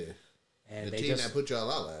team. Yeah. And the they team just that put y'all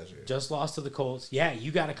out last year. just lost to the Colts. Yeah,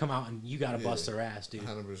 you got to come out and you got to bust their ass, dude.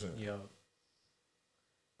 100%. Yo.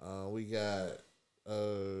 We got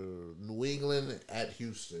New England at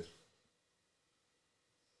Houston.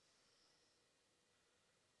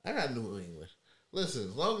 I got New England. Listen,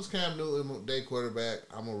 as long as Cam Newton their quarterback,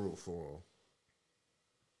 I'm gonna root for him.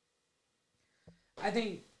 I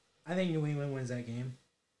think New England wins that game.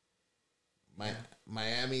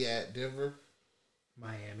 Miami at Denver.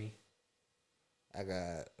 Miami. I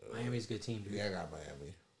got Miami's a good team, dude. Yeah, I got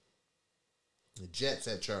Miami. The Jets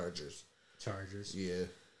at Chargers. Chargers. Yeah.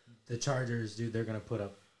 The Chargers, dude, they're gonna put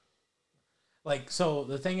up. So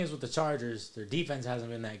the thing is with the Chargers, their defense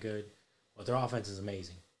hasn't been that good, but their offense is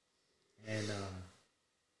amazing. And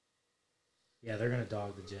yeah, they're gonna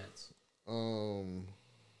dog the Jets.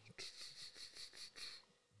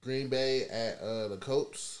 Green Bay at the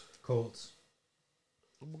Colts. Colts.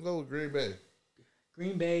 I'm gonna go with Green Bay.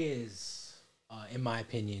 Green Bay is, in my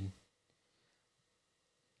opinion,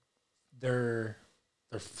 they're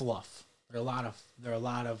fluff. They're a lot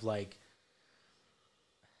of like.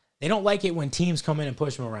 They don't like it when teams come in and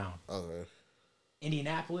push them around. Okay.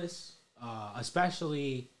 Indianapolis,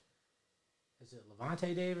 especially, is it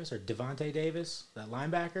Levante Davis or Devontae Davis, that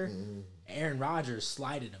linebacker? Mm-hmm. Aaron Rodgers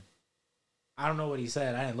slided him. I don't know what he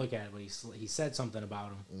said. I didn't look at it, but he said something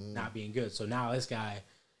about him not being good. So now this guy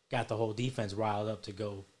got the whole defense riled up to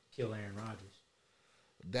go kill Aaron Rodgers.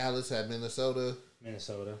 Dallas at Minnesota.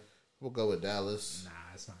 Minnesota. We'll go with Dallas.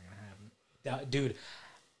 Nah, it's not going to happen. Dude,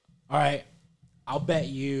 all right. I'll bet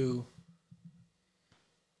you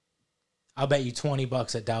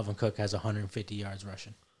 $20 that Dalvin Cook has 150 yards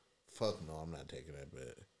rushing. Fuck no, I'm not taking that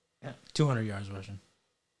bet. Yeah, 200 yards rushing.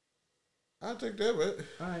 I'll take that bet.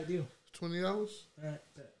 All right, deal. $20? All right,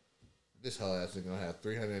 bet. This whole ass is going to have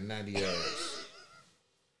 390 yards.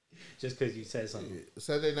 Just because you said something.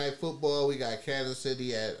 Sunday Night Football, we got Kansas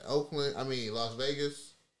City at Las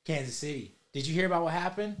Vegas. Kansas City. Did you hear about what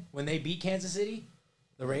happened when they beat Kansas City?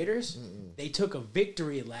 The Raiders? Mm-mm. They took a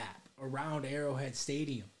victory lap around Arrowhead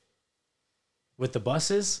Stadium with the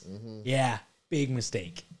buses. Mm-hmm. Yeah, big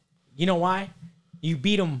mistake. You know why? You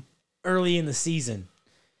beat them early in the season.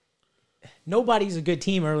 Nobody's a good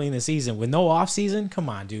team early in the season. With no off season, come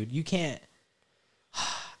on, dude. You can't.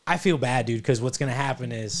 I feel bad, dude, because what's going to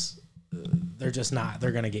happen is they're just not.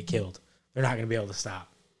 They're going to get killed. They're not going to be able to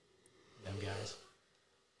stop them guys.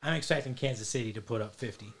 I'm expecting Kansas City to put up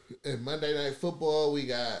 50. And Monday Night Football, we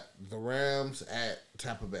got the Rams at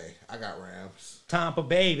Tampa Bay. I got Rams. Tampa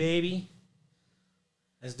Bay, baby.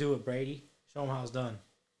 Let's do it, Brady. Show them how it's done.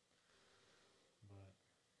 But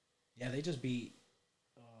yeah, they just beat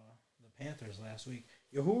the Panthers last week.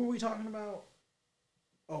 Yo, who were we talking about?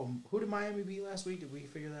 Oh, who did Miami beat last week? Did we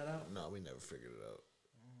figure that out? No, we never figured it out.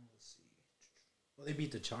 Let's see. Well, they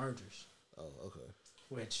beat the Chargers. Oh, okay.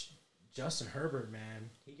 Which, Justin Herbert, man,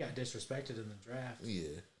 he got disrespected in the draft. Yeah.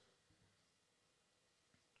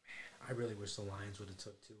 Man, I really wish the Lions would have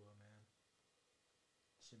took Tua, man.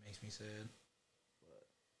 Shit makes me sad.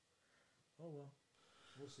 But, oh well.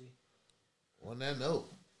 We'll see. On that note,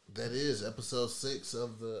 that is episode 6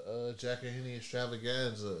 of the Jack and Henny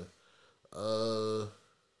Extravaganza.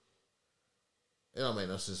 It don't make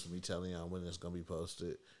no sense for me telling y'all when it's gonna be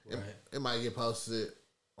posted. Right. It might get posted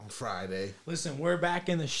on Friday. Listen, we're back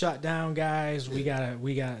in the shutdown, guys. We got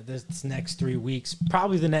this next 3 weeks,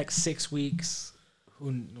 probably the next 6 weeks.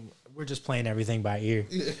 We're just playing everything by ear,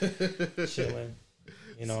 chilling,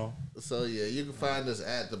 you know. So yeah, you can find us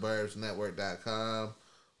at theburbsnetwork.com.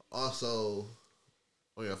 Also,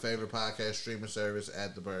 on your favorite podcast streaming service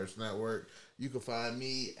at The Burbs Network. You can find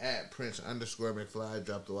me at Prince_McFlei.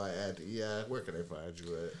 Drop the Y, add the EI. Where can they find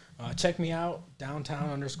you at? Check me out,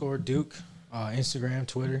 downtown_Duke, Instagram,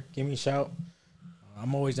 Twitter. Give me a shout.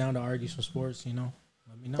 I'm always down to argue some sports, you know.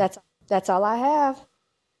 Let me know. That's all I have.